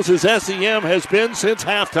as close as SEM has been since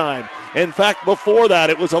halftime. In fact, before that,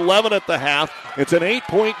 it was 11 at the half. It's an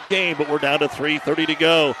 8-point game, but we're down to 3:30 to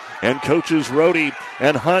go. And coaches Rohde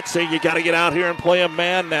and Hunt say you got to get out here and play a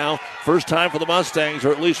man now. First time for the Mustangs,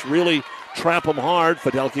 or at least really trap them hard.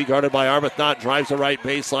 Fidelki guarded by Arbuthnot, drives the right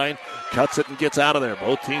baseline, cuts it and gets out of there.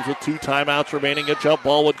 Both teams with 2 timeouts remaining. A jump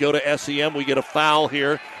ball would go to SEM. We get a foul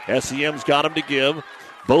here. SEM's got them to give.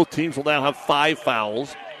 Both teams will now have 5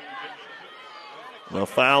 fouls. The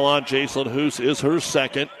foul on Jacelyn Hoos is her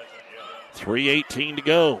second. 3:18 to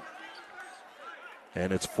go.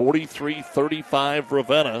 And it's 43-35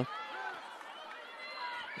 Ravenna.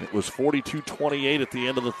 It was 42-28 at the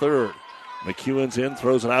end of the third. McEwen's in,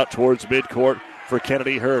 throws it out towards midcourt for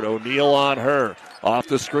Kennedy Hurt. O'Neal on her. Off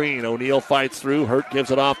the screen. O'Neal fights through. Hurt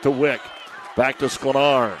gives it off to Wick. Back to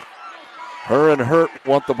Sklenar. Her and Hurt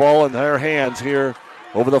want the ball in their hands here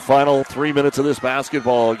over the final 3 minutes of this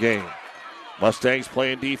basketball game. Mustangs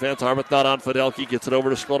playing defense. Arbuthnot on Fidelki. Gets it over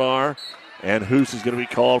to Sklenar. And Hoos is going to be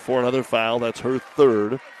called for another foul. That's her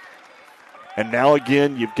third. And now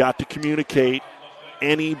again, you've got to communicate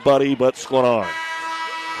anybody but Sklenar.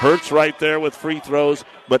 Hurts right there with free throws,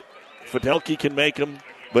 but Fidelki can make them.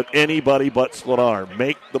 But anybody but Sklenar.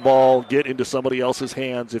 Make the ball get into somebody else's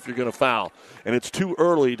hands if you're going to foul. And it's too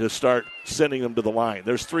early to start sending them to the line.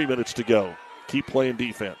 There's 3 minutes to go. Keep playing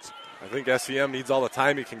defense. I think SEM needs all the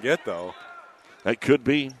time he can get, though. That could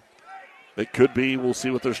be. It could be. We'll see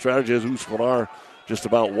what their strategy is. Sklenar just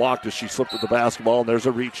about walked as she slipped with the basketball, and there's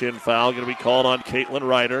a reach-in foul going to be called on Caitlin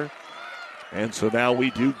Ryder. And so now we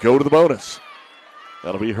do go to the bonus.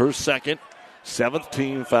 That'll be her second, 7th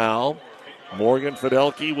team foul. Morgan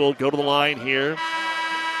Fidelki will go to the line here.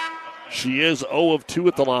 She is 0 of 2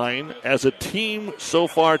 at the line. As a team so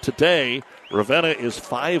far today, Ravenna is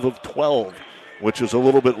 5 of 12, which is a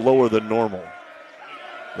little bit lower than normal.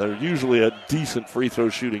 They're usually a decent free throw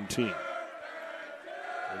shooting team.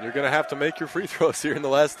 And you're going to have to make your free throws here in the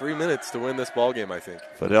last 3 minutes to win this ball game, I think.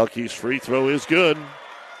 Fidelki's free throw is good.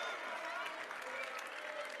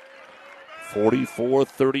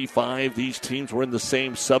 44-35. These teams were in the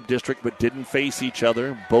same sub-district but didn't face each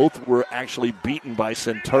other. Both were actually beaten by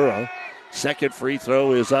Centura. Second free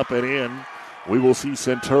throw is up and in. We will see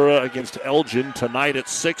Centura against Elgin tonight at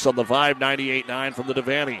 6 on the Vibe 98.9 from the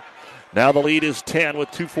Devaney. Now the lead is 10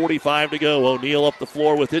 with 2:45 to go. O'Neal up the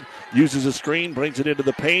floor with it, uses a screen, brings it into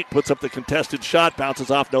the paint, puts up the contested shot,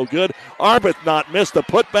 bounces off, no good. Arbuthnot missed the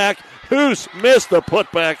putback. Hoos missed the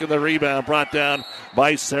putback, and the rebound brought down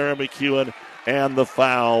by Sarah McEwen, and the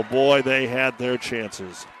foul. Boy, they had their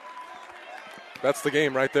chances. That's the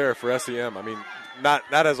game right there for SEM. I mean, not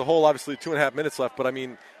as a whole, obviously 2.5 minutes left, but I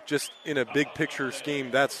mean, just in a big picture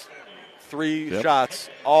scheme, that's 3 shots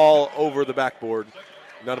all over the backboard.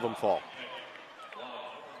 None of them fall.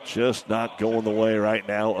 Just not going the way right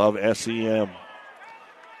now of SEM.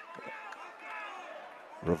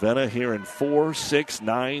 Ravenna here in 4, 6,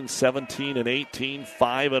 9, 17, and 18,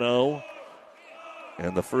 5-0.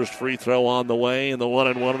 And the first free throw on the way, and the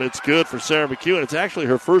 1-and-1, and it's good for Sarah McEwen. It's actually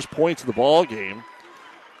her first points of the ball game,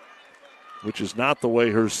 which is not the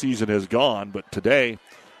way her season has gone, but today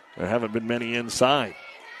there haven't been many inside.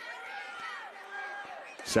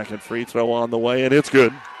 Second free throw on the way, and it's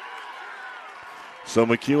good. So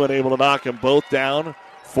McEwen able to knock them both down.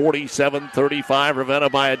 47-35. Ravenna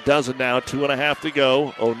by a dozen now. 2.5 to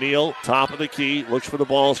go. O'Neal, top of the key, looks for the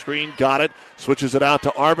ball screen. Got it. Switches it out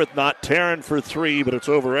to Arbuthnot. Taryn for 3, but it's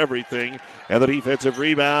over everything. And the defensive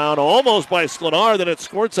rebound almost by Sklenar. Then it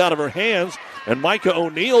squirts out of her hands, and Micah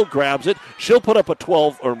O'Neal grabs it. She'll put up a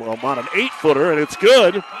 12, or about an 8-footer, and it's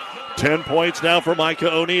good. 10 points now for Micah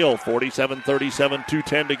O'Neal. 47-37,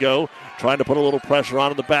 2:10 to go. Trying to put a little pressure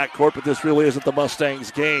on in the backcourt, but this really isn't the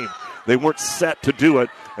Mustangs' game. They weren't set to do it,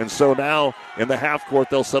 and so now in the half court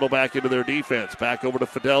they'll settle back into their defense. Back over to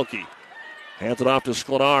Fidelki. Hands it off to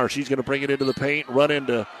Sklenar. She's going to bring it into the paint, run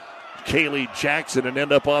into Kaylee Jackson, and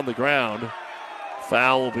end up on the ground.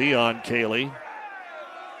 Foul will be on Kaylee.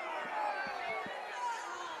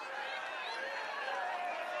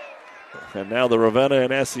 And now the Ravenna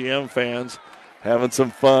and SEM fans having some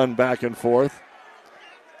fun back and forth.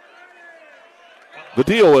 The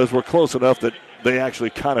deal is we're close enough that they actually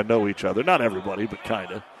kind of know each other. Not everybody, but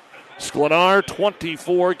kind of. Sklenar,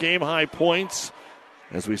 24 game-high points.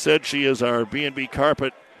 As we said, she is our B&B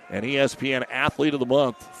Carpet and ESPN Athlete of the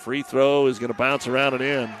Month. Free throw is going to bounce around and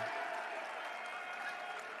in.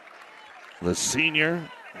 The senior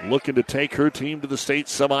looking to take her team to the state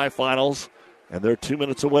semifinals, and they're 2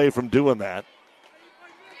 minutes away from doing that.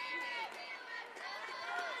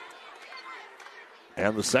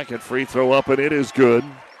 And the second free throw up, and it is good.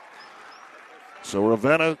 So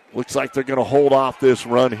Ravenna looks like they're going to hold off this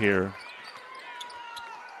run here.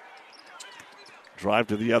 Drive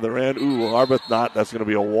to the other end. Ooh, Arbuthnot, that's going to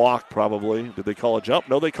be a walk probably. Did they call a jump?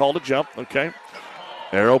 No, they called a jump. Okay.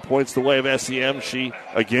 Arrow points the way of SEM. She,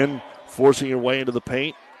 again, forcing her way into the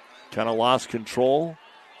paint. Kind of lost control.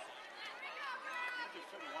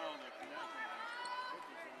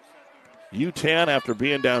 U10, after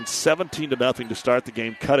being down 17-0 to start the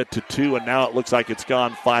game, cut it to 2, and now it looks like it's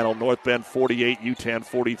gone final. North Bend 48, U10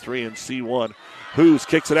 43 in C1. Hoos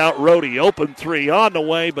kicks it out. Rohde, open three, on the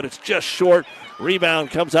way, but it's just short. Rebound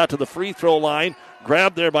comes out to the free throw line.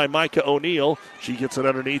 Grabbed there by Micah O'Neill. She gets it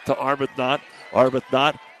underneath to Arbuthnot.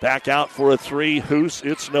 Arbuthnot back out for a three. Hoos,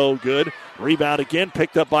 it's no good. Rebound again,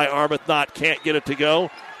 picked up by Arbuthnot. Can't get it to go.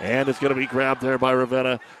 And it's going to be grabbed there by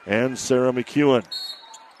Ravenna and Sarah McEwen.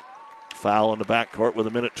 Foul in the backcourt with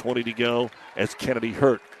 1:20 to go as Kennedy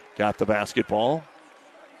Hurt got the basketball.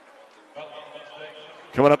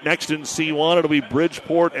 Coming up next in C1, it'll be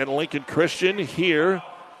Bridgeport and Lincoln Christian. Here,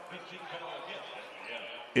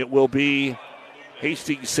 it will be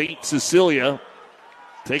Hastings St. Cecilia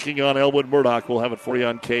taking on Elwood Murdoch. We'll have it for you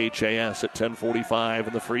on KHAS at 10:45,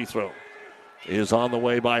 and the free throw is on the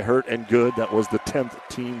way by Hurt and good. That was the 10th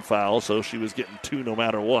team foul, so she was getting 2 no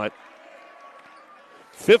matter what.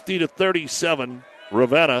 50-37,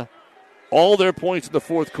 Ravenna. All their points in the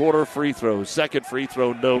fourth quarter, free throws. Second free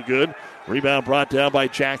throw, no good. Rebound brought down by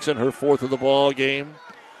Jackson, her 4th of the ball game.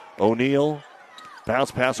 O'Neill,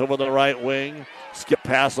 bounce pass over the right wing. Skip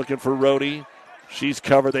pass looking for Rohde. She's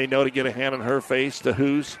covered. They know to get a hand on her face to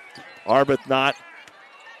Hoos. Arbuthnot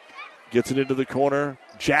gets it into the corner.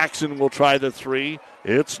 Jackson will try the three.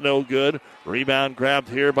 It's no good. Rebound grabbed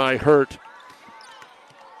here by Hurt.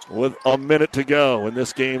 With a minute to go, and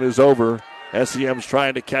this game is over. SEM's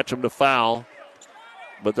trying to catch them to foul,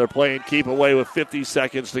 but they're playing keep away with 50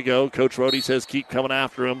 seconds to go. Coach Rohde says keep coming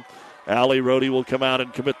after him. Allie Rohde will come out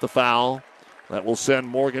and commit the foul. That will send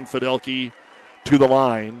Morgan Fidelke to the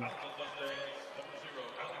line.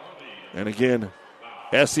 And again,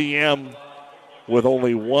 SEM with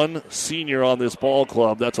only one senior on this ball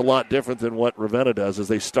club. That's a lot different than what Ravenna does as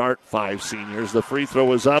they start 5 seniors. The free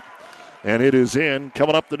throw is up. And it is in.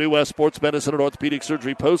 Coming up, the New West Sports Medicine and Orthopedic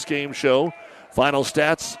Surgery post-game show. Final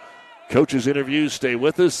stats, coaches' interviews, stay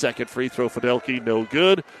with us. Second free throw, Fidelke, no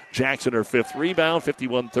good. Jackson, her 5th rebound,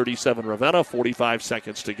 51-37 Ravenna, 45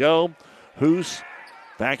 seconds to go. Hoos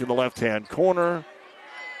back in the left-hand corner.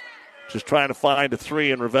 Just trying to find a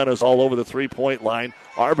three, and Ravenna's all over the three-point line.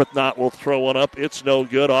 Arbuthnot will throw one up. It's no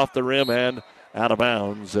good, off the rim and out of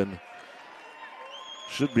bounds. And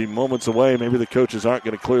should be moments away. Maybe the coaches aren't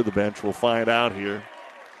going to clear the bench. We'll find out here.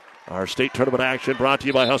 Our state tournament action brought to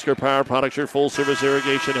you by Husker Power Products, your full-service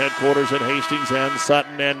irrigation headquarters in Hastings and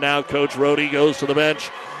Sutton. And now Coach Rohde goes to the bench,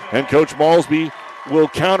 and Coach Malsby will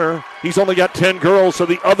counter. He's only got 10 girls, so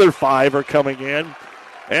the other 5 are coming in.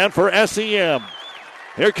 And for SEM,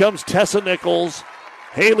 here comes Tessa Nichols,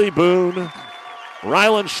 Haley Boone,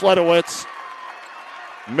 Rylan Schledowitz,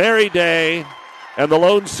 Mary Day, and the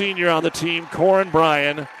lone senior on the team, Corin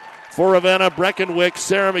Bryan. For Ravenna, Breckenwick,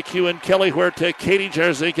 Sarah McEwen, Kelly Huerta, Katie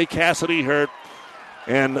Jarzyka, Cassidy Hurt.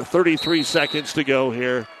 And 33 seconds to go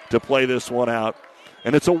here to play this one out.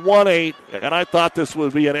 And it's a 1-8, and I thought this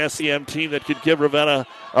would be an SEM team that could give Ravenna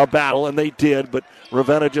a battle, and they did. But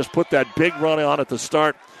Ravenna just put that big run on at the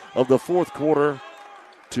start of the fourth quarter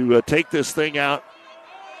to take this thing out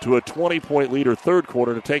to a 20-point lead, or third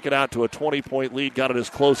quarter to take it out to a 20-point lead. Got it as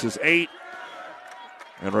close as 8.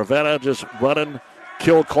 And Ravenna just running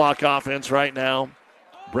kill clock offense right now.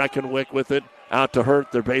 Breckenwick with it out to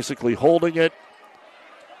Hurt. They're basically holding it.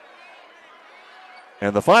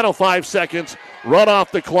 And the final 5 seconds run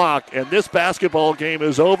off the clock. And this basketball game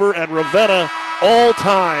is over. And Ravenna, all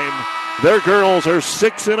time, their girls are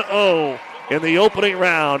 6-0 in the opening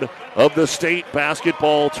round of the state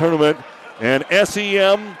basketball tournament. And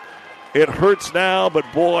SEM, it hurts now, but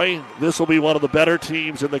boy, this will be one of the better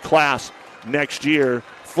teams in the class next year.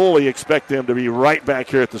 Fully expect them to be right back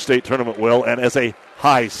here at the state tournament, Will, and as a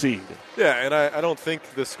high seed. Yeah, and I don't think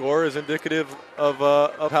the score is indicative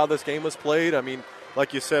of how this game was played. I mean,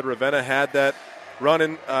 like you said, Ravenna had that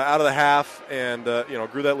running out of the half and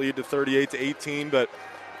grew that lead to 38-18. But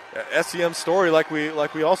SEM's story, like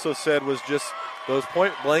we also said, was just those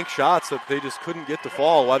point-blank shots that they just couldn't get to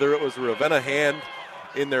fall, whether it was a Ravenna hand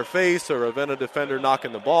in their face or a Ravenna defender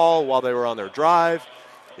knocking the ball while they were on their drive.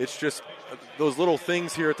 It's just those little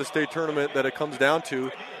things here at the state tournament that it comes down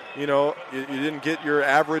to. You didn't get your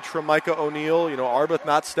average from Micah O'Neill. Arbeth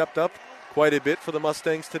not stepped up quite a bit for the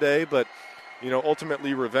Mustangs today, but,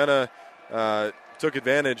 ultimately Ravenna took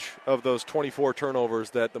advantage of those 24 turnovers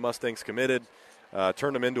that the Mustangs committed,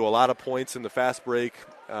 turned them into a lot of points in the fast break.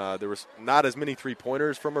 There was not as many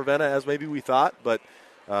three-pointers from Ravenna as maybe we thought, but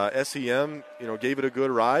SEM, gave it a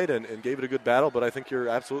good ride and gave it a good battle. But I think you're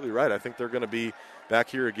absolutely right. I think they're going to be back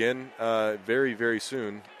here again very, very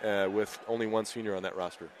soon with only one senior on that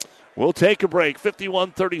roster. We'll take a break.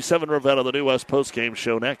 51-37 Ravenna, the New West postgame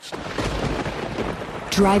show next.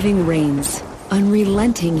 Driving rains,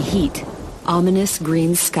 unrelenting heat, ominous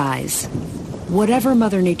green skies. Whatever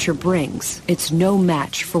Mother Nature brings, it's no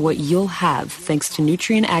match for what you'll have thanks to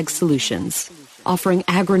Nutrien Ag Solutions, offering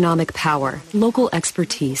agronomic power, local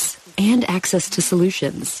expertise, and access to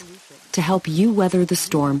solutions to help you weather the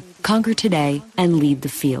storm, conquer today, and lead the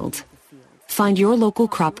field. Find your local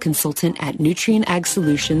crop consultant at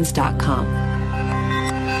nutrienagsolutions.com.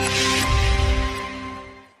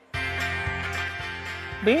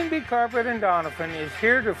 B&B Carpet and Donovan is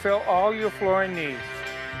here to fill all your flooring needs.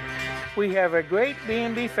 We have a great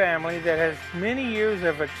B&B family that has many years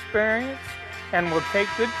of experience and will take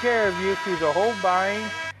good care of you through the whole buying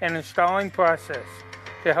and installing process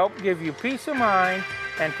to help give you peace of mind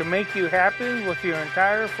and to make you happy with your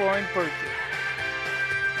entire flooring purchase.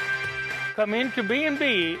 Come into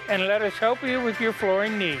B&B and let us help you with your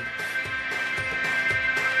flooring needs.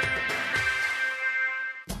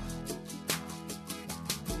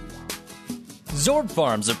 Zorb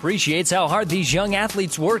Farms appreciates how hard these young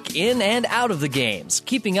athletes work in and out of the games.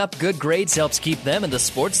 Keeping up good grades helps keep them in the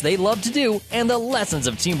sports they love to do, and the lessons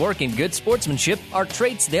of teamwork and good sportsmanship are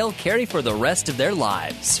traits they'll carry for the rest of their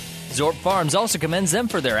lives. Zorb Farms also commends them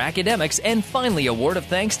for their academics, and finally a word of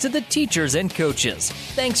thanks to the teachers and coaches.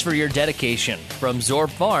 Thanks for your dedication. From Zorb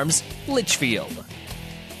Farms, Litchfield.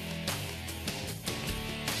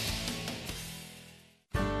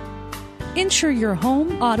 Insure your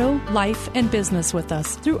home, auto, life, and business with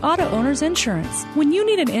us through Auto Owners Insurance. When you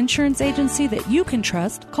need an insurance agency that you can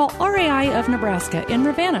trust, call RAI of Nebraska in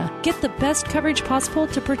Ravenna. Get the best coverage possible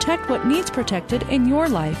to protect what needs protected in your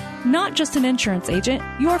life. Not just an insurance agent,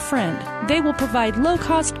 your friend. They will provide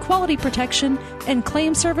low-cost, quality protection and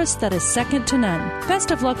claim service that is second to none.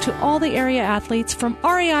 Best of luck to all the area athletes from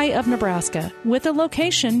RAI of Nebraska, with a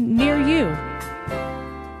location near you.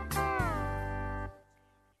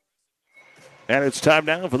 And it's time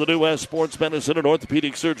now for the New West Sports Medicine and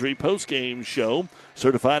Orthopedic Surgery postgame show.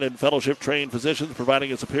 Certified and fellowship-trained physicians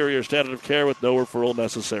providing a superior standard of care with no referral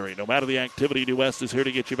necessary. No matter the activity, New West is here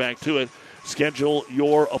to get you back to it. Schedule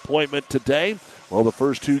your appointment today. Well, the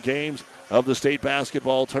first two games of the state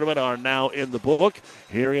basketball tournament are now in the book.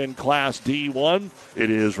 Here in Class D1, it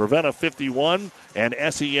is Ravenna 51 and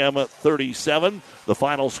SEM 37. The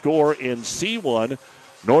final score in C1,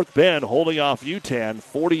 North Bend holding off UTAN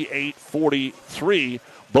 48-43.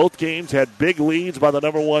 Both games had big leads by the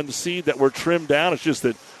number one seed that were trimmed down. It's just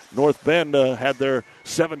that North Bend had their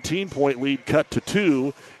 17-point lead cut to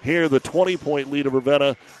 2. Here, the 20-point lead of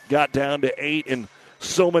Ravenna got down to 8, and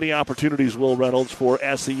so many opportunities, Will Reynolds, for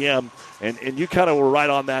SEM. And you kind of were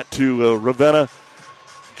right on that, too. Ravenna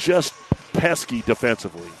just pesky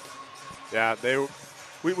defensively. Yeah,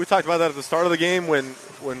 we talked about that at the start of the game when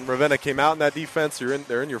Ravenna came out in that defense.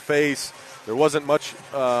 They're in your face. There wasn't much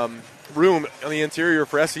room on the interior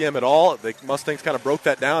for SEM at all. The Mustangs kind of broke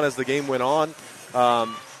that down as the game went on.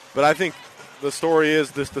 But I think the story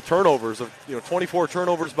is the turnovers of 24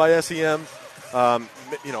 turnovers by SEM. I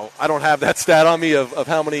don't have that stat on me of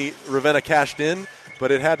how many Ravenna cashed in,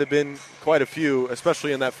 but it had to have been quite a few,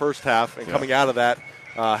 especially in that first half and coming out of that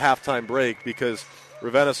halftime break, because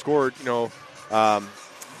Ravenna scored 4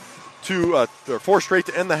 straight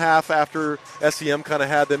to end the half after SEM kind of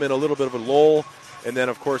had them in a little bit of a lull. And then,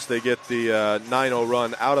 of course, they get the 9-0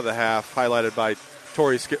 run out of the half, highlighted by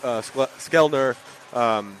Tori Skelner,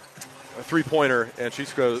 a three-pointer, and she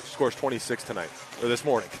scores 26 this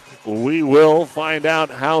morning. We will find out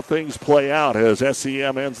how things play out as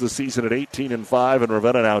SEM ends the season at 18-5 and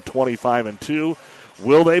Ravenna now 25-2.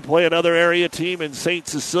 Will they play another area team in St.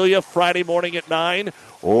 Cecilia Friday morning at 9?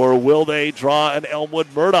 Or will they draw an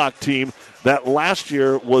Elmwood Murdoch team that last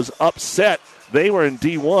year was upset? They were in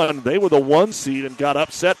D1. They were the 1 seed and got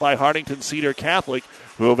upset by Hartington Cedar Catholic,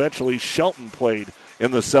 who eventually Shelton played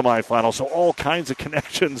in the semifinal. So all kinds of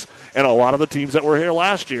connections, and a lot of the teams that were here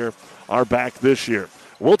last year are back this year.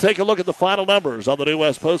 We'll take a look at the final numbers on the New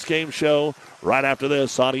West postgame show right after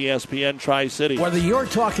this on ESPN Tri-City. Whether you're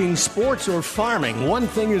talking sports or farming, one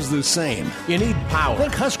thing is the same. You need power.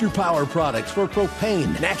 Think Husker Power products for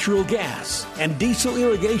propane, natural gas, and diesel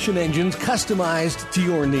irrigation engines customized to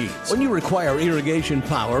your needs. When you require irrigation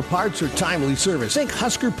power, parts, or timely service, think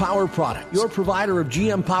Husker Power products, your provider of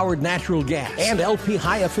GM-powered natural gas and LP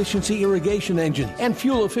high-efficiency irrigation engines and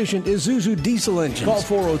fuel-efficient Isuzu diesel engines. Call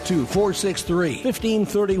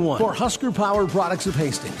 402-463-1531 for Husker Power products of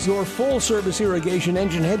Hastings, your full-service irrigation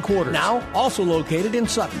engine headquarters, now also located in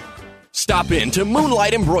Sutton. Stop in to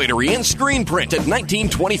Moonlight Embroidery and Screen Print at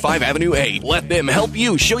 1925 Avenue 8. Let them help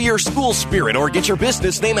you show your school spirit or get your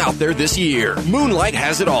business name out there this year. Moonlight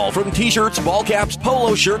has it all, from t-shirts, ball caps,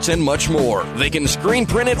 polo shirts, and much more. They can screen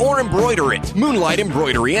print it or embroider it. Moonlight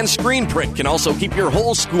Embroidery and Screen Print can also keep your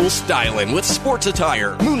whole school styling with sports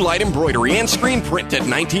attire. Moonlight Embroidery and Screen Print at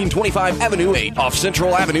 1925 Avenue 8 off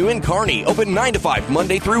Central Avenue in Kearney. Open 9 to 5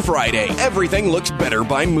 Monday through Friday. Everything looks better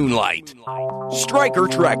by moonlight. Stryker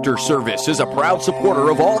Tractor Service is a proud supporter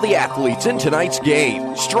of all the athletes in tonight's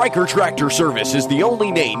game. Stryker Tractor Service is the only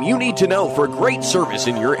name you need to know for great service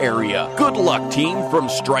in your area. Good luck, team, from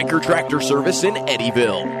Stryker Tractor Service in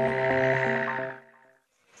Eddyville.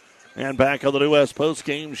 And back on the New West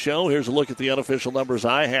postgame show, here's a look at the unofficial numbers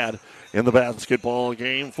I had in the basketball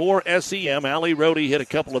game. For SEM, Allie Rohde hit a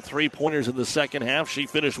couple of three-pointers in the second half. She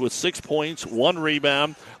finished with 6 points, 1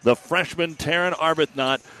 rebound. The freshman Taryn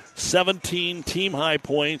Arbuthnot, 17 team-high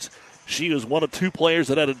points. She was one of 2 players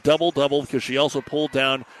that had a double-double because she also pulled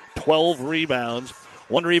down 12 rebounds.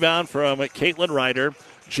 1 rebound from Caitlin Ryder.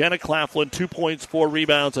 Jenna Claflin, 2 points, 4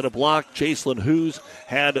 rebounds, and a block. Jacelyn Hughes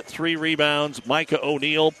had 3 rebounds. Micah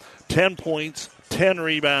O'Neill, 10 points, 10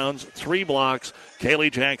 rebounds, 3 blocks.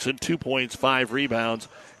 Kaylee Jackson, 2 points, 5 rebounds,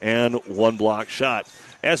 and 1 block shot.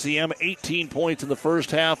 SEM, 18 points in the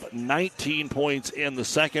first half, 19 points in the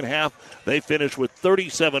second half. They finished with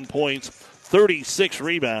 37 points, 36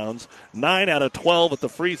 rebounds, 9 out of 12 at the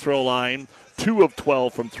free throw line, 2 of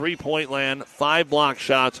 12 from three-point land, 5 block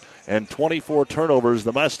shots, and 24 turnovers.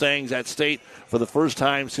 The Mustangs at state for the first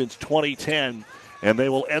time since 2010, and they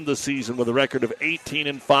will end the season with a record of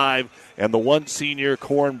 18-5. And the one senior,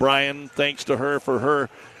 Corin Bryan, thanks to her for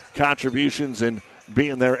her contributions and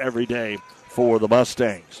being there every day for the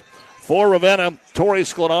Mustangs. For Ravenna, Tori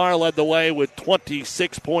Sklenar led the way with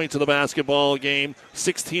 26 points in the basketball game.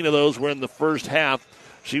 16 of those were in the first half.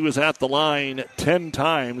 She was at the line 10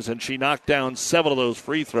 times, and she knocked down 7 of those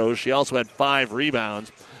free throws. She also had 5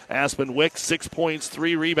 rebounds. Aspen Wick, 6 points,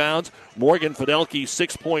 3 rebounds. Morgan Fidelke,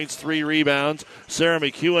 6 points, 3 rebounds. Sarah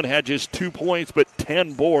McEwen had just 2 points, but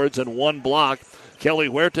 10 boards and 1 block. Kelly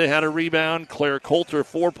Huerta had a rebound. Claire Coulter,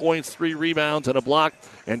 4 points, 3 rebounds, and a block.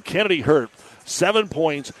 And Kennedy Hurt, 7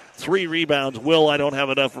 points, 3 rebounds. Will, I don't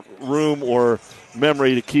have enough room or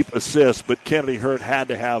memory to keep assists, but Kennedy Hurt had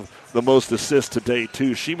to have the most assists today,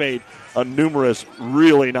 too. She made numerous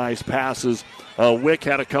really nice passes. Wick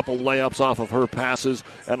had a couple layups off of her passes,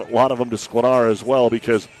 and a lot of them to Sklenar as well,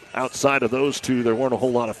 because outside of those two, there weren't a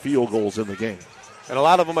whole lot of field goals in the game. And a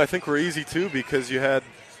lot of them, I think, were easy, too, because you had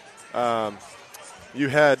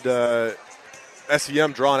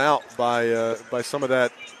SEM drawn out by some of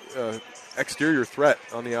that exterior threat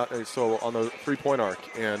on the on the three-point arc,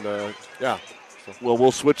 and yeah. Well,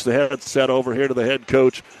 we'll switch the headset over here to the head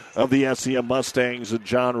coach of the SEM Mustangs,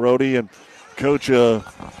 John Rohde. And Coach,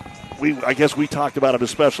 I guess we talked about it,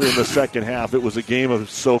 especially in the second half. It was a game of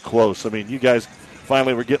so close. I mean, you guys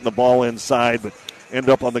finally were getting the ball inside, but ended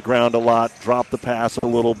up on the ground a lot, dropped the pass a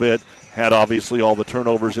little bit, had obviously all the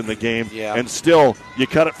turnovers in the game, and still you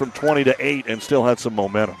cut it from 20 to 8 and still had some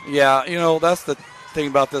momentum. Yeah, that's the thing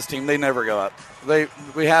about this team. They never go up.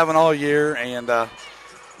 We haven't all year, and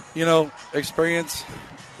experience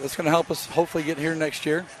that's going to help us hopefully get here next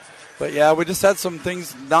year. But, yeah, we just had some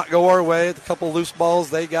things not go our way. A couple loose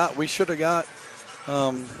balls we should have got.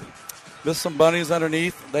 Missed some bunnies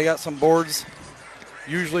underneath. They got some boards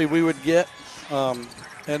usually we would get.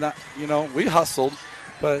 We hustled.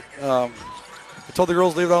 But I told the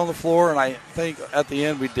girls to leave it on the floor, and I think at the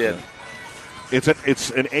end we did. It's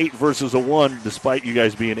an 8 versus a 1, despite you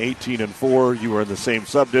guys being 18-4. You were in the same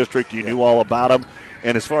sub-district. You knew all about them.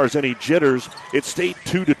 And as far as any jitters, it stayed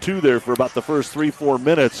 2-2 there for about the first 3-4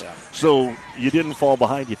 minutes. Yeah. So you didn't fall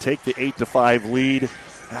behind. You take the 8-5 lead.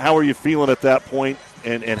 How are you feeling at that point,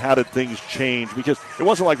 and how did things change? Because it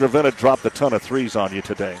wasn't like Ravenna dropped a ton of threes on you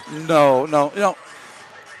today. No.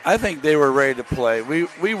 I think they were ready to play.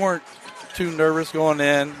 We weren't too nervous going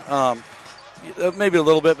in. maybe a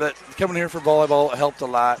little bit, but coming here for volleyball helped a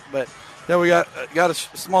lot. But yeah, we got a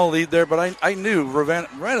small lead there, but I knew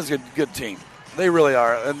Ravenna's a good team. They really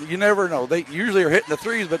are, and you never know. They usually are hitting the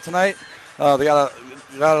threes, but tonight they got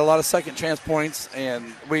a lot of second chance points,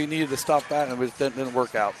 and we needed to stop that, and it didn't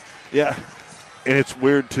work out. Yeah, and it's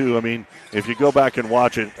weird too. I mean, if you go back and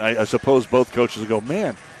watch it, I suppose both coaches will go,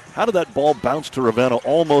 man, how did that ball bounce to Ravenna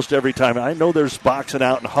almost every time? I know there's boxing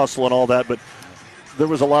out and hustle and all that, but there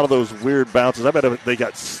was a lot of those weird bounces. I bet they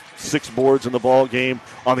got 6 boards in the ball game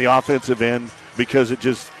on the offensive end because it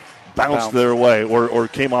just bounced their way or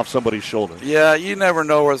came off somebody's shoulder. Yeah, you never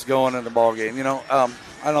know where it's going in the ball game. I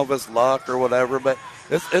don't know if it's luck or whatever, but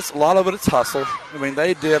it's a lot of it's hustle. I mean,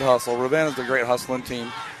 they did hustle. Ravenna's a great hustling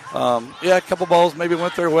team. A couple balls maybe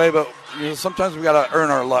went their way, but sometimes we got to earn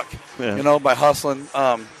our luck, by hustling.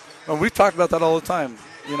 And we've talked about that all the time.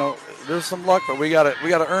 There's some luck, but we got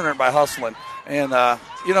to earn it by hustling. And a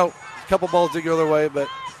couple balls did go their way, but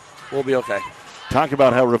we'll be okay. Talk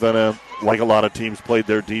about how Ravenna, like a lot of teams, played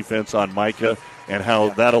their defense on Micah and how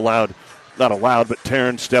that but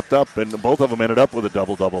Taryn stepped up, and both of them ended up with a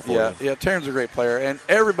double-double for them. Yeah, Taryn's a great player, and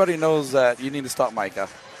everybody knows that you need to stop Micah,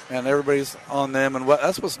 and everybody's on them, and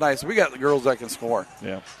that's what's nice. We got the girls that can score,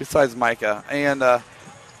 besides Micah, and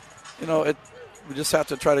we just have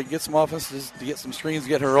to try to get some offenses to get some screens,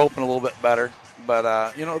 get her open a little bit better.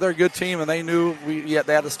 But they're a good team, and they knew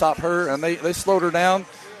they had to stop her, and they slowed her down.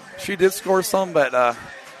 She did score some, but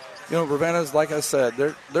Ravenna's, like I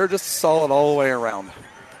said, they're just solid all the way around.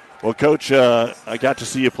 Well, Coach, I got to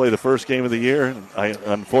see you play the first game of the year.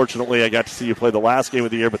 Unfortunately, I got to see you play the last game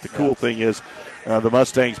of the year, but the cool thing is the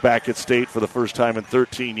Mustangs back at state for the first time in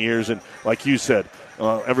 13 years. And like you said,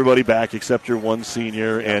 everybody back except your one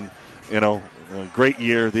senior. And, great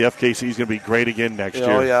year. The FKC is going to be great again next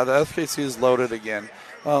year. Oh, yeah, the FKC is loaded again.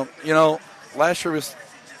 Last year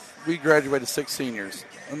we graduated 6 seniors.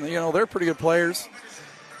 And, they're pretty good players.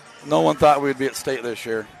 No one thought we'd be at state this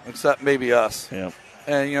year, except maybe us. Yeah.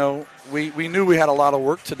 And, we knew we had a lot of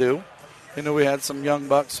work to do. We knew we had some young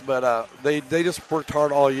bucks, but they just worked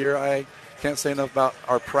hard all year. I can't say enough about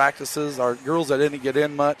our practices. Our girls that didn't get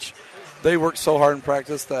in much, they worked so hard in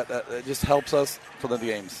practice that it just helps us for the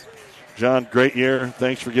games. John, great year.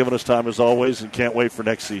 Thanks for giving us time as always, and can't wait for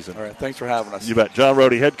next season. All right, thanks for having us. You bet. John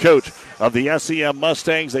Rohde, head coach of the SEM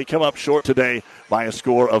Mustangs. They come up short today by a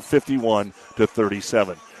score of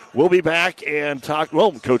 51-37. We'll be back and talk.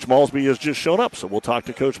 Well, Coach Malsby has just shown up, so we'll talk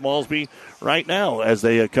to Coach Malsby right now as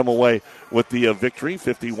they come away with the victory,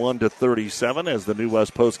 51-37, as the New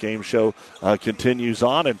West postgame show continues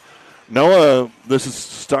on. And Noah, this is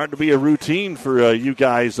starting to be a routine for you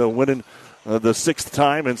guys winning the 6th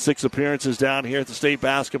time and 6 appearances down here at the state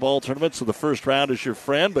basketball tournament. So the first round is your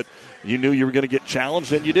friend, but you knew you were going to get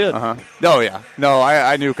challenged, and you did. Oh, yeah. No,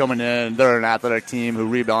 I knew coming in, they're an athletic team who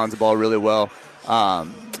rebounds the ball really well.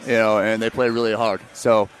 And they play really hard.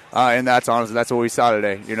 So, and that's honestly, that's what we saw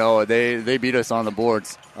today. They beat us on the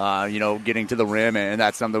boards, getting to the rim, and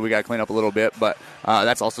that's something we got to clean up a little bit. But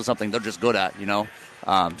that's also something they're just good at,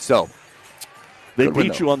 So they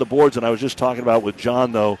beat you on the boards, and I was just talking about with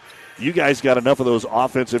John, though, you guys got enough of those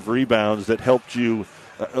offensive rebounds that helped you,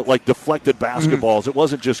 like deflected basketballs. It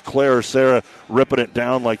wasn't just Claire or Sarah ripping it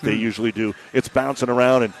down like they usually do. It's bouncing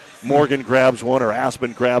around, and Morgan grabs one, or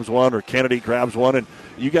Aspen grabs one, or Kennedy grabs one, and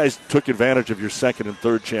you guys took advantage of your second and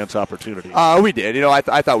third chance opportunities. We did. I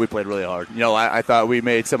thought we played really hard. I thought we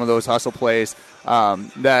made some of those hustle plays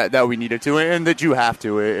that we needed to, and that you have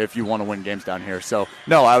to if you want to win games down here. So,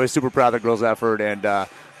 no, I was super proud of the girls' effort, and I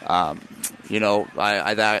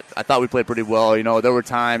thought we played pretty well. There were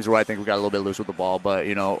times where I think we got a little bit loose with the ball, but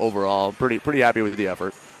overall, pretty happy with the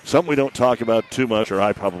effort. Something we don't talk about too much, or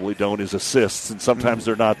I probably don't, is assists, and sometimes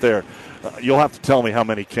they're not there. You'll have to tell me how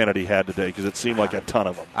many Kennedy had today, because it seemed like a ton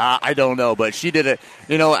of them. I don't know, but she did it.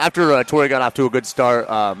 After Tori got off to a good start,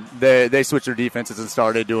 they switched their defenses and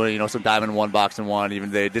started doing some diamond one, box and one. Even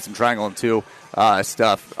they did some triangle and two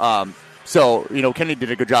stuff. So Kennedy did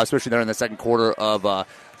a good job, especially there in the second quarter of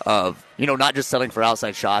not just settling for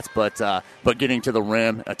outside shots, but getting to the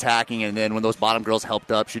rim, attacking, and then when those bottom girls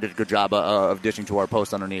helped up, she did a good job of dishing to our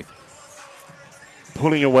post underneath.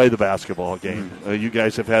 Putting away the basketball game. You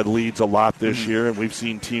guys have had leads a lot this year, and we've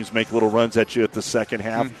seen teams make little runs at you at the second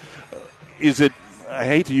half. Is it, I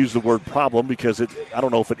hate to use the word problem because I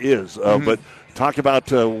don't know if it is, but talk about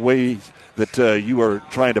ways that you are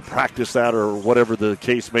trying to practice that, or whatever the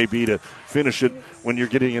case may be, to finish it when you're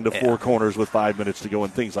getting into four corners with 5 minutes to go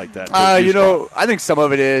and things like that. I think some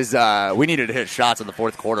of it is we needed to hit shots in the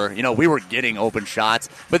fourth quarter. We were getting open shots,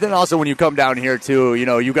 but then also when you come down here too,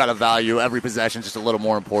 you got to value every possession just a little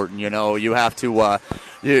more important. You have to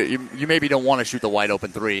you maybe don't want to shoot the wide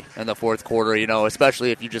open three in the fourth quarter,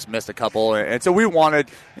 especially if you just missed a couple. And so we wanted,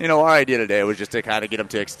 our idea today was just to kind of get them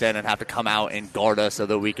to extend and have to come out and guard us so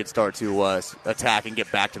that we could start to attack and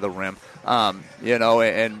get back to the rim.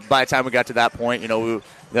 And by the time we got to that point,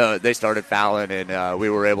 they started fouling, and we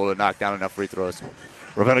were able to knock down enough free throws.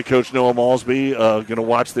 Ravenna coach Noah Malsby going to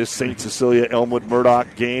watch this St. Cecilia Elmwood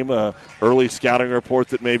Murdoch game. Early scouting report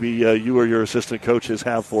that maybe you or your assistant coaches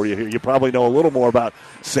have for you here. You probably know a little more about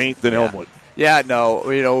St. than Elmwood. Yeah, no,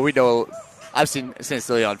 we know. I've seen St.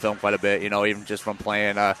 Cecilia on film quite a bit. Even just from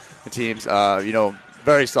playing the teams.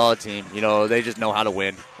 Very solid team. They just know how to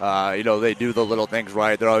win. They do the little things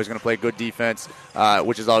right. They're always going to play good defense,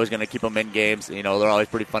 which is always going to keep them in games. They're always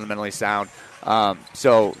pretty fundamentally sound.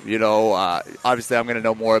 Obviously I'm going to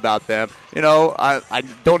know more about them. I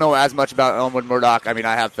don't know as much about Elmwood Murdoch. I mean,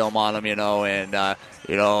 I have film on them, and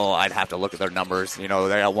I'd have to look at their numbers. They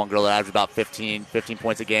got one girl that averaged about 15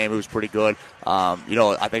 points a game, who's pretty good.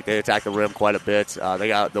 I think they attack the rim quite a bit. They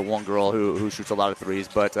got the one girl who shoots a lot of threes,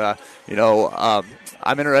 but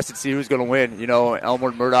I'm interested to see who's going to win.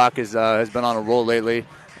 Elmwood Murdoch has been on a roll lately.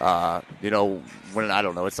 When I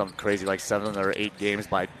don't know, it's something crazy like 7 or 8 games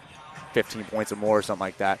by 15 points or more or something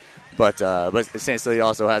like that. But St. Cecilia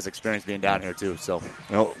also has experience being down here, too. So,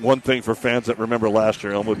 one thing for fans that remember last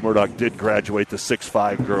year, Elmwood Murdoch did graduate the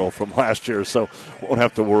 6'5" girl from last year, so won't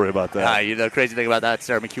have to worry about that. The crazy thing about that,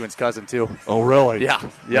 Sarah McEwen's cousin, too. Oh, really? Yeah.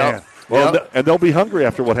 Yeah. Well, and they'll be hungry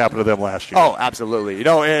after what happened to them last year. Oh, absolutely.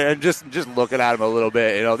 And just looking at them a little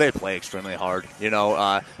bit, they play extremely hard.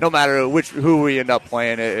 No matter who we end up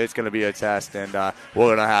playing, it's going to be a test, and we're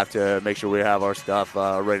going to have to make sure we have our stuff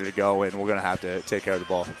ready to go, and we're going to have to take care of the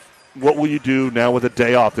ball. What will you do now with a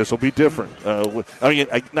day off? This will be different.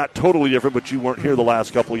 Not totally different, but you weren't here the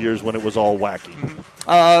last couple of years when it was all wacky.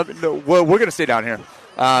 No, we're going to stay down here.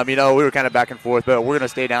 We were kind of back and forth, but we're going to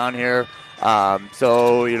stay down here.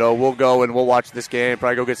 We'll go and we'll watch this game,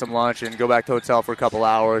 probably go get some lunch and go back to the hotel for a couple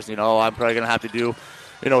hours. I'm probably going to have to do,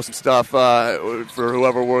 some stuff for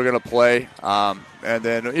whoever we're going to play. And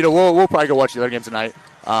then, we'll probably go watch the other game tonight.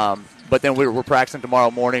 But then we're practicing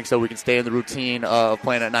tomorrow morning so we can stay in the routine of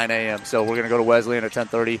playing at 9 a.m. So we're going to go to Wesleyan at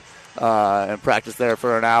 10:30 and practice there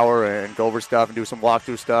for an hour and go over stuff and do some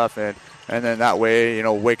walkthrough stuff. And then that way,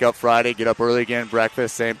 wake up Friday, get up early again,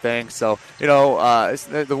 breakfast, same thing. So,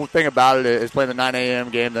 the thing about it is playing the 9 a.m.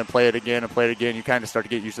 game, then play it again and play it again. You kind of start to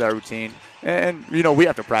get used to that routine. And, we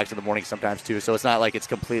have to practice in the morning sometimes, too. So it's not like it's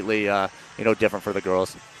completely, different for the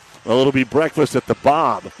girls. Well, it'll be breakfast at the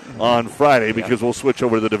Bob on Friday because we'll switch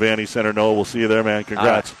over to the Devaney Center. Noah, we'll see you there, man.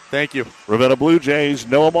 Congrats. Thank you. Ravenna Blue Jays,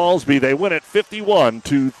 Noah Malsby. They win it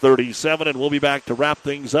 51-37, and we'll be back to wrap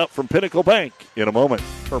things up from Pinnacle Bank in a moment.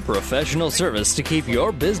 For professional service to keep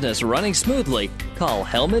your business running smoothly, call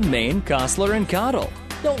Hellman, Maine, Kostler, and Cottle.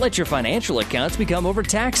 Don't let your financial accounts become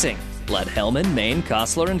overtaxing. Let Hellman, Maine,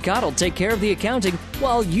 Kostler, and Cottle take care of the accounting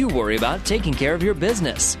while you worry about taking care of your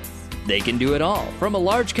business. They can do it all, from a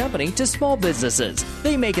large company to small businesses.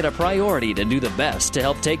 They make it a priority to do the best to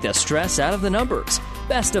help take the stress out of the numbers.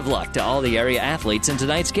 Best of luck to all the area athletes in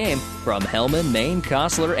tonight's game from Hellman, Maine,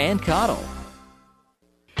 Kostler, and Cottle.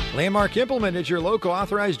 Landmark Implement is your local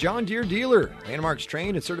authorized John Deere dealer. Landmark's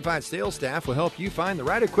trained and certified sales staff will help you find the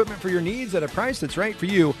right equipment for your needs at a price that's right for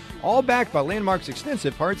you, all backed by Landmark's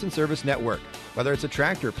extensive parts and service network. Whether it's a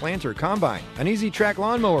tractor, planter, combine, an easy-track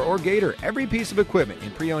lawnmower, or gator, every piece of equipment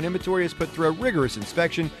in pre-owned inventory is put through a rigorous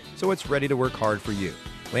inspection so it's ready to work hard for you.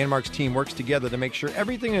 Landmark's team works together to make sure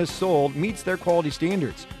everything that is sold meets their quality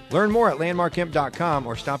standards. Learn more at landmarkimp.com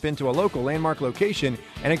or stop into a local Landmark location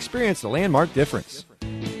and experience the Landmark difference.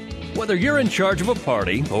 Whether you're in charge of a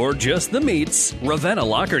party or just the meats, Ravenna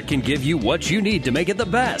Locker can give you what you need to make it the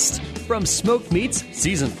best. From smoked meats,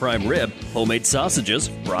 seasoned prime rib, homemade sausages,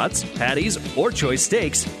 brats, patties, or choice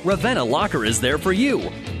steaks, Ravenna Locker is there for you.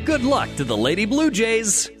 Good luck to the Lady Blue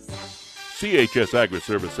Jays. CHS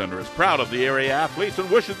Agri-Service Center is proud of the area athletes and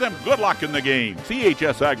wishes them good luck in the game.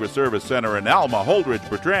 CHS Agri-Service Center in Alma, Holdridge,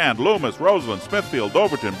 Bertrand, Loomis, Roseland, Smithfield,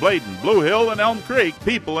 Overton, Bladen, Blue Hill, and Elm Creek.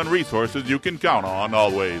 People and resources you can count on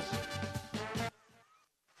always.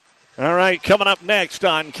 All right, coming up next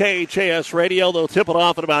on KHAS Radio, they'll tip it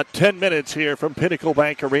off in about 10 minutes here from Pinnacle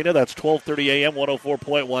Bank Arena. That's 12:30 a.m.,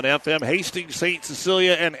 104.1 FM. Hastings, St.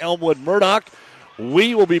 Cecilia, and Elmwood Murdoch.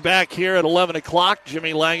 We will be back here at 11 o'clock,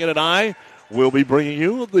 Jimmy Langen and I, We'll be bringing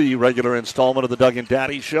you the regular installment of the Doug and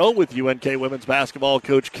Daddy Show with UNK women's basketball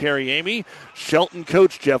coach Carrie Amy, Shelton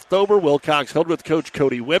coach Jeff Thober, Wilcox Hildreth coach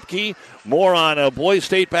Cody Whipke. More on boys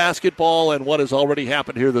state basketball and what has already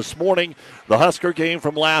happened here this morning. The Husker game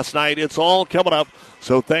from last night. It's all coming up.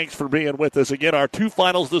 So thanks for being with us. Again, our two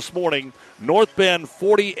finals this morning, North Bend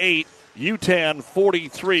 48, UTAN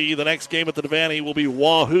 43. The next game at the Devaney will be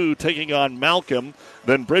Wahoo taking on Malcolm.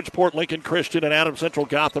 Then Bridgeport, Lincoln Christian, and Adams Central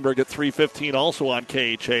Gothenburg at 3:15, also on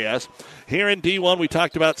KHAS. Here in D1, we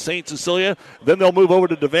talked about St. Cecilia. Then they'll move over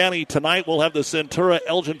to Devaney. Tonight we'll have the Centura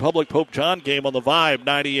Elgin Public Pope John game on the Vibe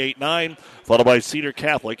 98.9, followed by Cedar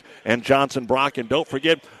Catholic and Johnson Brock. And don't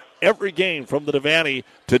forget, every game from the Devaney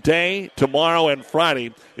today, tomorrow, and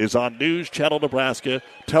Friday is on News Channel Nebraska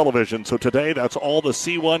television. So today, that's all the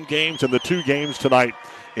C1 games and the two games tonight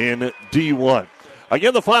in D1.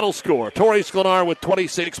 Again, the final score. Torrey Sklenar with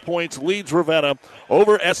 26 points leads Ravenna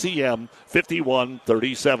over SEM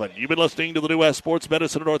 51-37. You've been listening to the New West Sports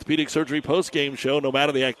Medicine and Orthopedic Surgery postgame show. No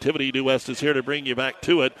matter the activity, New West is here to bring you back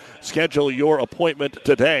to it. Schedule your appointment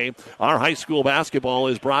today. Our high school basketball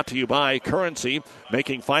is brought to you by Currency,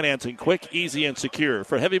 making financing quick, easy, and secure.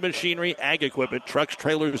 For heavy machinery, ag equipment, trucks,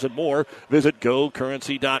 trailers, and more, visit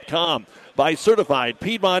GoCurrency.com. By Certified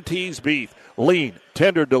Piedmontese Beef. Lean,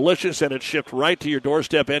 tender, delicious, and it's shipped right to your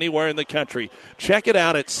doorstep anywhere in the country. Check it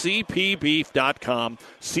out at cpbeef.com.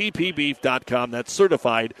 cpbeef.com. That's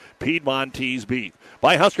Certified Piedmontese Beef.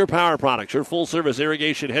 By Husker Power Products, your full-service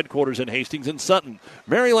irrigation headquarters in Hastings and Sutton.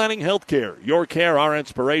 Mary Lanning Healthcare, your care, our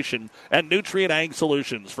inspiration. And Nutrient Ag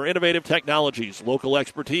Solutions for innovative technologies, local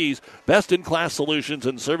expertise, best-in-class solutions,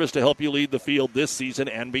 and service to help you lead the field this season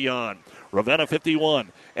and beyond. Ravenna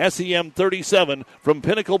 51, SEM 37 from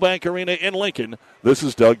Pinnacle Bank Arena in Lincoln. This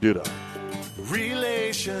is Doug Duda.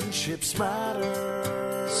 Relationships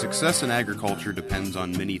matter. Success in agriculture depends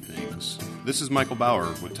on many things. This is Michael Bauer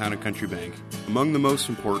with Town & Country Bank. Among the most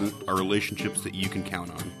important are relationships that you can count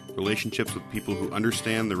on. Relationships with people who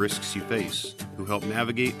understand the risks you face, who help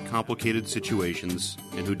navigate complicated situations,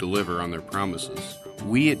 and who deliver on their promises.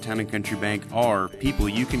 We at Town & Country Bank are people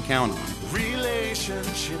you can count on.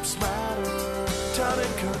 Relationships matter. Town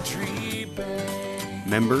 & Country Bank.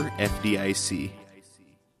 Member FDIC.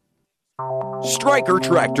 Stryker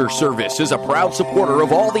Tractor Service is a proud supporter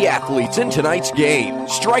of all the athletes in tonight's game.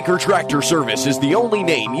 Stryker Tractor Service is the only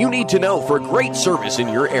name you need to know for great service in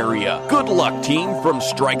your area. Good luck, team, from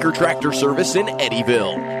Stryker Tractor Service in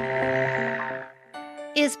Eddyville.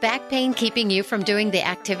 Is back pain keeping you from doing the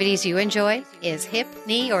activities you enjoy? Is hip,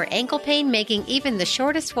 knee, or ankle pain making even the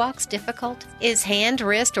shortest walks difficult? Is hand,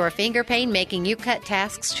 wrist, or finger pain making you cut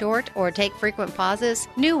tasks short or take frequent pauses?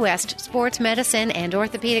 New West Sports Medicine and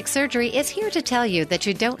Orthopedic Surgery is here to tell you that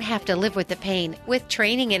you don't have to live with the pain. With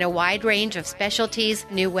training in a wide range of specialties,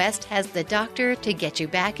 New West has the doctor to get you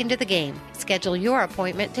back into the game. Schedule your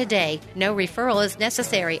appointment today. No referral is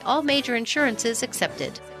necessary. All major insurances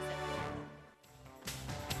accepted.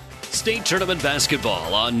 State Tournament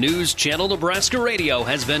Basketball on News Channel Nebraska Radio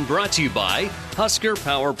has been brought to you by Husker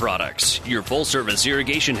Power Products, your full-service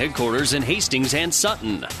irrigation headquarters in Hastings and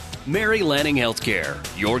Sutton. Mary Lanning Healthcare,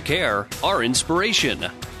 your care, our inspiration.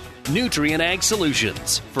 Nutrient Ag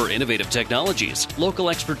Solutions, for innovative technologies, local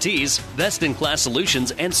expertise, best-in-class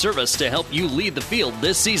solutions, and service to help you lead the field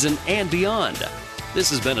this season and beyond. This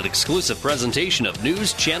has been an exclusive presentation of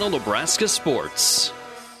News Channel Nebraska Sports.